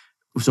posts.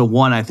 So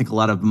one, I think a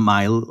lot of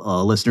my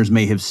listeners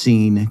may have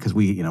seen, because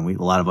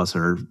a lot of us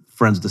are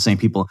friends with the same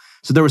people.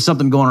 So there was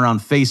something going around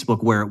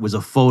Facebook where it was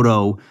a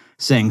photo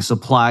saying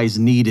supplies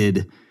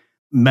needed,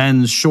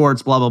 men's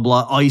shorts, blah, blah,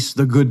 blah, ice,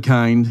 the good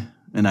kind.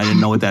 And I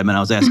didn't know what that meant. I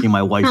was asking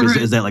my wife,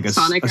 is that like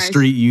a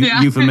street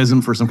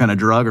euphemism for some kind of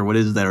drug, or what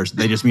is that? Or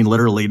they just mean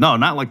literally, no,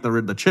 not like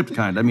the chipped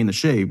kind. I mean the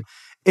shaved.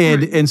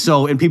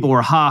 And people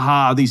were,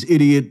 these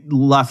idiot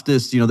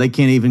leftists, they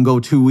can't even go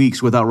 2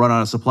 weeks without running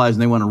out of supplies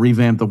and they want to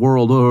revamp the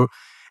world.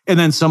 And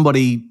then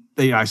somebody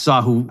I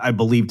saw who I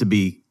believe to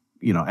be,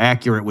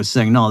 accurate, was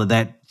saying, no,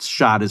 that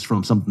shot is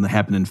from something that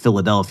happened in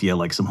Philadelphia,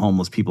 like some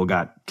homeless people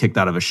got kicked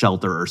out of a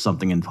shelter or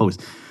something in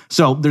post.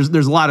 So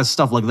there's a lot of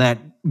stuff like that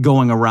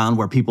going around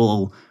where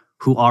people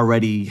who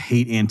already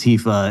hate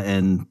Antifa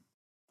and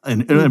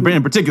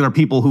in particular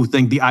people who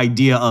think the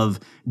idea of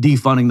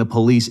defunding the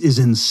police is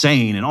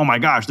insane and, oh my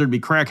gosh, there'd be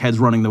crackheads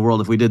running the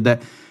world if we did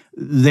that,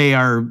 they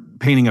are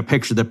painting a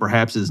picture that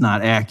perhaps is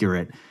not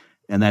accurate.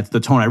 And that's the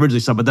tone I originally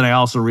saw. But then I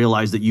also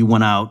realized that you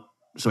went out,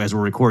 so as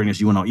we're recording this,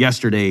 you went out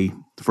yesterday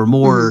for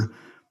more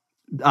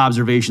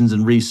observations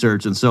and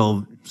research. And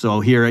so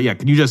here,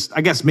 could you just,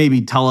 I guess,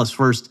 maybe tell us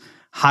first,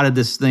 how did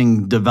this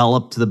thing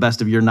develop to the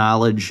best of your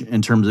knowledge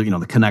in terms of,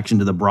 the connection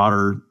to the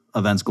broader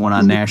events going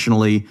on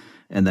nationally?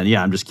 And then,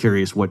 I'm just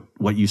curious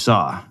what you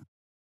saw.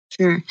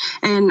 Sure.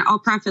 And I'll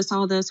preface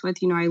all this with,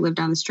 I live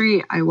down the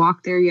street. I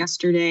walked there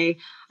yesterday.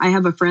 I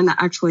have a friend that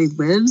actually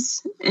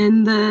lives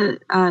in the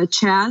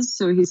Chaz.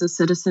 So he's a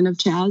citizen of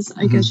Chaz,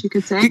 I guess you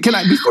could say. Can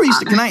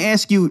I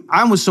ask you,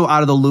 I was so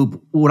out of the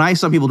loop. When I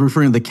saw people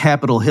referring to the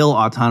Capitol Hill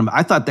Autonomous,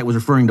 I thought that was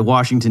referring to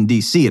Washington,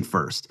 D.C. at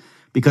first.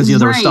 Because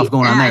there was stuff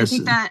going on there. I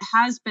think that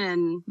has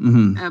been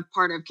a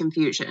part of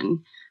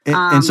confusion.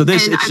 And so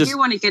this, and I do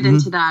want to get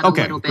into that a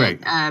little bit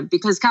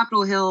because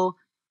Capitol Hill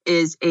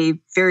is a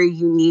very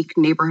unique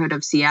neighborhood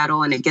of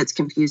Seattle, and it gets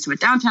confused with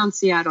downtown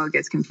Seattle. It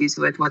gets confused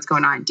with what's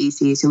going on in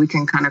DC, so we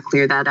can kind of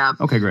clear that up.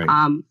 Okay, great.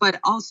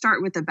 But I'll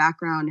start with the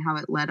background, how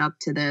it led up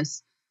to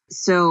this.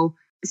 So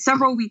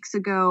several weeks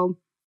ago,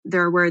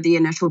 there were the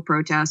initial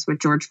protests with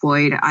George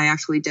Floyd. I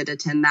actually did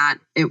attend that.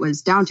 It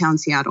was downtown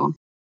Seattle.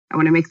 I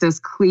want to make this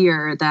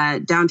clear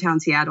that downtown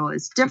Seattle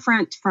is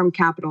different from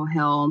Capitol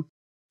Hill,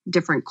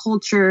 different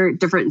culture,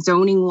 different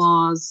zoning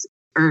laws,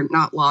 or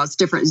not laws,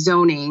 different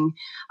zoning,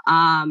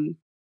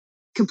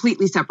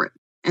 completely separate.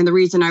 And the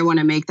reason I want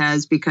to make that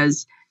is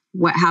because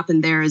what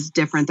happened there is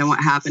different than what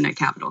happened at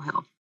Capitol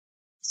Hill.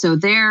 So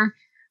there,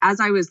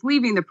 as I was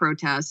leaving the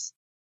protests,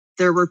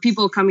 there were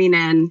people coming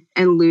in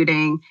and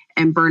looting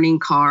and burning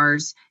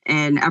cars,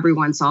 and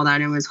everyone saw that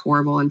and it was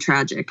horrible and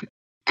tragic.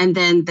 And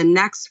then the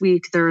next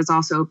week, there was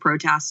also a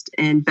protest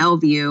in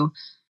Bellevue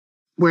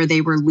where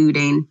they were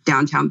looting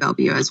downtown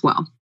Bellevue as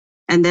well.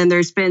 And then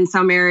there's been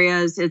some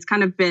areas, it's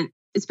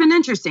been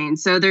interesting.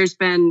 So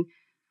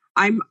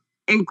I'm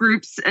in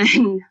groups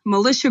and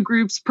militia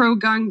groups,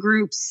 pro-gun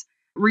groups,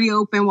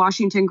 Reopen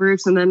Washington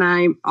groups. And then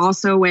I'm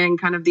also in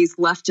kind of these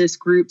leftist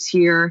groups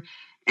here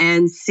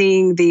and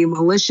seeing the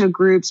militia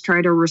groups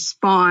try to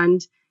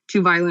respond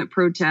to violent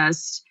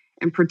protests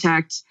and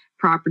protect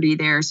property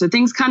there. So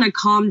things kind of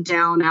calmed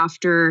down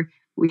after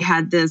we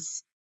had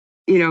this,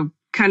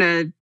 kind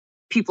of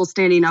people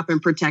standing up and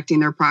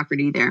protecting their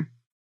property there.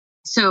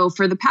 So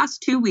for the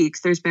past 2 weeks,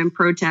 there's been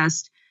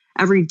protests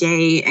every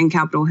day in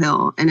Capitol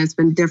Hill, and it's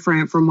been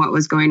different from what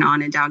was going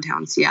on in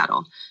downtown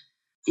Seattle.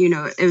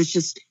 It was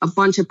just a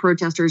bunch of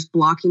protesters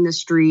blocking the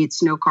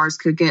streets. No cars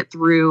could get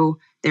through.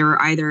 They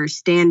were either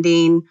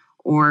standing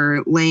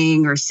or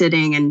laying or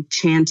sitting and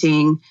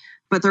chanting,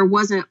 but there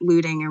wasn't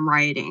looting and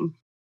rioting.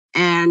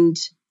 And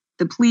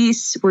the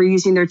police were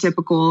using their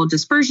typical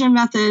dispersion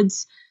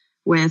methods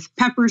with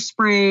pepper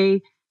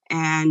spray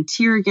and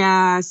tear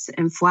gas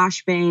and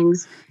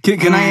flashbangs.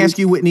 Can I ask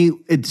you, Whitney,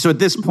 so at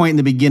this point in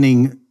the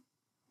beginning,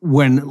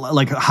 when,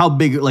 how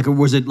big,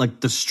 was it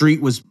the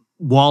street was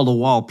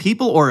wall-to-wall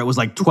people, or it was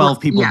 12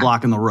 people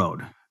blocking the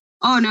road?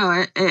 Oh,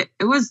 no, it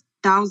was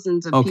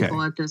thousands of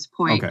people at this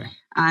point. Okay.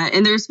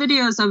 And there's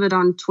videos of it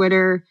on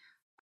Twitter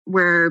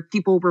where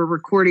people were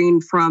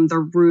recording from the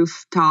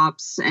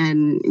rooftops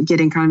and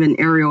getting kind of an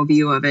aerial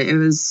view of it.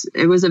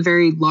 It was a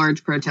very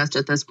large protest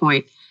at this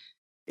point.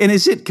 And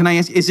can I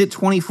ask, is it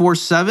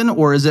 24/7,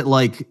 or is it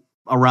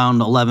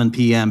around 11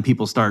 p.m.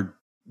 people start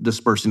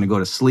dispersing to go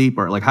to sleep,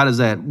 or what does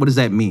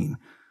that mean?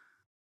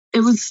 It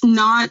was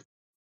not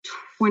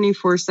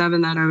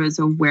 24/7 that I was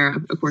aware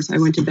of. Of course, I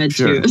went to bed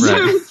too, Sure, so I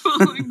right. was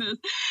following this.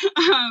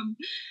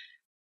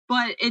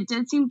 But it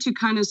did seem to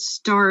kind of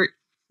start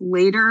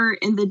later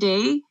in the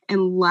day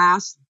and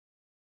last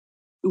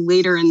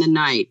later in the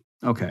night,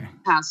 Okay.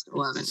 past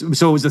 11.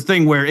 So it was a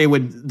thing where it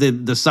would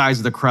the size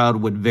of the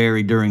crowd would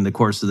vary during the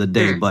course of the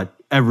day, Sure. but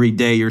every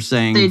day you're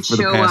saying They'd for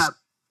the show past up.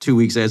 2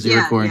 weeks as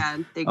you're recording. Yeah,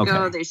 they Okay.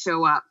 go, they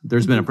show up.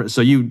 There's been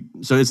so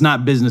it's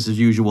not business as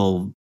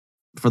usual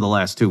for the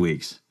last 2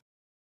 weeks.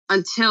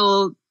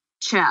 Until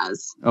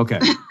Chaz. Okay.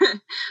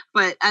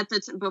 But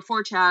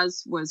before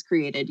Chaz was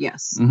created,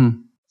 yes.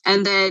 Mm-hmm.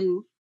 And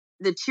then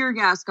the tear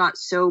gas got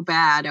so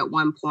bad at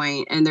one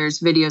point, and there's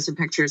videos and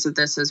pictures of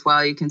this as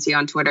well, you can see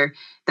on Twitter,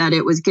 that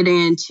it was getting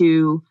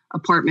into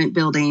apartment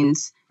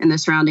buildings in the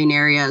surrounding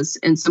areas,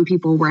 and some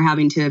people were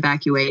having to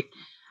evacuate.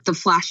 The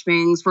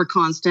flashbangs were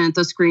constant.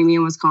 The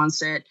screaming was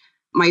constant.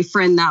 My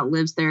friend that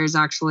lives there is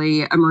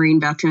actually a Marine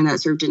veteran that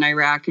served in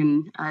Iraq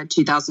in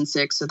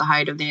 2006, so the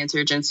height of the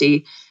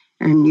insurgency.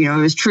 And, it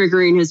was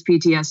triggering his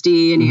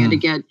PTSD, and he had to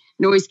get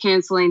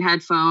noise-canceling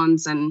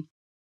headphones. And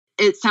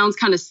it sounds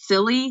kind of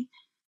silly,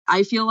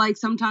 I feel like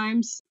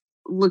sometimes,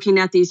 looking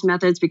at these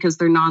methods because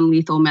they're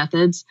non-lethal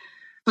methods,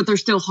 but they're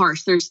still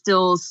harsh. There's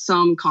still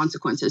some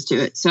consequences to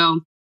it.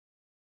 So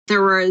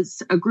there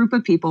was a group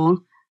of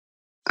people.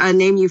 A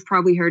name you've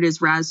probably heard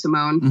is Raz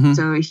Simone. Mm-hmm.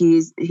 So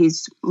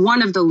he's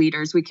one of the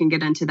leaders. We can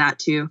get into that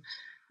too,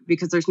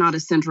 because there's not a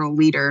central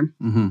leader.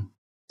 Mm-hmm.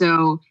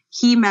 So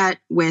he met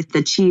with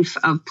the chief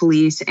of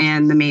police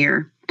and the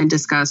mayor and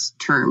discussed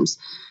terms.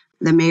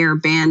 The mayor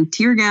banned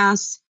tear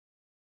gas,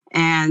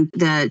 and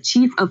the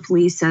chief of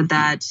police said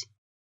that,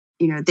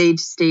 they'd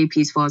stay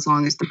peaceful as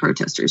long as the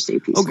protesters stay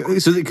peaceful. Okay,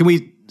 so can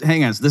we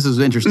hang on? This is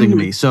interesting to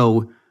me.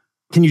 So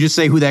can you just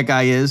say who that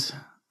guy is?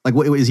 Like,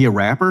 what is he, a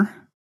rapper?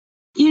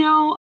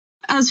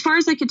 As far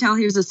as I could tell,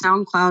 he was a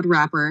SoundCloud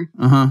rapper.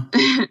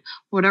 Uh-huh.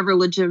 Whatever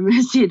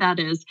legitimacy that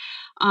is.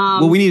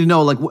 Well, we need to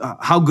know, like,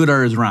 how good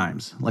are his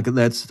rhymes? Like,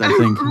 that's, I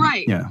think.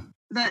 Right. Yeah.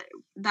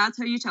 That's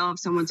how you tell if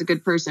someone's a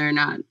good person or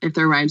not, if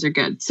their rhymes are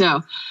good.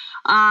 So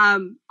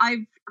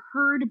I've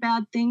heard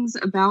bad things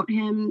about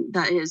him,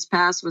 that his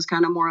past was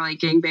kind of more like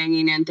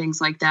gangbanging and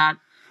things like that.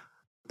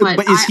 But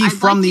is he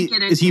from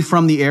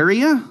the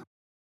area?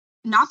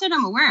 Not that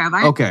I'm aware of.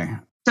 Okay.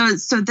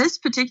 So this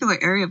particular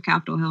area of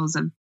Capitol Hill is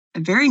a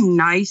very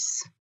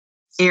nice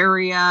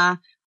area.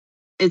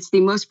 It's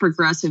the most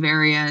progressive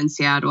area in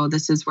Seattle.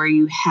 This is where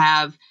you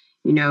have,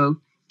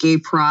 gay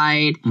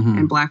pride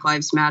and Black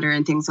Lives Matter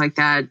and things like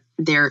that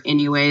there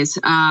anyways.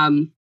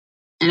 And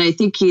I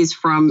think he's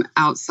from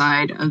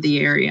outside of the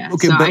area.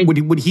 Okay, so but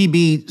would he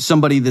be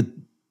somebody that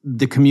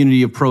the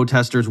community of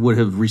protesters would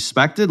have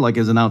respected, like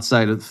as an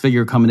outside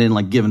figure coming in,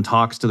 like giving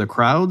talks to the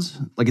crowds?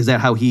 Like, is that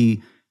how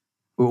he...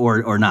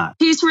 Or not?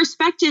 He's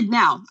respected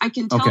now. I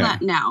can tell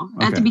that now.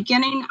 Okay. At the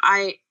beginning,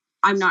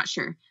 I'm not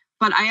sure.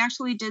 But I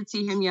actually did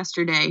see him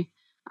yesterday.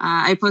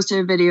 I posted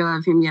a video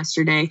of him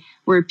yesterday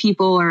where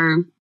people are,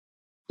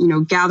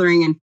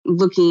 gathering and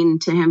looking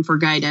to him for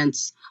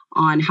guidance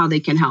on how they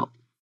can help.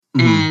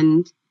 Mm-hmm.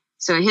 And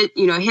so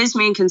his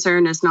main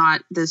concern is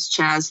not this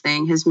Chaz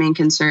thing. His main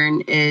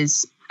concern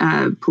is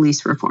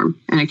police reform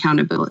and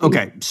accountability.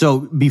 Okay. So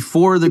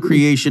before the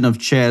creation of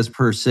Chaz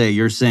per se,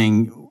 you're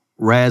saying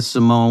Raz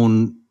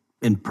Simone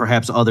and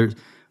perhaps others,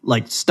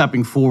 like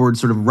stepping forward,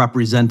 sort of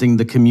representing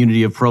the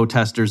community of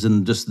protesters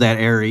in just that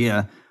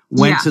area,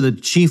 went to the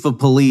chief of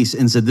police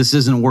and said, this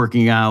isn't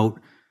working out.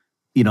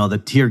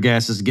 The tear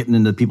gas is getting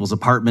into people's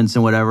apartments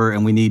and whatever,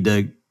 and we need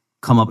to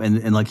come up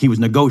and like he was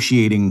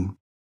negotiating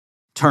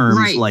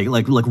terms,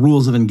 like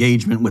rules of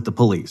engagement with the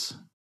police.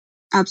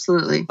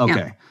 Absolutely. Okay.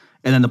 Yeah.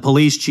 And then the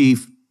police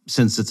chief,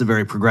 since it's a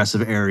very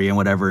progressive area and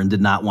whatever, and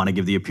did not want to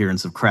give the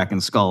appearance of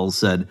cracking skulls,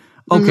 said,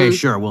 okay,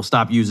 sure, we'll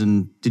stop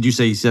using... Did you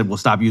say he said we'll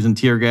stop using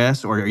tear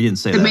gas? Or you didn't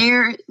say that? The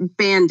mayor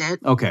banned it.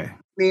 Okay.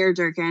 Mayor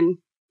Durkin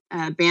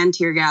banned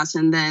tear gas.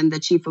 And then the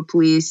chief of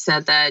police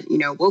said that,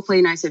 we'll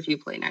play nice if you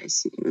play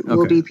nice.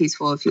 We'll be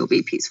peaceful if you'll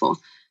be peaceful.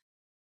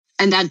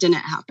 And that didn't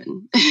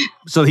happen.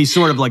 So he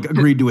sort of like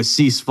agreed to a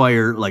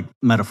ceasefire, like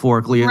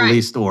metaphorically at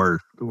least, or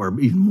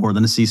even more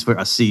than a ceasefire,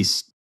 a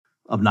cease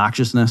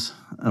obnoxiousness.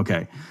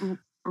 Okay.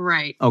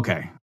 Right.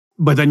 Okay.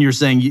 But then you're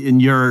saying, in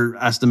your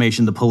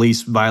estimation, the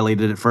police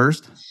violated it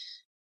first?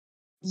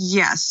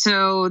 Yes.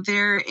 So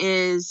there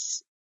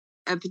is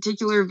a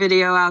particular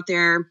video out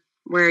there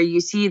where you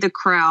see the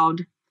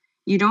crowd.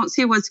 You don't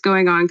see what's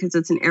going on because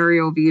it's an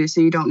aerial view,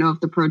 so you don't know if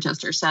the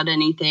protester said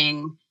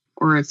anything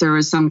or if there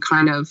was some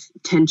kind of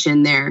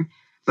tension there.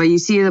 But you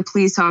see the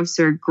police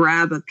officer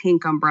grab a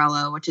pink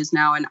umbrella, which is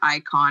now an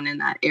icon in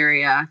that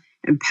area,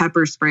 and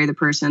pepper spray the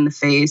person in the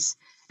face.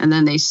 And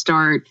then they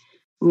start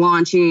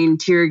launching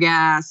tear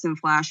gas and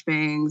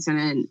flashbangs.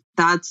 And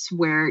that's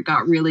where it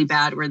got really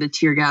bad, where the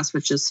tear gas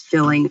was just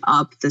filling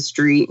up the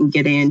street and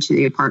getting into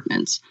the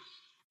apartments.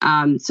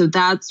 So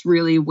that's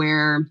really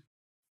where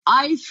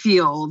I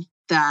feel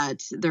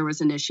that there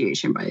was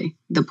initiation by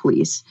the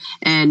police.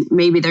 And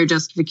maybe their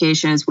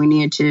justification is we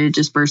needed to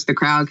disperse the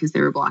crowd because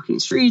they were blocking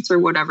streets or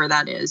whatever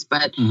that is.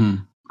 But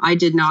I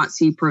did not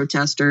see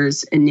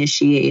protesters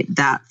initiate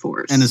that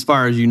force. And as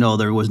far as you know,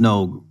 there was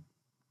no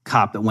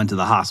cop that went to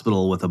the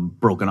hospital with a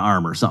broken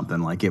arm or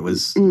something. Like it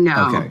was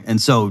no. Okay.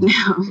 And so,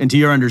 and to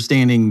your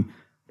understanding,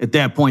 at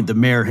that point, the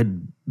mayor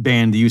had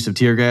banned the use of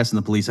tear gas, and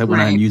the police had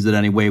went ahead and used it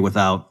anyway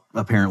without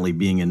apparently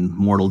being in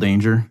mortal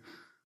danger.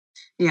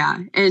 Yeah,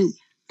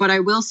 but I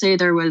will say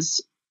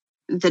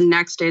the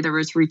next day there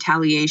was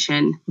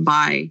retaliation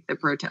by the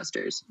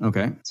protesters.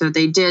 Okay. So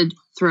they did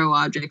throw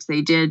objects.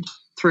 They did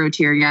throw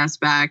tear gas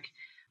back.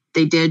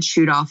 They did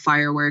shoot off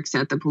fireworks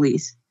at the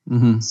police.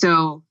 Mm-hmm.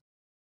 So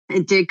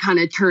it did kind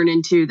of turn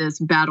into this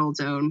battle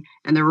zone.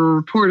 And there were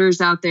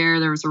reporters out there.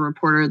 There was a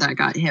reporter that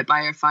got hit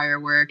by a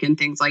firework and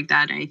things like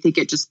that. And I think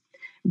it just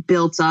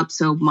built up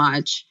so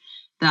much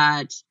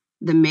that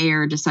the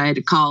mayor decided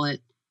to call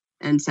it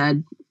and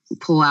said,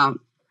 pull out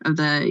of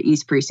the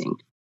East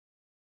Precinct.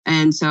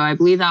 And so I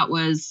believe that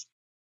was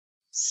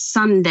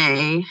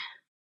Sunday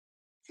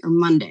or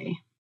Monday.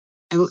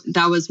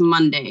 That was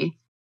Monday,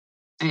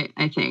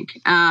 I think,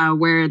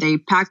 where they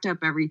packed up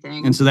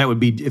everything. And so that would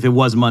be, if it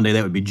was Monday,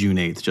 that would be June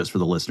 8th, just for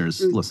the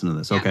listeners listening to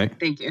this. Okay. Yeah,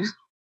 thank you.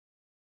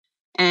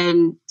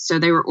 And so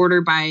they were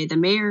ordered by the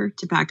mayor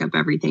to pack up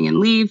everything and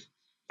leave.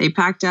 They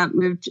packed up,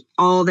 moved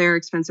all their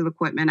expensive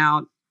equipment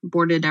out,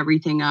 boarded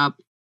everything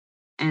up.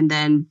 And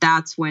then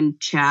that's when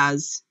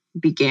Chaz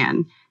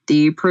began.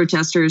 The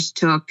protesters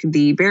took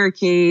the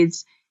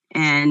barricades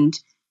and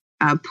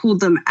pulled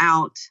them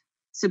out.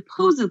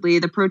 Supposedly,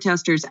 the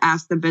protesters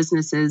asked the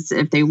businesses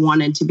if they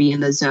wanted to be in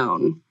the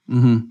zone.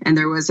 Mm-hmm. And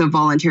there was a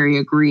voluntary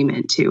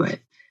agreement to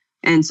it.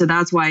 And so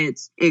that's why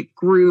it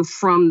grew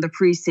from the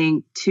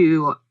precinct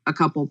to a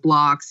couple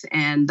blocks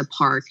and the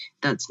park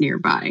that's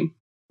nearby.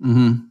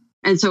 Mm-hmm.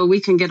 And so we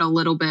can get a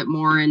little bit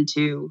more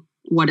into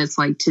what it's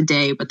like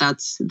today, but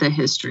that's the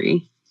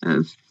history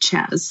of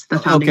Chaz, the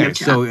founding of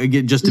Chaz. So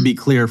again, just to be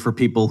clear for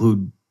people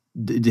who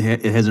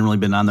it hasn't really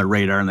been on their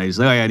radar and they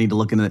say, oh yeah, I need to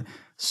look into it.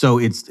 So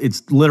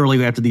it's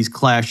literally after these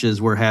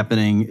clashes were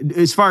happening.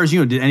 As far as you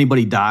know, did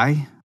anybody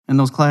die in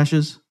those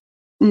clashes?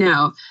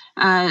 No.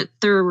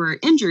 There were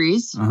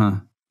injuries,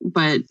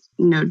 but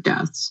no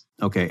deaths.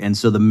 Okay. And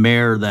so the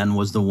mayor then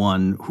was the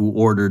one who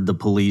ordered the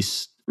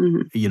police,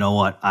 you know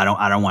what, I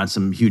don't want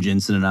some huge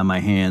incident on my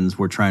hands.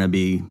 We're trying to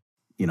be,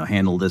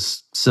 handle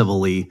this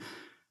civilly.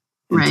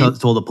 And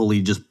told the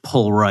police just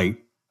pull right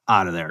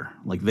out of there,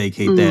 like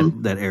vacate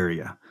that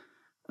area.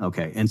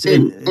 Okay.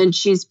 And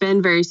she's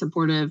been very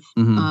supportive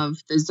of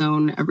the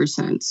zone ever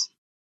since.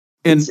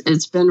 And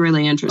it's been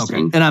really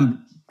interesting. Okay. And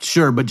I'm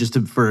sure, but just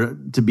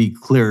to be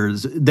clear,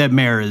 that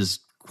mayor is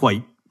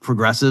quite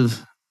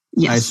progressive,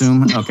 yes. I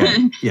assume?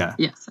 Okay. Yeah.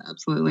 Yes,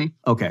 absolutely.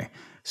 Okay.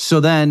 So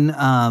then,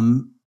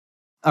 all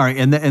right.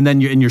 And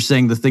then you're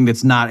saying the thing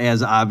that's not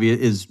as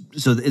obvious is,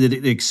 so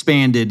it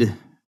expanded.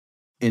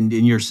 And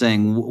you're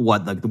saying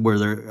what, like,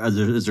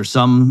 is there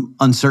some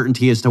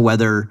uncertainty as to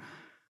whether,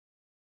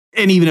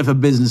 and even if a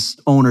business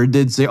owner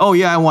did say, oh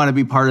yeah, I want to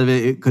be part of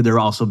it, could there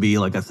also be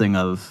like a thing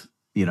of,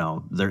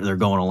 they're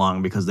going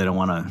along because they don't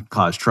want to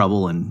cause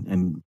trouble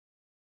and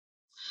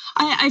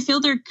I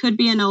feel there could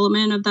be an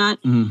element of that.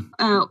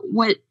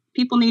 What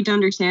people need to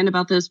understand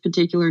about this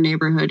particular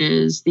neighborhood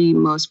is the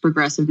most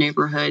progressive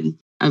neighborhood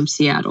of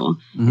Seattle.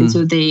 And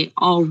so they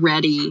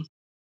already,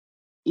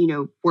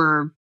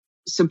 were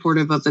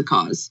supportive of the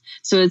cause.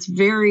 So it's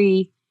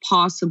very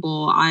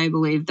possible, I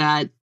believe,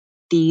 that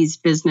these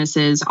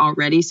businesses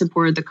already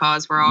supported the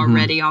cause, were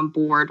already on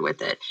board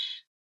with it.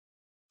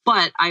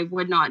 But I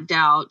would not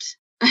doubt,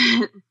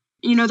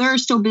 there are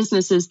still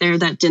businesses there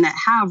that didn't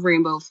have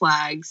rainbow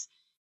flags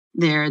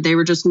there. They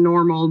were just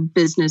normal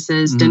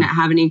businesses, didn't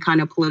have any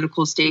kind of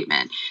political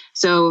statement.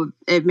 So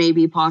it may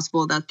be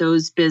possible that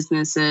those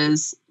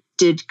businesses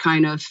did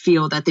kind of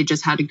feel that they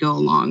just had to go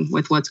along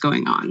with what's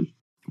going on.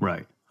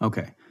 Right.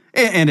 Okay.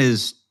 And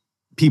as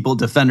people,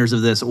 defenders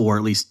of this, or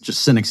at least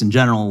just cynics in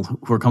general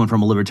who are coming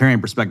from a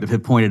libertarian perspective,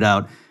 have pointed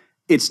out,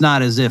 it's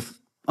not as if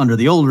under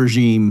the old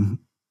regime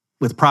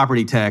with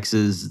property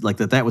taxes, like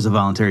that was a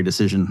voluntary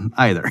decision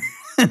either.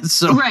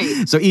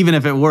 So even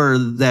if it were,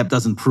 that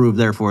doesn't prove,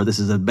 therefore, this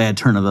is a bad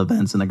turn of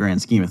events in the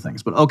grand scheme of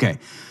things. But okay.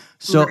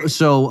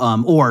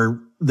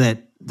 Or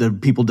that the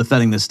people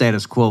defending the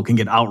status quo can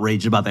get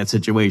outraged about that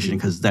situation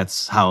because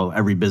that's how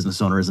every business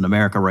owner is in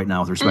America right now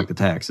with respect to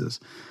taxes.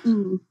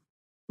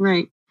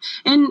 Right.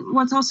 And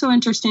what's also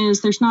interesting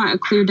is there's not a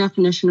clear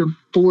definition of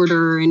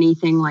border or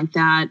anything like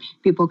that.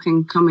 People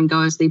can come and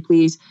go as they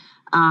please.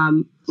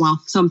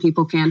 Well, some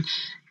people can.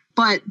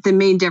 But the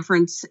main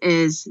difference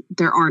is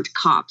there aren't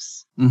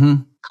cops.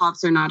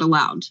 Cops are not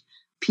allowed.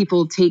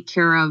 People take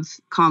care of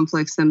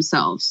conflicts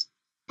themselves.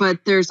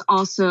 But there's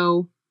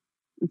also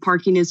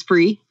parking is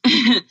free.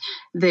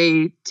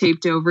 They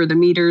taped over the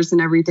meters and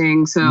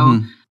everything.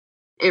 So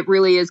it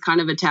really is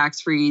kind of a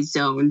tax-free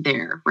zone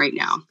there right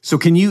now. So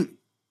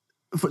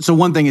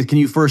one thing is, can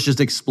you first just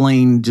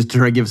explain, just to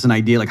try to give us an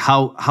idea, like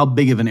how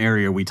big of an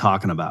area are we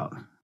talking about?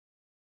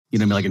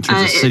 Like in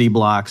terms of city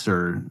blocks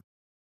or...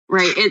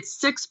 Right. It's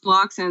 6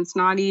 blocks and it's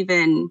not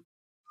even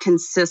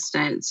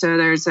consistent. So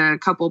there's a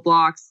couple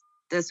blocks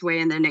this way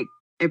and then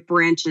it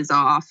branches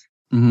off.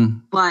 Mm-hmm.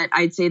 But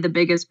I'd say the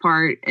biggest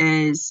part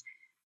is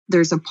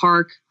there's a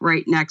park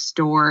right next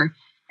door,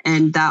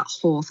 and that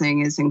whole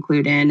thing is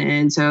included.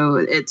 And so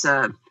it's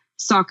a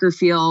soccer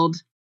field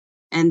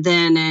and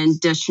then an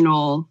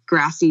additional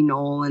grassy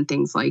knoll and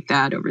things like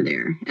that over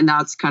there. And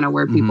that's kind of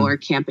where people are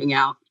camping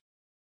out.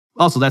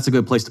 Also, that's a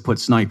good place to put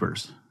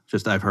snipers,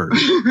 just I've heard.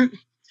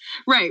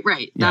 Right.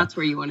 Yeah. That's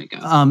where you want to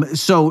go.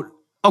 So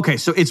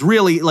it's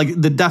really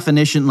like the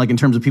definition, like in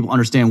terms of people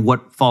understand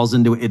what falls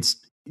into it,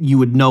 you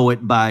would know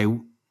it by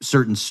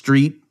certain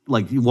street,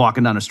 like you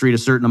walking down a street a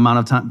certain amount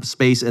of time,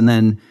 space, and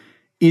then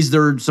is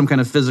there some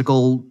kind of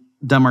physical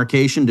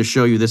demarcation to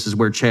show you this is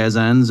where Chaz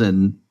ends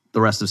and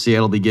the rest of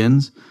Seattle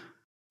begins?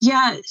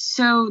 Yeah,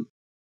 so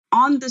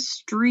on the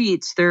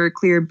streets, there are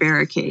clear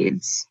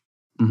barricades,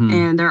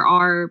 and there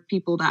are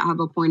people that have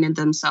appointed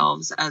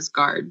themselves as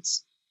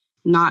guards,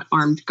 not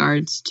armed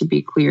guards, to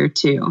be clear,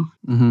 too.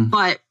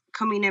 But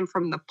coming in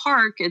from the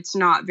park, it's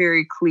not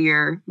very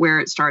clear where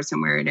it starts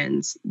and where it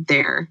ends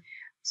there.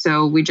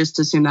 So we just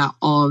assume that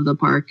all of the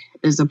park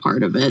is a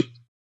part of it.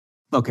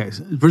 Okay,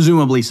 so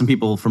presumably some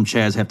people from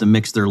Chaz have to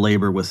mix their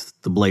labor with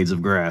the blades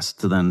of grass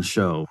to then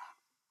show.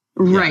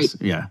 Right. Yes,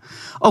 yeah.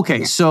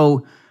 Okay,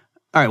 so...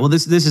 All right. Well,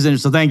 this is interesting.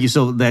 So thank you.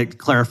 So that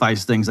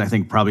clarifies things. I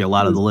think probably a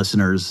lot of the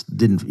listeners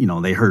didn't,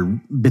 they heard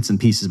bits and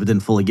pieces, but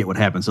didn't fully get what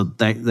happened. So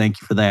thank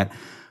you for that.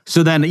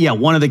 So then,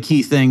 one of the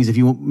key things, if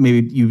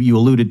you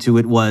alluded to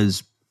it,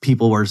 was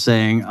people were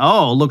saying,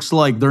 "Oh, looks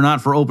like they're not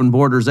for open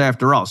borders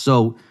after all."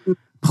 So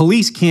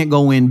police can't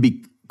go in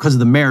because of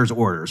the mayor's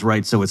orders,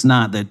 right? So it's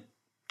not that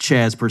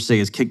Chaz per se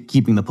is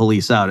keeping the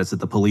police out. It's that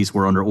the police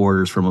were under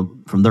orders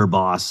from their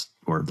boss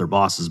or their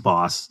boss's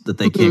boss that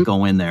they can't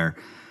go in there.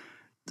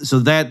 So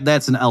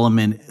that's an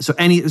element.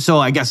 So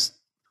I guess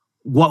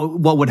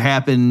what would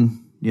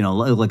happen,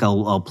 like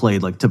I'll play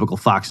like typical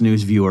Fox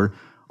News viewer.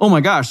 Oh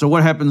my gosh. So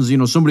what happens,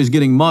 somebody's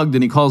getting mugged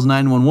and he calls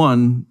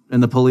 911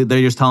 and the police,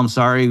 they just tell him,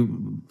 sorry,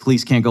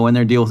 police can't go in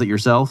there, deal with it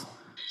yourself.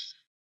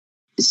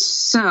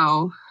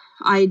 So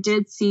I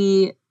did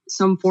see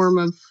some form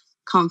of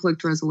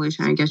conflict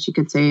resolution, I guess you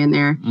could say, in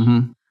there.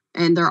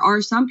 And there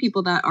are some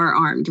people that are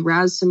armed.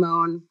 Raz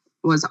Simone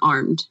was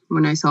armed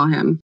when I saw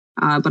him.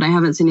 But I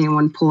haven't seen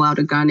anyone pull out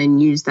a gun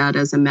and use that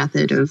as a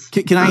method of...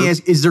 Can I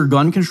ask, is there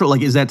gun control?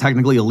 Like, is that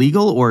technically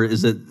illegal, or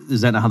is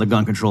that not how the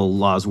gun control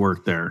laws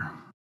work there?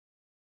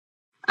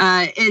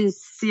 In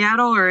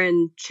Seattle or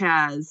in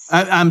Chaz?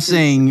 I'm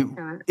saying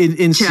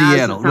in Chaz,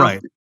 Seattle,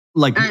 right.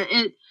 Like,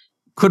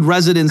 could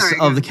residents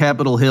of the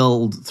Capitol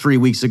Hill 3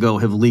 weeks ago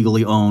have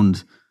legally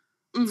owned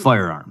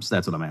firearms?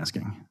 That's what I'm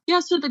asking.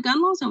 Yeah, so the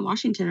gun laws in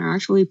Washington are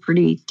actually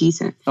pretty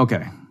decent.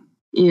 Okay.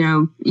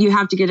 You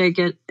have to get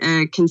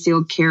a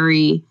concealed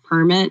carry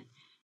permit.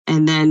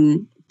 And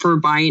then for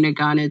buying a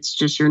gun, it's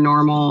just your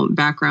normal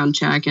background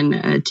check and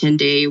a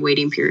 10-day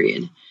waiting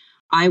period.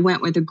 I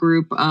went with a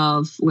group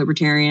of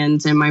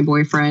libertarians and my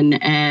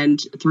boyfriend, and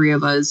 3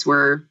 of us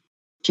were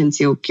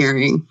concealed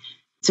carrying.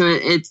 So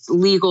it's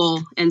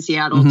legal in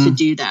Seattle to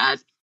do that.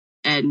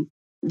 And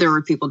there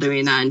were people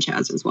doing that in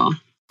Chaz as well.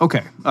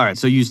 Okay. All right.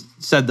 So you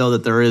said, though,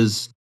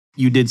 that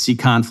you did see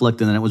conflict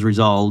and then it was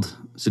resolved.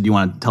 So do you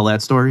want to tell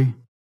that story?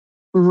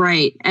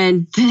 Right.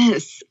 And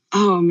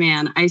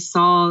I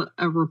saw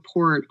a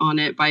report on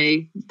it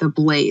by The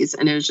Blaze,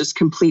 and it was just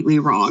completely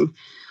wrong.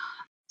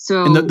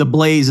 So, and the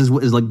Blaze is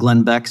like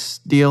Glenn Beck's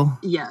deal?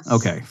 Yes.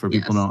 Okay, for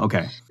people to know.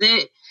 Okay.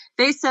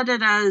 They said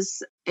it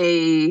as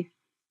a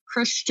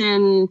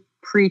Christian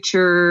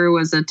preacher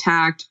was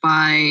attacked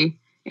by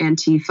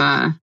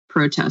Antifa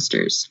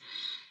protesters.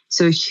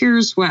 So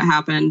here's what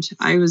happened.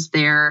 I was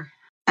there.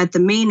 At the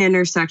main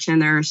intersection,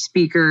 there are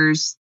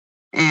speakers,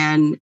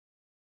 and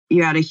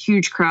you had a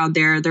huge crowd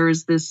there. There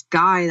was this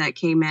guy that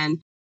came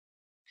in.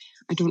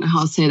 I don't know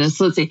how to say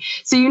this. Let's see.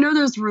 So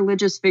those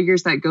religious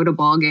figures that go to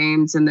ball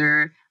games and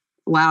they're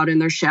loud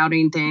and they're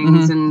shouting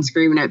things and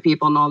screaming at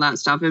people and all that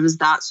stuff. It was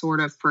that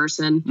sort of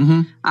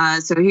person.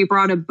 So he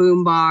brought a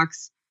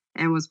boombox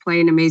and was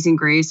playing Amazing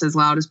Grace as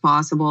loud as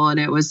possible, and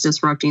it was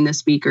disrupting the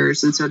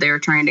speakers. And so they were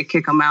trying to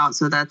kick him out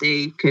so that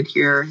they could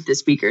hear the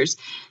speakers.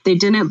 They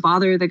didn't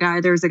bother the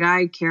guy. There was a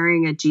guy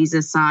carrying a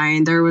Jesus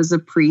sign. There was a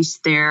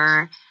priest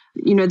there.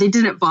 They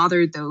didn't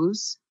bother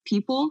those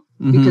people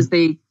because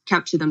they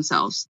kept to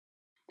themselves.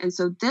 And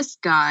so this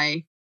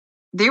guy,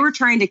 they were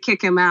trying to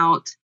kick him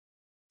out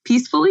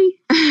peacefully,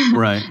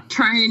 right?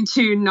 Trying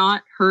to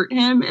not hurt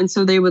him. And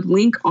so they would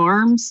link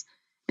arms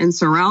and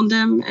surround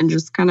him and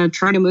just kind of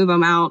try to move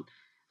him out.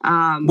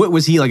 What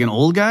was he, like an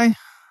old guy?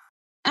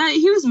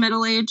 He was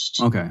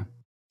middle-aged. Okay.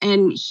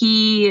 And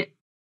he,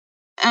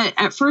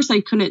 at first I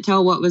couldn't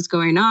tell what was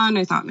going on.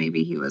 I thought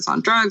maybe he was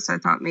on drugs. I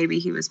thought maybe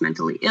he was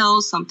mentally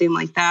ill, something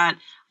like that.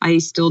 I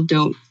still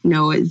don't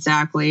know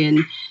exactly.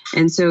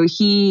 And so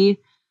he,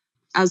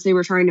 as they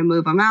were trying to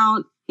move him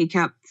out, he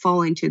kept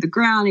falling to the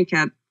ground. He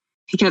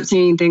kept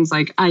saying things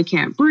like, "I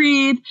can't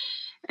breathe."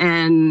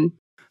 And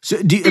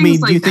so do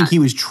you think he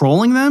was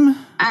trolling them?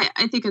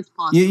 I think it's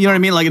possible. You know what I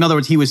mean? Like, in other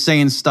words, he was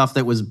saying stuff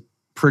that was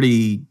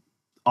pretty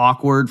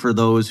awkward for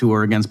those who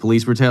are against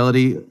police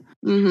brutality.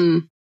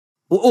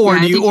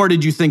 Or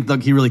did you think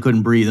like he really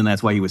couldn't breathe and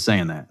that's why he was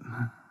saying that?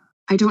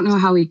 I don't know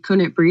how he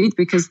couldn't breathe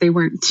because they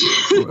weren't,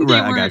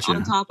 right,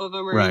 on top of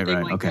him or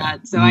anything like okay.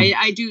 that. So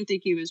I do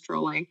think he was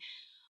trolling.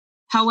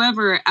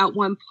 However, at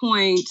one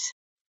point,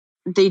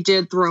 they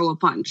did throw a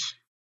punch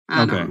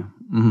at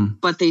him,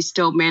 but they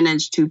still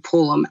managed to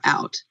pull him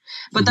out.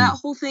 But that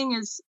whole thing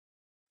is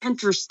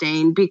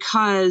interesting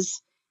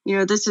because,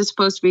 this is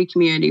supposed to be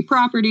community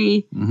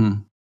property.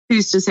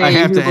 Who's to say I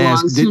have who to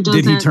belongs, ask, who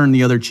did he turn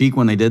the other cheek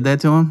when they did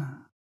that to him?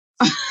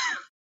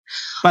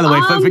 By the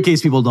way, for in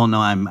case people don't know,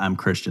 I'm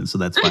Christian, so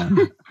that's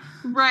fine.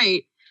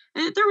 Right.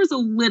 There was a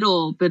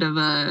little bit of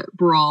a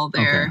brawl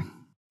there,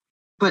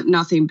 but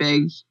nothing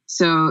big.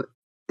 So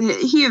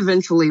he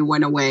eventually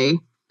went away.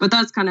 But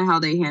that's kind of how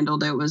they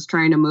handled it, was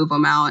trying to move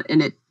him out.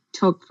 And it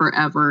took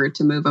forever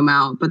to move him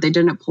out. But they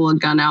didn't pull a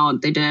gun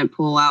out. They didn't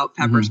pull out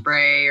pepper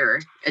spray or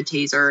a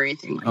taser or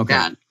anything like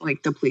that,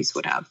 like the police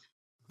would have.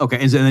 Okay.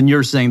 And then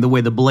you're saying the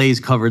way the Blaze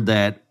covered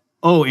that,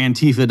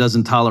 Antifa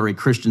doesn't tolerate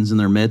Christians in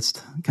their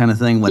midst kind of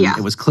thing, when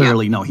it was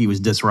clearly, no, he was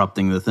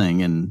disrupting the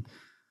thing and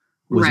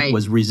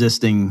was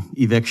resisting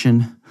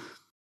eviction.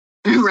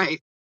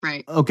 Right.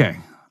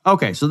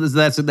 Okay. So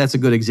that's a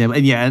good example.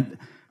 And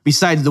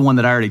besides the one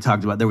that I already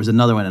talked about, there was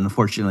another one, and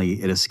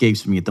unfortunately it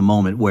escapes me at the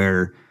moment,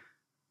 where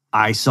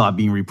I saw it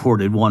being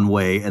reported one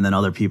way and then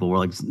other people were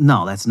like,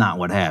 no, that's not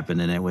what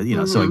happened. And it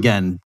was, so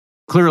again,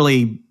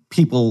 clearly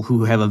people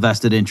who have a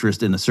vested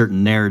interest in a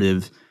certain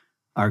narrative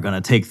are going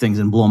to take things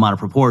and blow them out of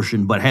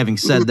proportion. But having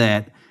said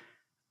that,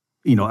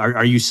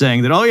 are you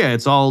saying that,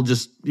 it's all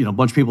just, a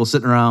bunch of people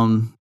sitting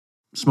around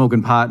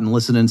smoking pot and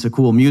listening to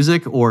cool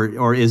music? Or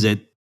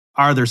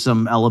are there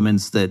some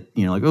elements that,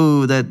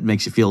 that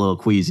makes you feel a little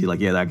queasy?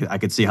 Like, I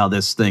could see how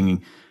this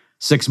thing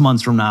 6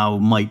 months from now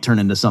might turn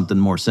into something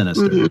more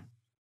sinister.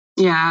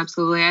 Yeah,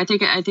 absolutely. I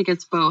think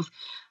it's both.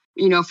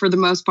 For the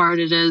most part,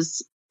 it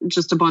is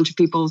just a bunch of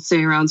people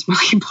sitting around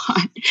smoking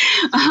pot,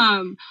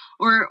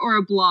 or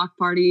a block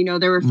party.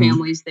 There were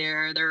families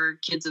there. There were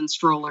kids in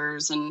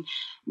strollers and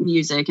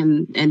music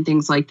and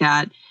things like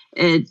that.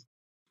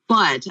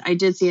 But I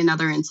did see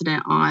another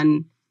incident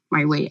on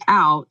my way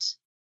out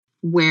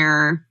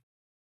where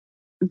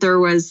there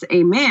was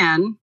a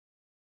man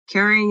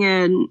carrying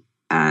an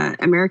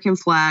American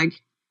flag.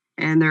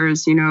 And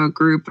there's, a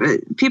group.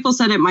 People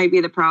said it might be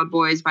the Proud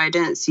Boys, but I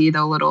didn't see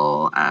the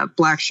little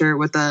black shirt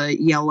with a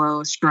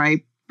yellow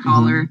stripe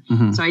collar.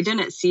 So I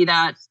didn't see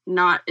that.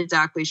 Not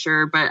exactly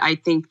sure, but I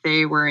think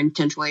they were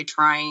intentionally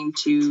trying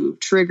to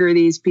trigger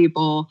these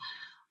people.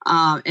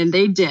 And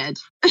they did.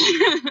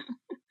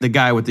 The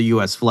guy with the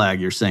U.S. flag,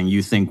 you're saying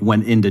you think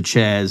went into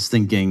Chaz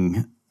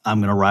thinking, I'm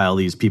going to rile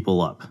these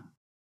people up.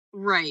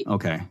 Right.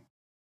 Okay.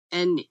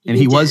 And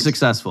he was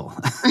successful.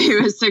 He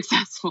was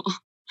successful.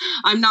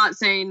 I'm not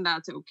saying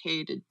that's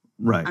okay to.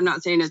 Right. I'm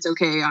not saying it's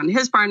okay on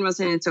his part. I'm not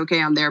saying it's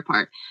okay on their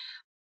part.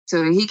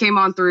 So he came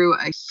on through,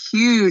 a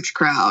huge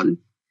crowd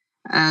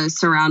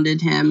surrounded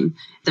him.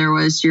 There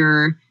was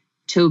your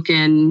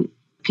token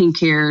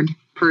pink-haired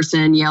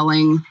person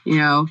yelling,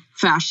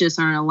 fascists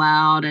aren't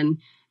allowed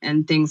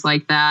and things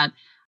like that.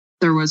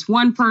 There was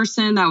one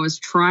person that was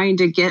trying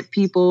to get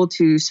people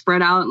to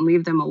spread out and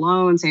leave them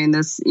alone, saying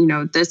this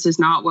is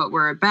not what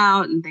we're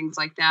about and things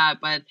like that.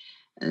 But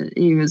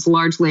he was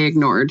largely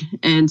ignored.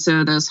 And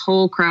so this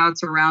whole crowd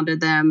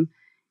surrounded them.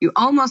 You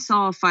almost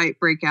saw a fight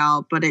break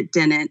out, but it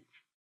didn't.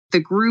 The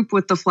group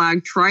with the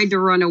flag tried to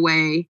run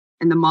away,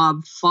 and the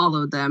mob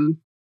followed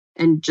them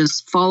and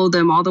just followed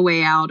them all the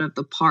way out of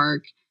the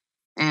park.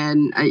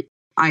 And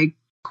I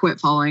quit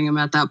following him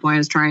at that point. I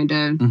was trying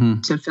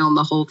to film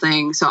the whole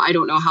thing. So I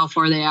don't know how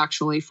far they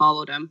actually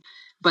followed him,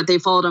 but they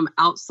followed him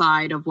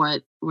outside of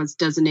what was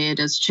designated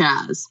as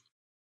Chaz.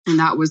 And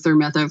that was their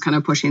method of kind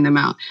of pushing them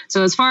out.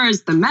 So as far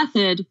as the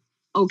method,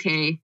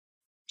 okay,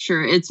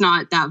 sure, it's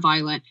not that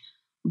violent.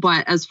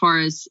 But as far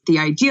as the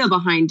idea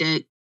behind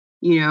it,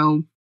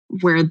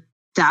 where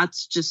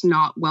that's just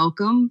not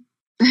welcome,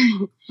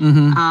 it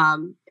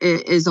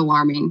is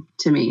alarming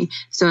to me.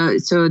 So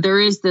there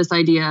is this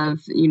idea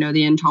of,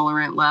 the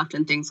intolerant left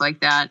and things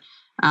like that,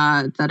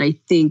 that I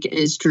think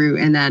is true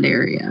in that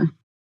area.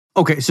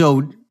 Okay,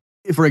 so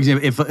for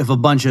example, if a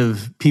bunch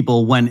of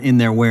people went in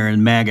there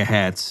wearing MAGA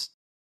hats,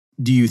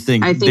 do you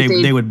think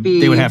they would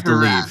have to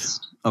leave?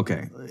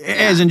 Okay. Yeah.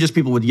 As in just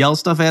people would yell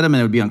stuff at them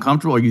and it would be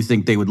uncomfortable, or you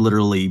think they would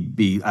literally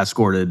be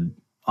escorted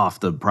off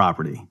the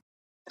property?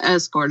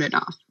 Escorted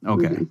off.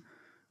 Okay.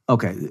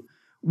 Okay.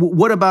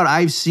 What about,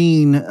 I've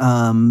seen,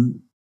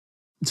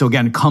 so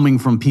again, coming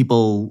from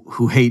people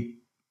who hate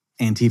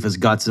Antifa's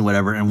guts and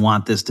whatever and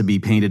want this to be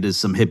painted as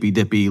some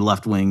hippy-dippy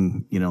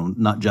left-wing,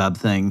 nut job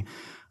thing,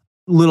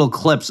 little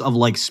clips of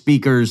like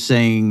speakers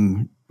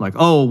saying like,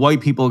 oh,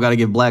 white people got to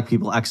give black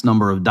people X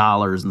number of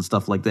dollars and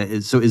stuff like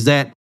that. So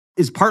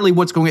is partly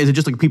what's going on? Is it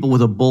just like people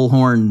with a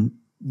bullhorn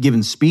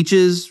giving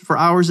speeches for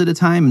hours at a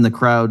time and the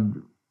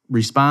crowd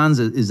responds?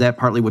 Is that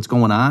partly what's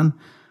going on?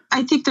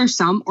 I think there's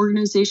some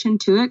organization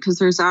to it because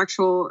there's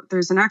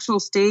an actual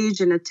stage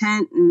and a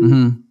tent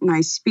and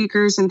nice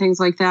speakers and things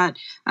like that.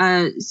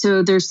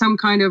 So there's some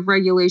kind of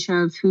regulation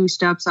of who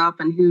steps up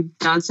and who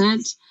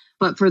doesn't.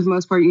 But for the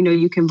most part,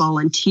 you can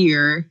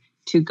volunteer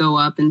to go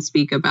up and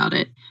speak about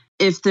it.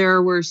 If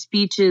there were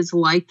speeches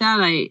like that,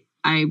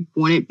 I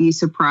wouldn't be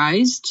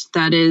surprised.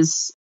 That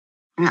is,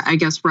 I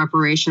guess,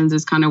 reparations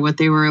is kind of what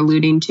they were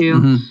alluding to.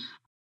 Mm-hmm.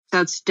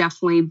 That's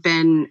definitely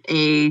been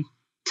a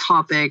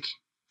topic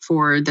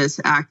for this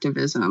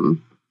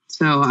activism.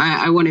 So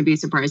I wouldn't be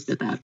surprised at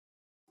that.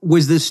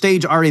 Was the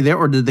stage already there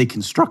or did they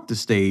construct the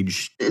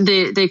stage?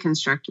 They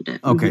constructed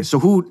it. Okay. Mm-hmm. So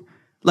who,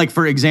 like,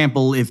 for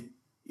example, if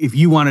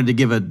you wanted to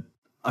give a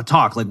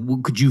talk, like,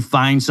 could you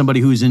find somebody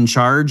who's in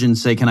charge and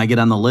say, can I get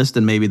on the list?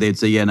 And maybe they'd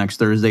say, yeah, next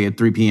Thursday at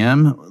 3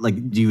 p.m.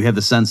 Like, do you have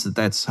the sense that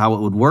that's how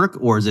it would work?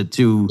 Or is it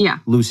too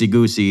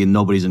loosey-goosey and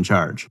nobody's in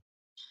charge?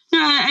 No,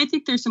 I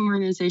think there's some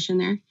organization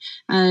there.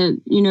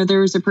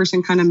 There was a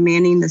person kind of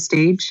manning the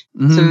stage.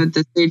 Mm-hmm. So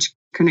the stage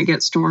couldn't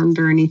get stormed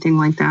or anything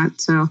like that.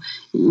 So,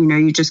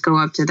 you just go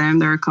up to them.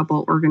 There are a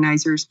couple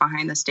organizers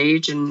behind the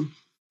stage and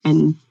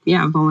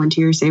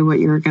volunteer, say what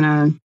you're going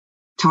to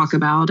talk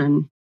about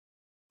and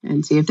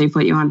see if they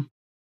put you on.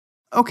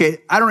 Okay.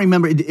 I don't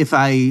remember if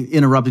I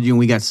interrupted you and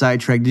we got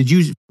sidetracked. Did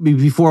you,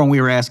 before when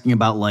we were asking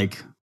about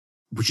like,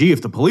 gee,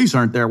 if the police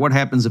aren't there, what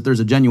happens if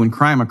there's a genuine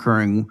crime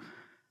occurring?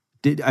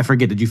 I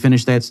forget, did you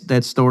finish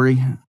that story?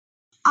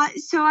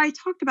 So I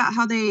talked about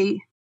how they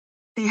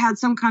had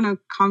some kind of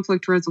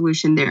conflict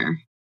resolution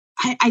there.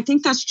 I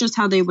think that's just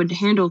how they would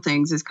handle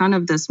things, is kind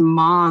of this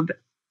mob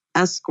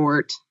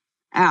escort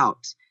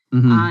out.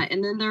 Mm-hmm.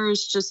 And then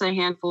there's just a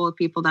handful of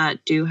people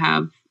that do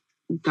have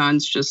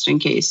guns just in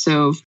case.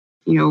 So,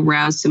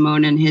 Raz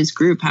Simone and his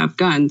group have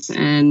guns,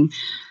 and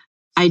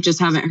I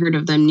just haven't heard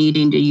of them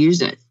needing to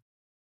use it.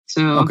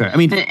 So, okay. I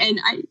mean, sorry,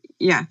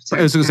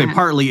 I was going to say,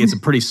 partly it's a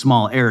pretty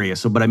small area.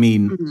 So, but I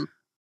mean, mm-hmm.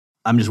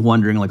 I'm just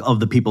wondering, like, of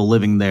the people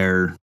living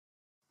there,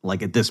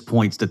 like at this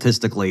point,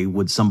 statistically,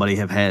 would somebody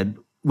have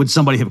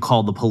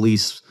called the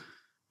police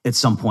at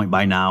some point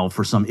by now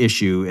for some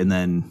issue? And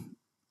then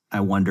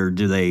I wonder,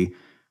 do they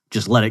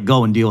just let it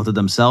go and deal with it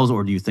themselves?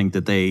 Or do you think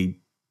that they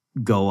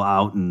go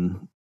out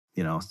and,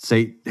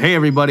 say, hey,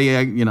 everybody,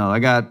 I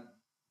got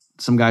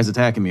some guys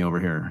attacking me over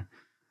here?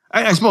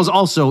 I suppose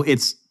also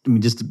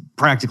just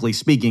practically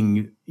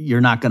speaking,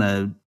 you're not going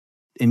to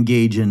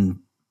engage in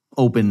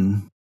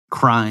open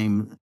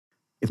crime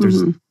if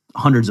there's mm-hmm.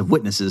 hundreds of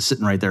witnesses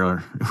sitting right there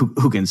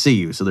who can see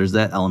you. So there's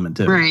that element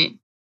too. Right.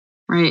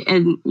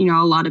 And,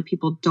 a lot of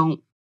people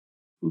don't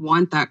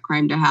want that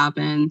crime to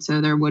happen.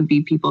 So there would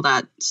be people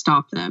that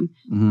stop them.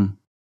 Mm-hmm.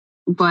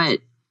 But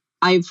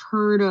I've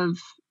heard of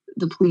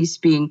the police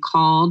being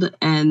called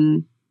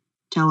and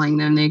telling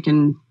them they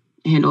can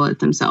handle it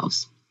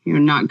themselves. You're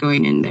not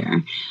going in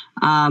there.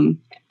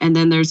 And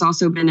then there's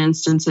also been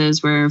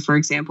instances where, for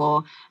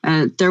example,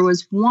 there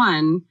was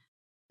one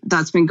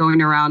that's been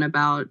going around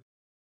about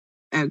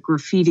a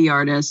graffiti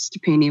artist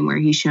painting where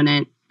he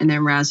shouldn't, and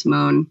then Raz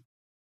Simone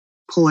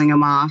pulling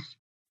him off.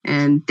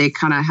 And they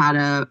kind of had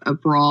a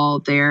brawl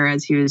there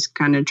as he was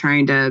kind of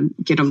trying to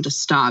get him to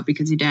stop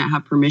because he didn't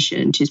have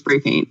permission to spray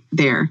paint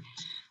there.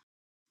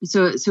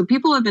 So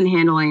people have been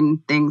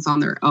handling things on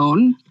their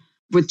own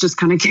with just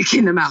kind of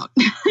kicking them out.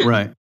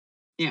 Right.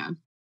 Yeah.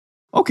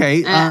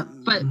 Okay.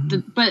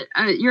 But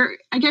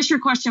I guess your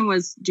question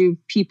was, do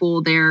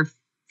people there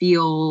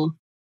feel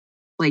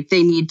like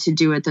they need to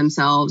do it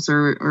themselves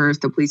or if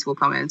the police will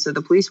come in? So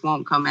the police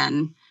won't come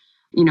in.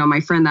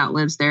 My friend that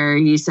lives there,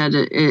 he said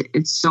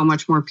it's so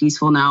much more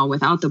peaceful now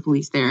without the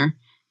police there.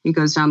 He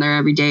goes down there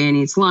every day and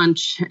eats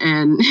lunch,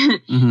 and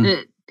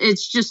mm-hmm.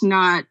 it's just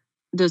not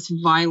this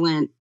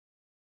violent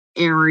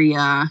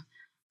area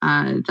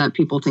that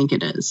people think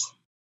it is.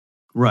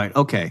 Right.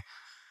 Okay.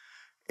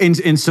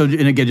 And so,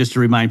 and again, just to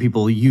remind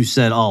people, you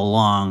said all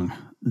along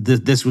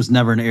this was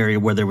never an area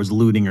where there was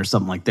looting or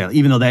something like that,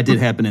 even though that did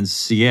happen in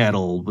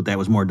Seattle, but that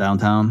was more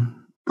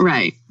downtown.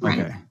 Right.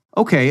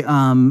 Okay.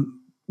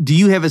 Do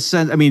you have a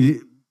sense? I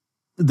mean,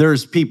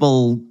 there's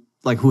people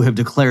like who have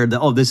declared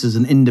that, this is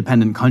an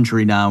independent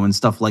country now and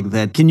stuff like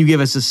that. Can you give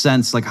us a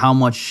sense, like how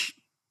much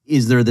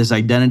is there this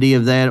identity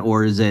of that,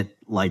 or is it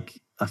like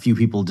a few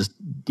people just,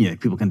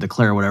 people can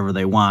declare whatever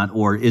they want,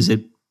 or is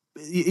it,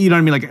 you know what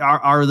I mean? Like,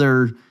 are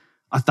there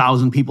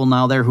 1,000 people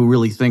now there who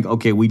really think,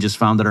 okay, we just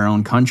founded our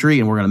own country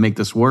and we're going to make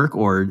this work?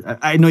 Or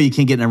I know you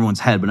can't get in everyone's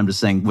head, but I'm just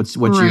saying, what's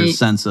your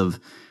sense of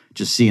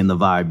just seeing the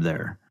vibe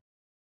there?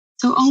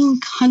 So own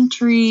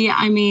country,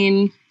 I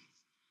mean,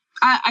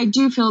 I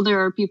do feel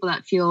there are people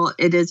that feel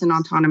it is an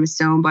autonomous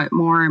zone, but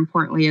more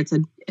importantly, it's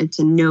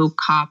a no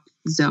cop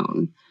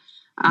zone.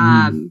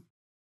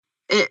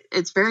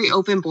 It's very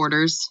open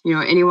borders.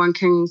 Anyone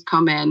can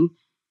come in,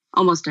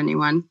 almost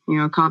anyone.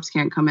 Cops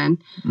can't come in.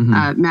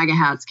 Mm-hmm. MAGA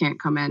hats can't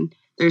come in.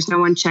 There's no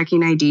one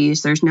checking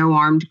IDs. There's no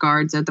armed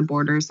guards at the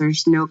borders.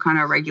 There's no kind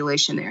of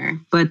regulation there.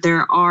 But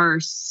there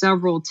are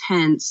several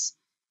tents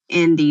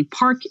in the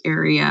park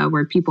area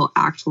where people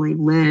actually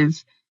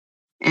live,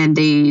 and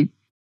they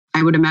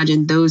I would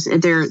imagine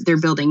they're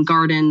building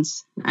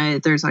gardens.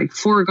 There's like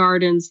 4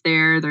 gardens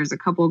there. There's a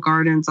couple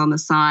gardens on the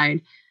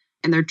side,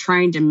 and they're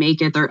trying to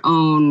make it their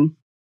own,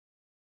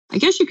 I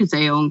guess you could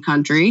say, own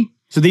country.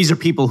 So these are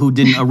people who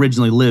didn't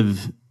originally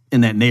live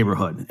in that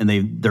neighborhood, and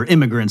they're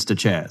immigrants to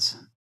Chaz.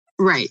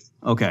 Right.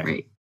 Okay.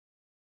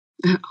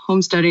 Right.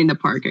 Homesteading the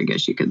park, I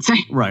guess you could say.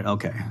 Right.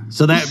 Okay.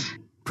 So that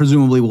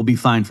presumably will be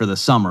fine for the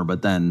summer,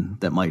 but then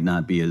that might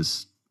not be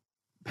as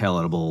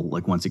palatable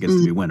like once it gets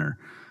to be winter,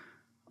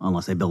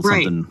 unless they build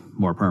something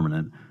more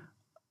permanent.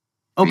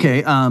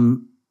 Okay. Right.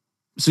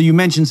 So you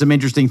mentioned some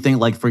interesting things,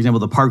 like, for example,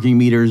 the parking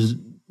meters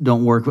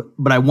don't work.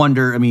 But I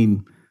wonder, I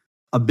mean,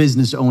 a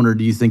business owner,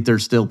 do you think they're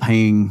still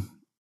paying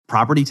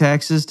property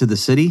taxes to the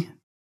city?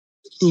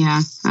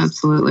 Yeah,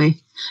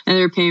 absolutely. And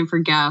they're paying for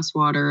gas,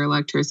 water,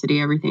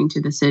 electricity, everything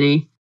to the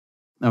city.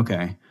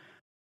 Okay.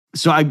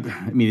 So I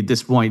mean, at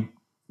this point,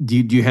 do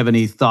you have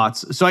any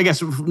thoughts? So I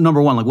guess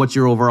number one, like, what's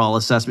your overall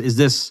assessment? Is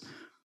this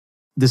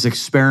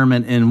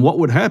experiment in what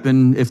would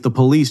happen if the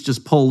police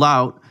just pulled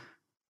out?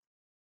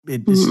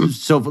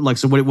 So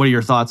what are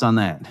your thoughts on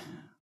that?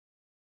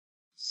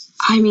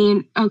 I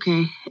mean,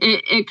 okay,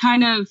 it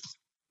kind of,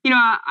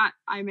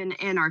 I'm an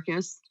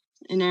anarchist,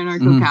 an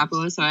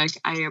anarcho-capitalist, so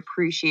I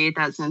appreciate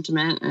that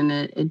sentiment, and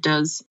it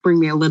does bring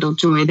me a little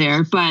joy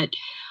there. But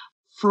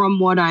from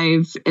what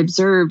I've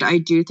observed, I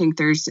do think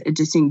there's a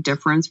distinct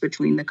difference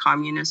between the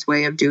communist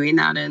way of doing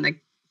that and the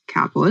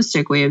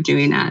capitalistic way of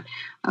doing that.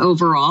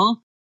 Overall,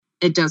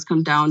 it does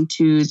come down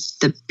to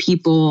the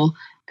people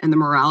and the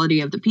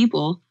morality of the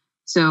people.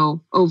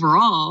 So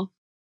overall,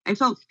 I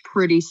felt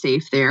pretty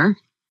safe there.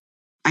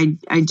 I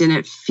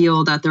didn't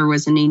feel that there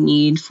was any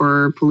need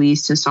for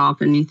police to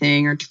stop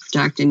anything or to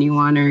protect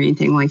anyone or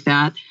anything like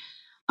that.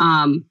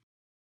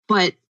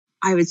 But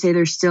I would say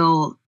there's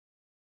still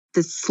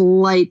this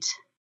slight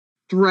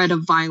threat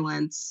of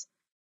violence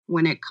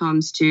when it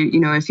comes to,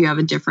 if you have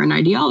a different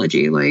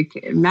ideology,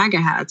 like MAGA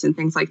hats and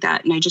things like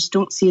that. And I just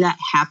don't see that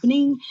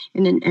happening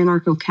in an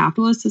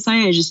anarcho-capitalist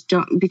society. I just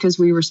don't, because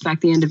we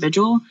respect the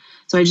individual.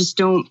 So I just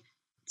don't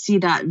see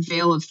that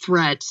veil of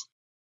threat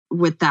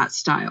with that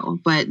style.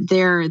 But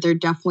there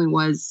definitely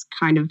was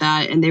kind of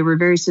that. And they were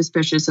very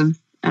suspicious of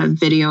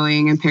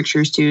videoing and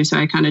pictures too. So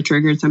I kind of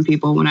triggered some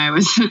people when I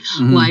was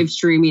live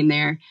streaming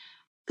there.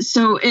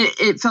 So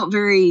it felt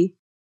very...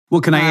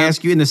 Well, can I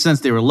ask you, in the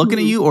sense they were looking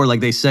at you, or like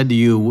they said to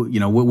you,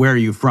 where are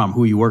you from?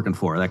 Who are you working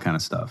for? That kind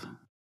of stuff.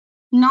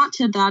 Not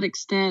to that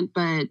extent,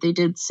 but they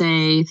did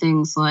say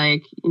things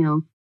like,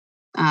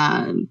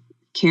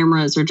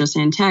 cameras are just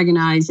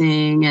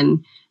antagonizing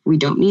and we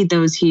don't need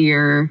those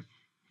here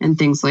and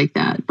things like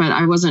that. But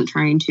I wasn't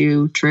trying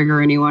to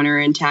trigger anyone or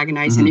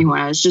antagonize anyone.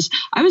 I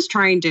was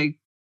trying to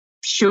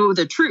show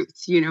the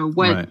truth,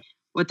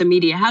 what the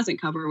media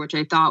hasn't covered, which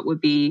I thought would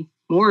be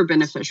more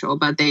beneficial,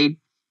 but they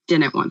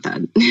didn't want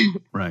that.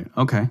 Right.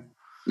 Okay.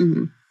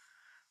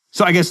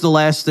 So I guess the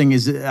last thing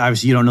is,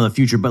 obviously you don't know the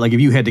future, but like, if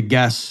you had to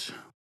guess,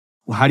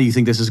 how do you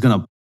think this is going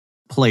to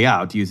play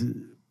out? Do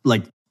you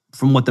like,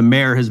 from what the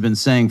mayor has been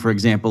saying, for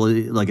example,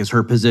 like, is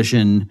her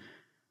position,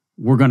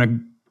 we're going to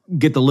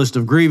get the list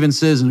of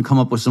grievances and come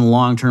up with some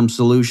long-term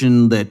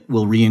solution that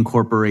will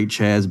reincorporate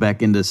Chaz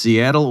back into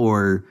Seattle,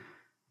 or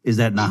is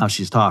that not how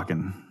she's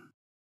talking?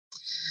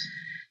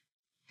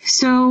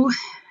 So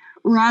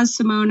Raz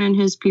Simone and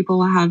his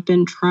people have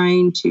been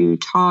trying to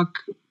talk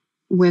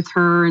with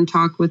her and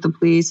talk with the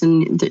police,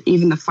 and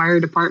even the fire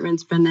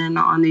department's been in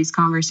on these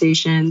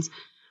conversations.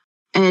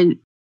 And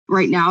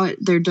right now,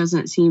 there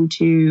doesn't seem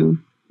to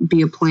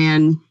be a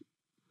plan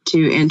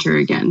to enter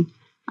again.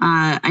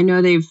 I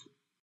know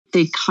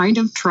they kind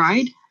of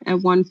tried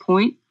at one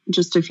point.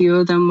 Just a few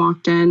of them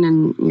walked in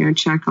and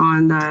check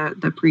on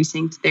the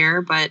precinct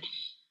there, but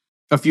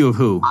a few of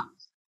who?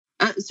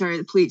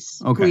 The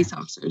police. Okay. Police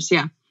officers.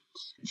 Yeah.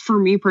 For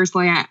me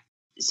personally,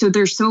 so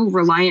they're so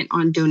reliant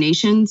on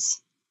donations.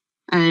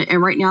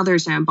 And right now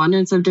there's an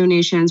abundance of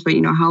donations, but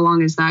how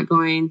long is that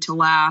going to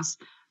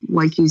last?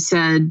 Like you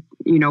said,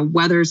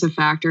 weather's a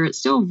factor. It's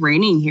still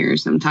raining here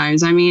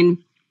sometimes. I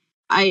mean,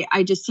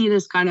 I just see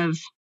this kind of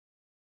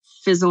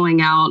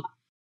fizzling out.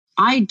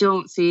 I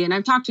don't see, and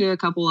I've talked to a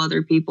couple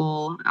other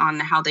people on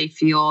how they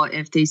feel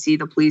if they see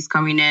the police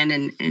coming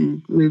in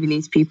and moving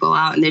these people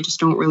out, and they just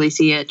don't really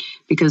see it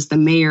because the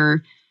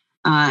mayor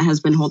has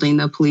been holding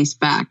the police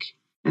back,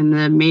 and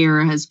the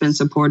mayor has been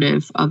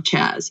supportive of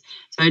Chaz.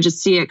 So I just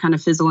see it kind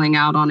of fizzling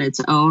out on its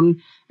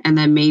own, and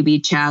then maybe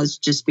Chaz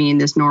just being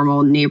this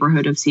normal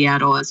neighborhood of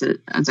Seattle as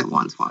it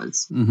once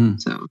was.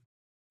 So,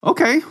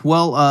 okay,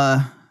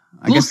 well,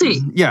 we'll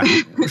see. Yeah,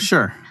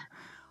 sure.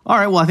 All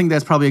right, well, I think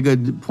that's probably a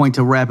good point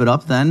to wrap it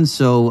up then.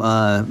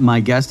 So my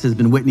guest has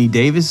been Whitney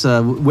Davis.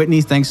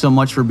 Whitney, thanks so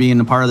much for being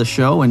a part of the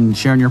show and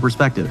sharing your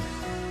perspective.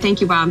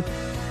 Thank you, Bob.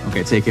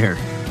 Okay, take care.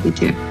 You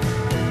too.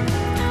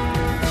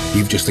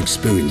 You've just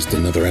experienced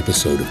another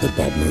episode of The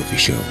Bob Murphy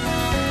Show,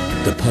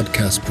 the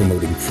podcast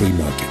promoting free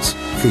markets,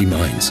 free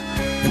minds,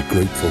 and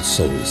grateful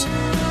souls.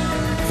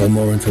 For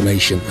more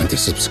information and to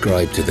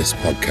subscribe to this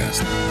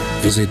podcast,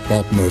 visit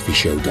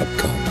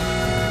bobmurphyshow.com.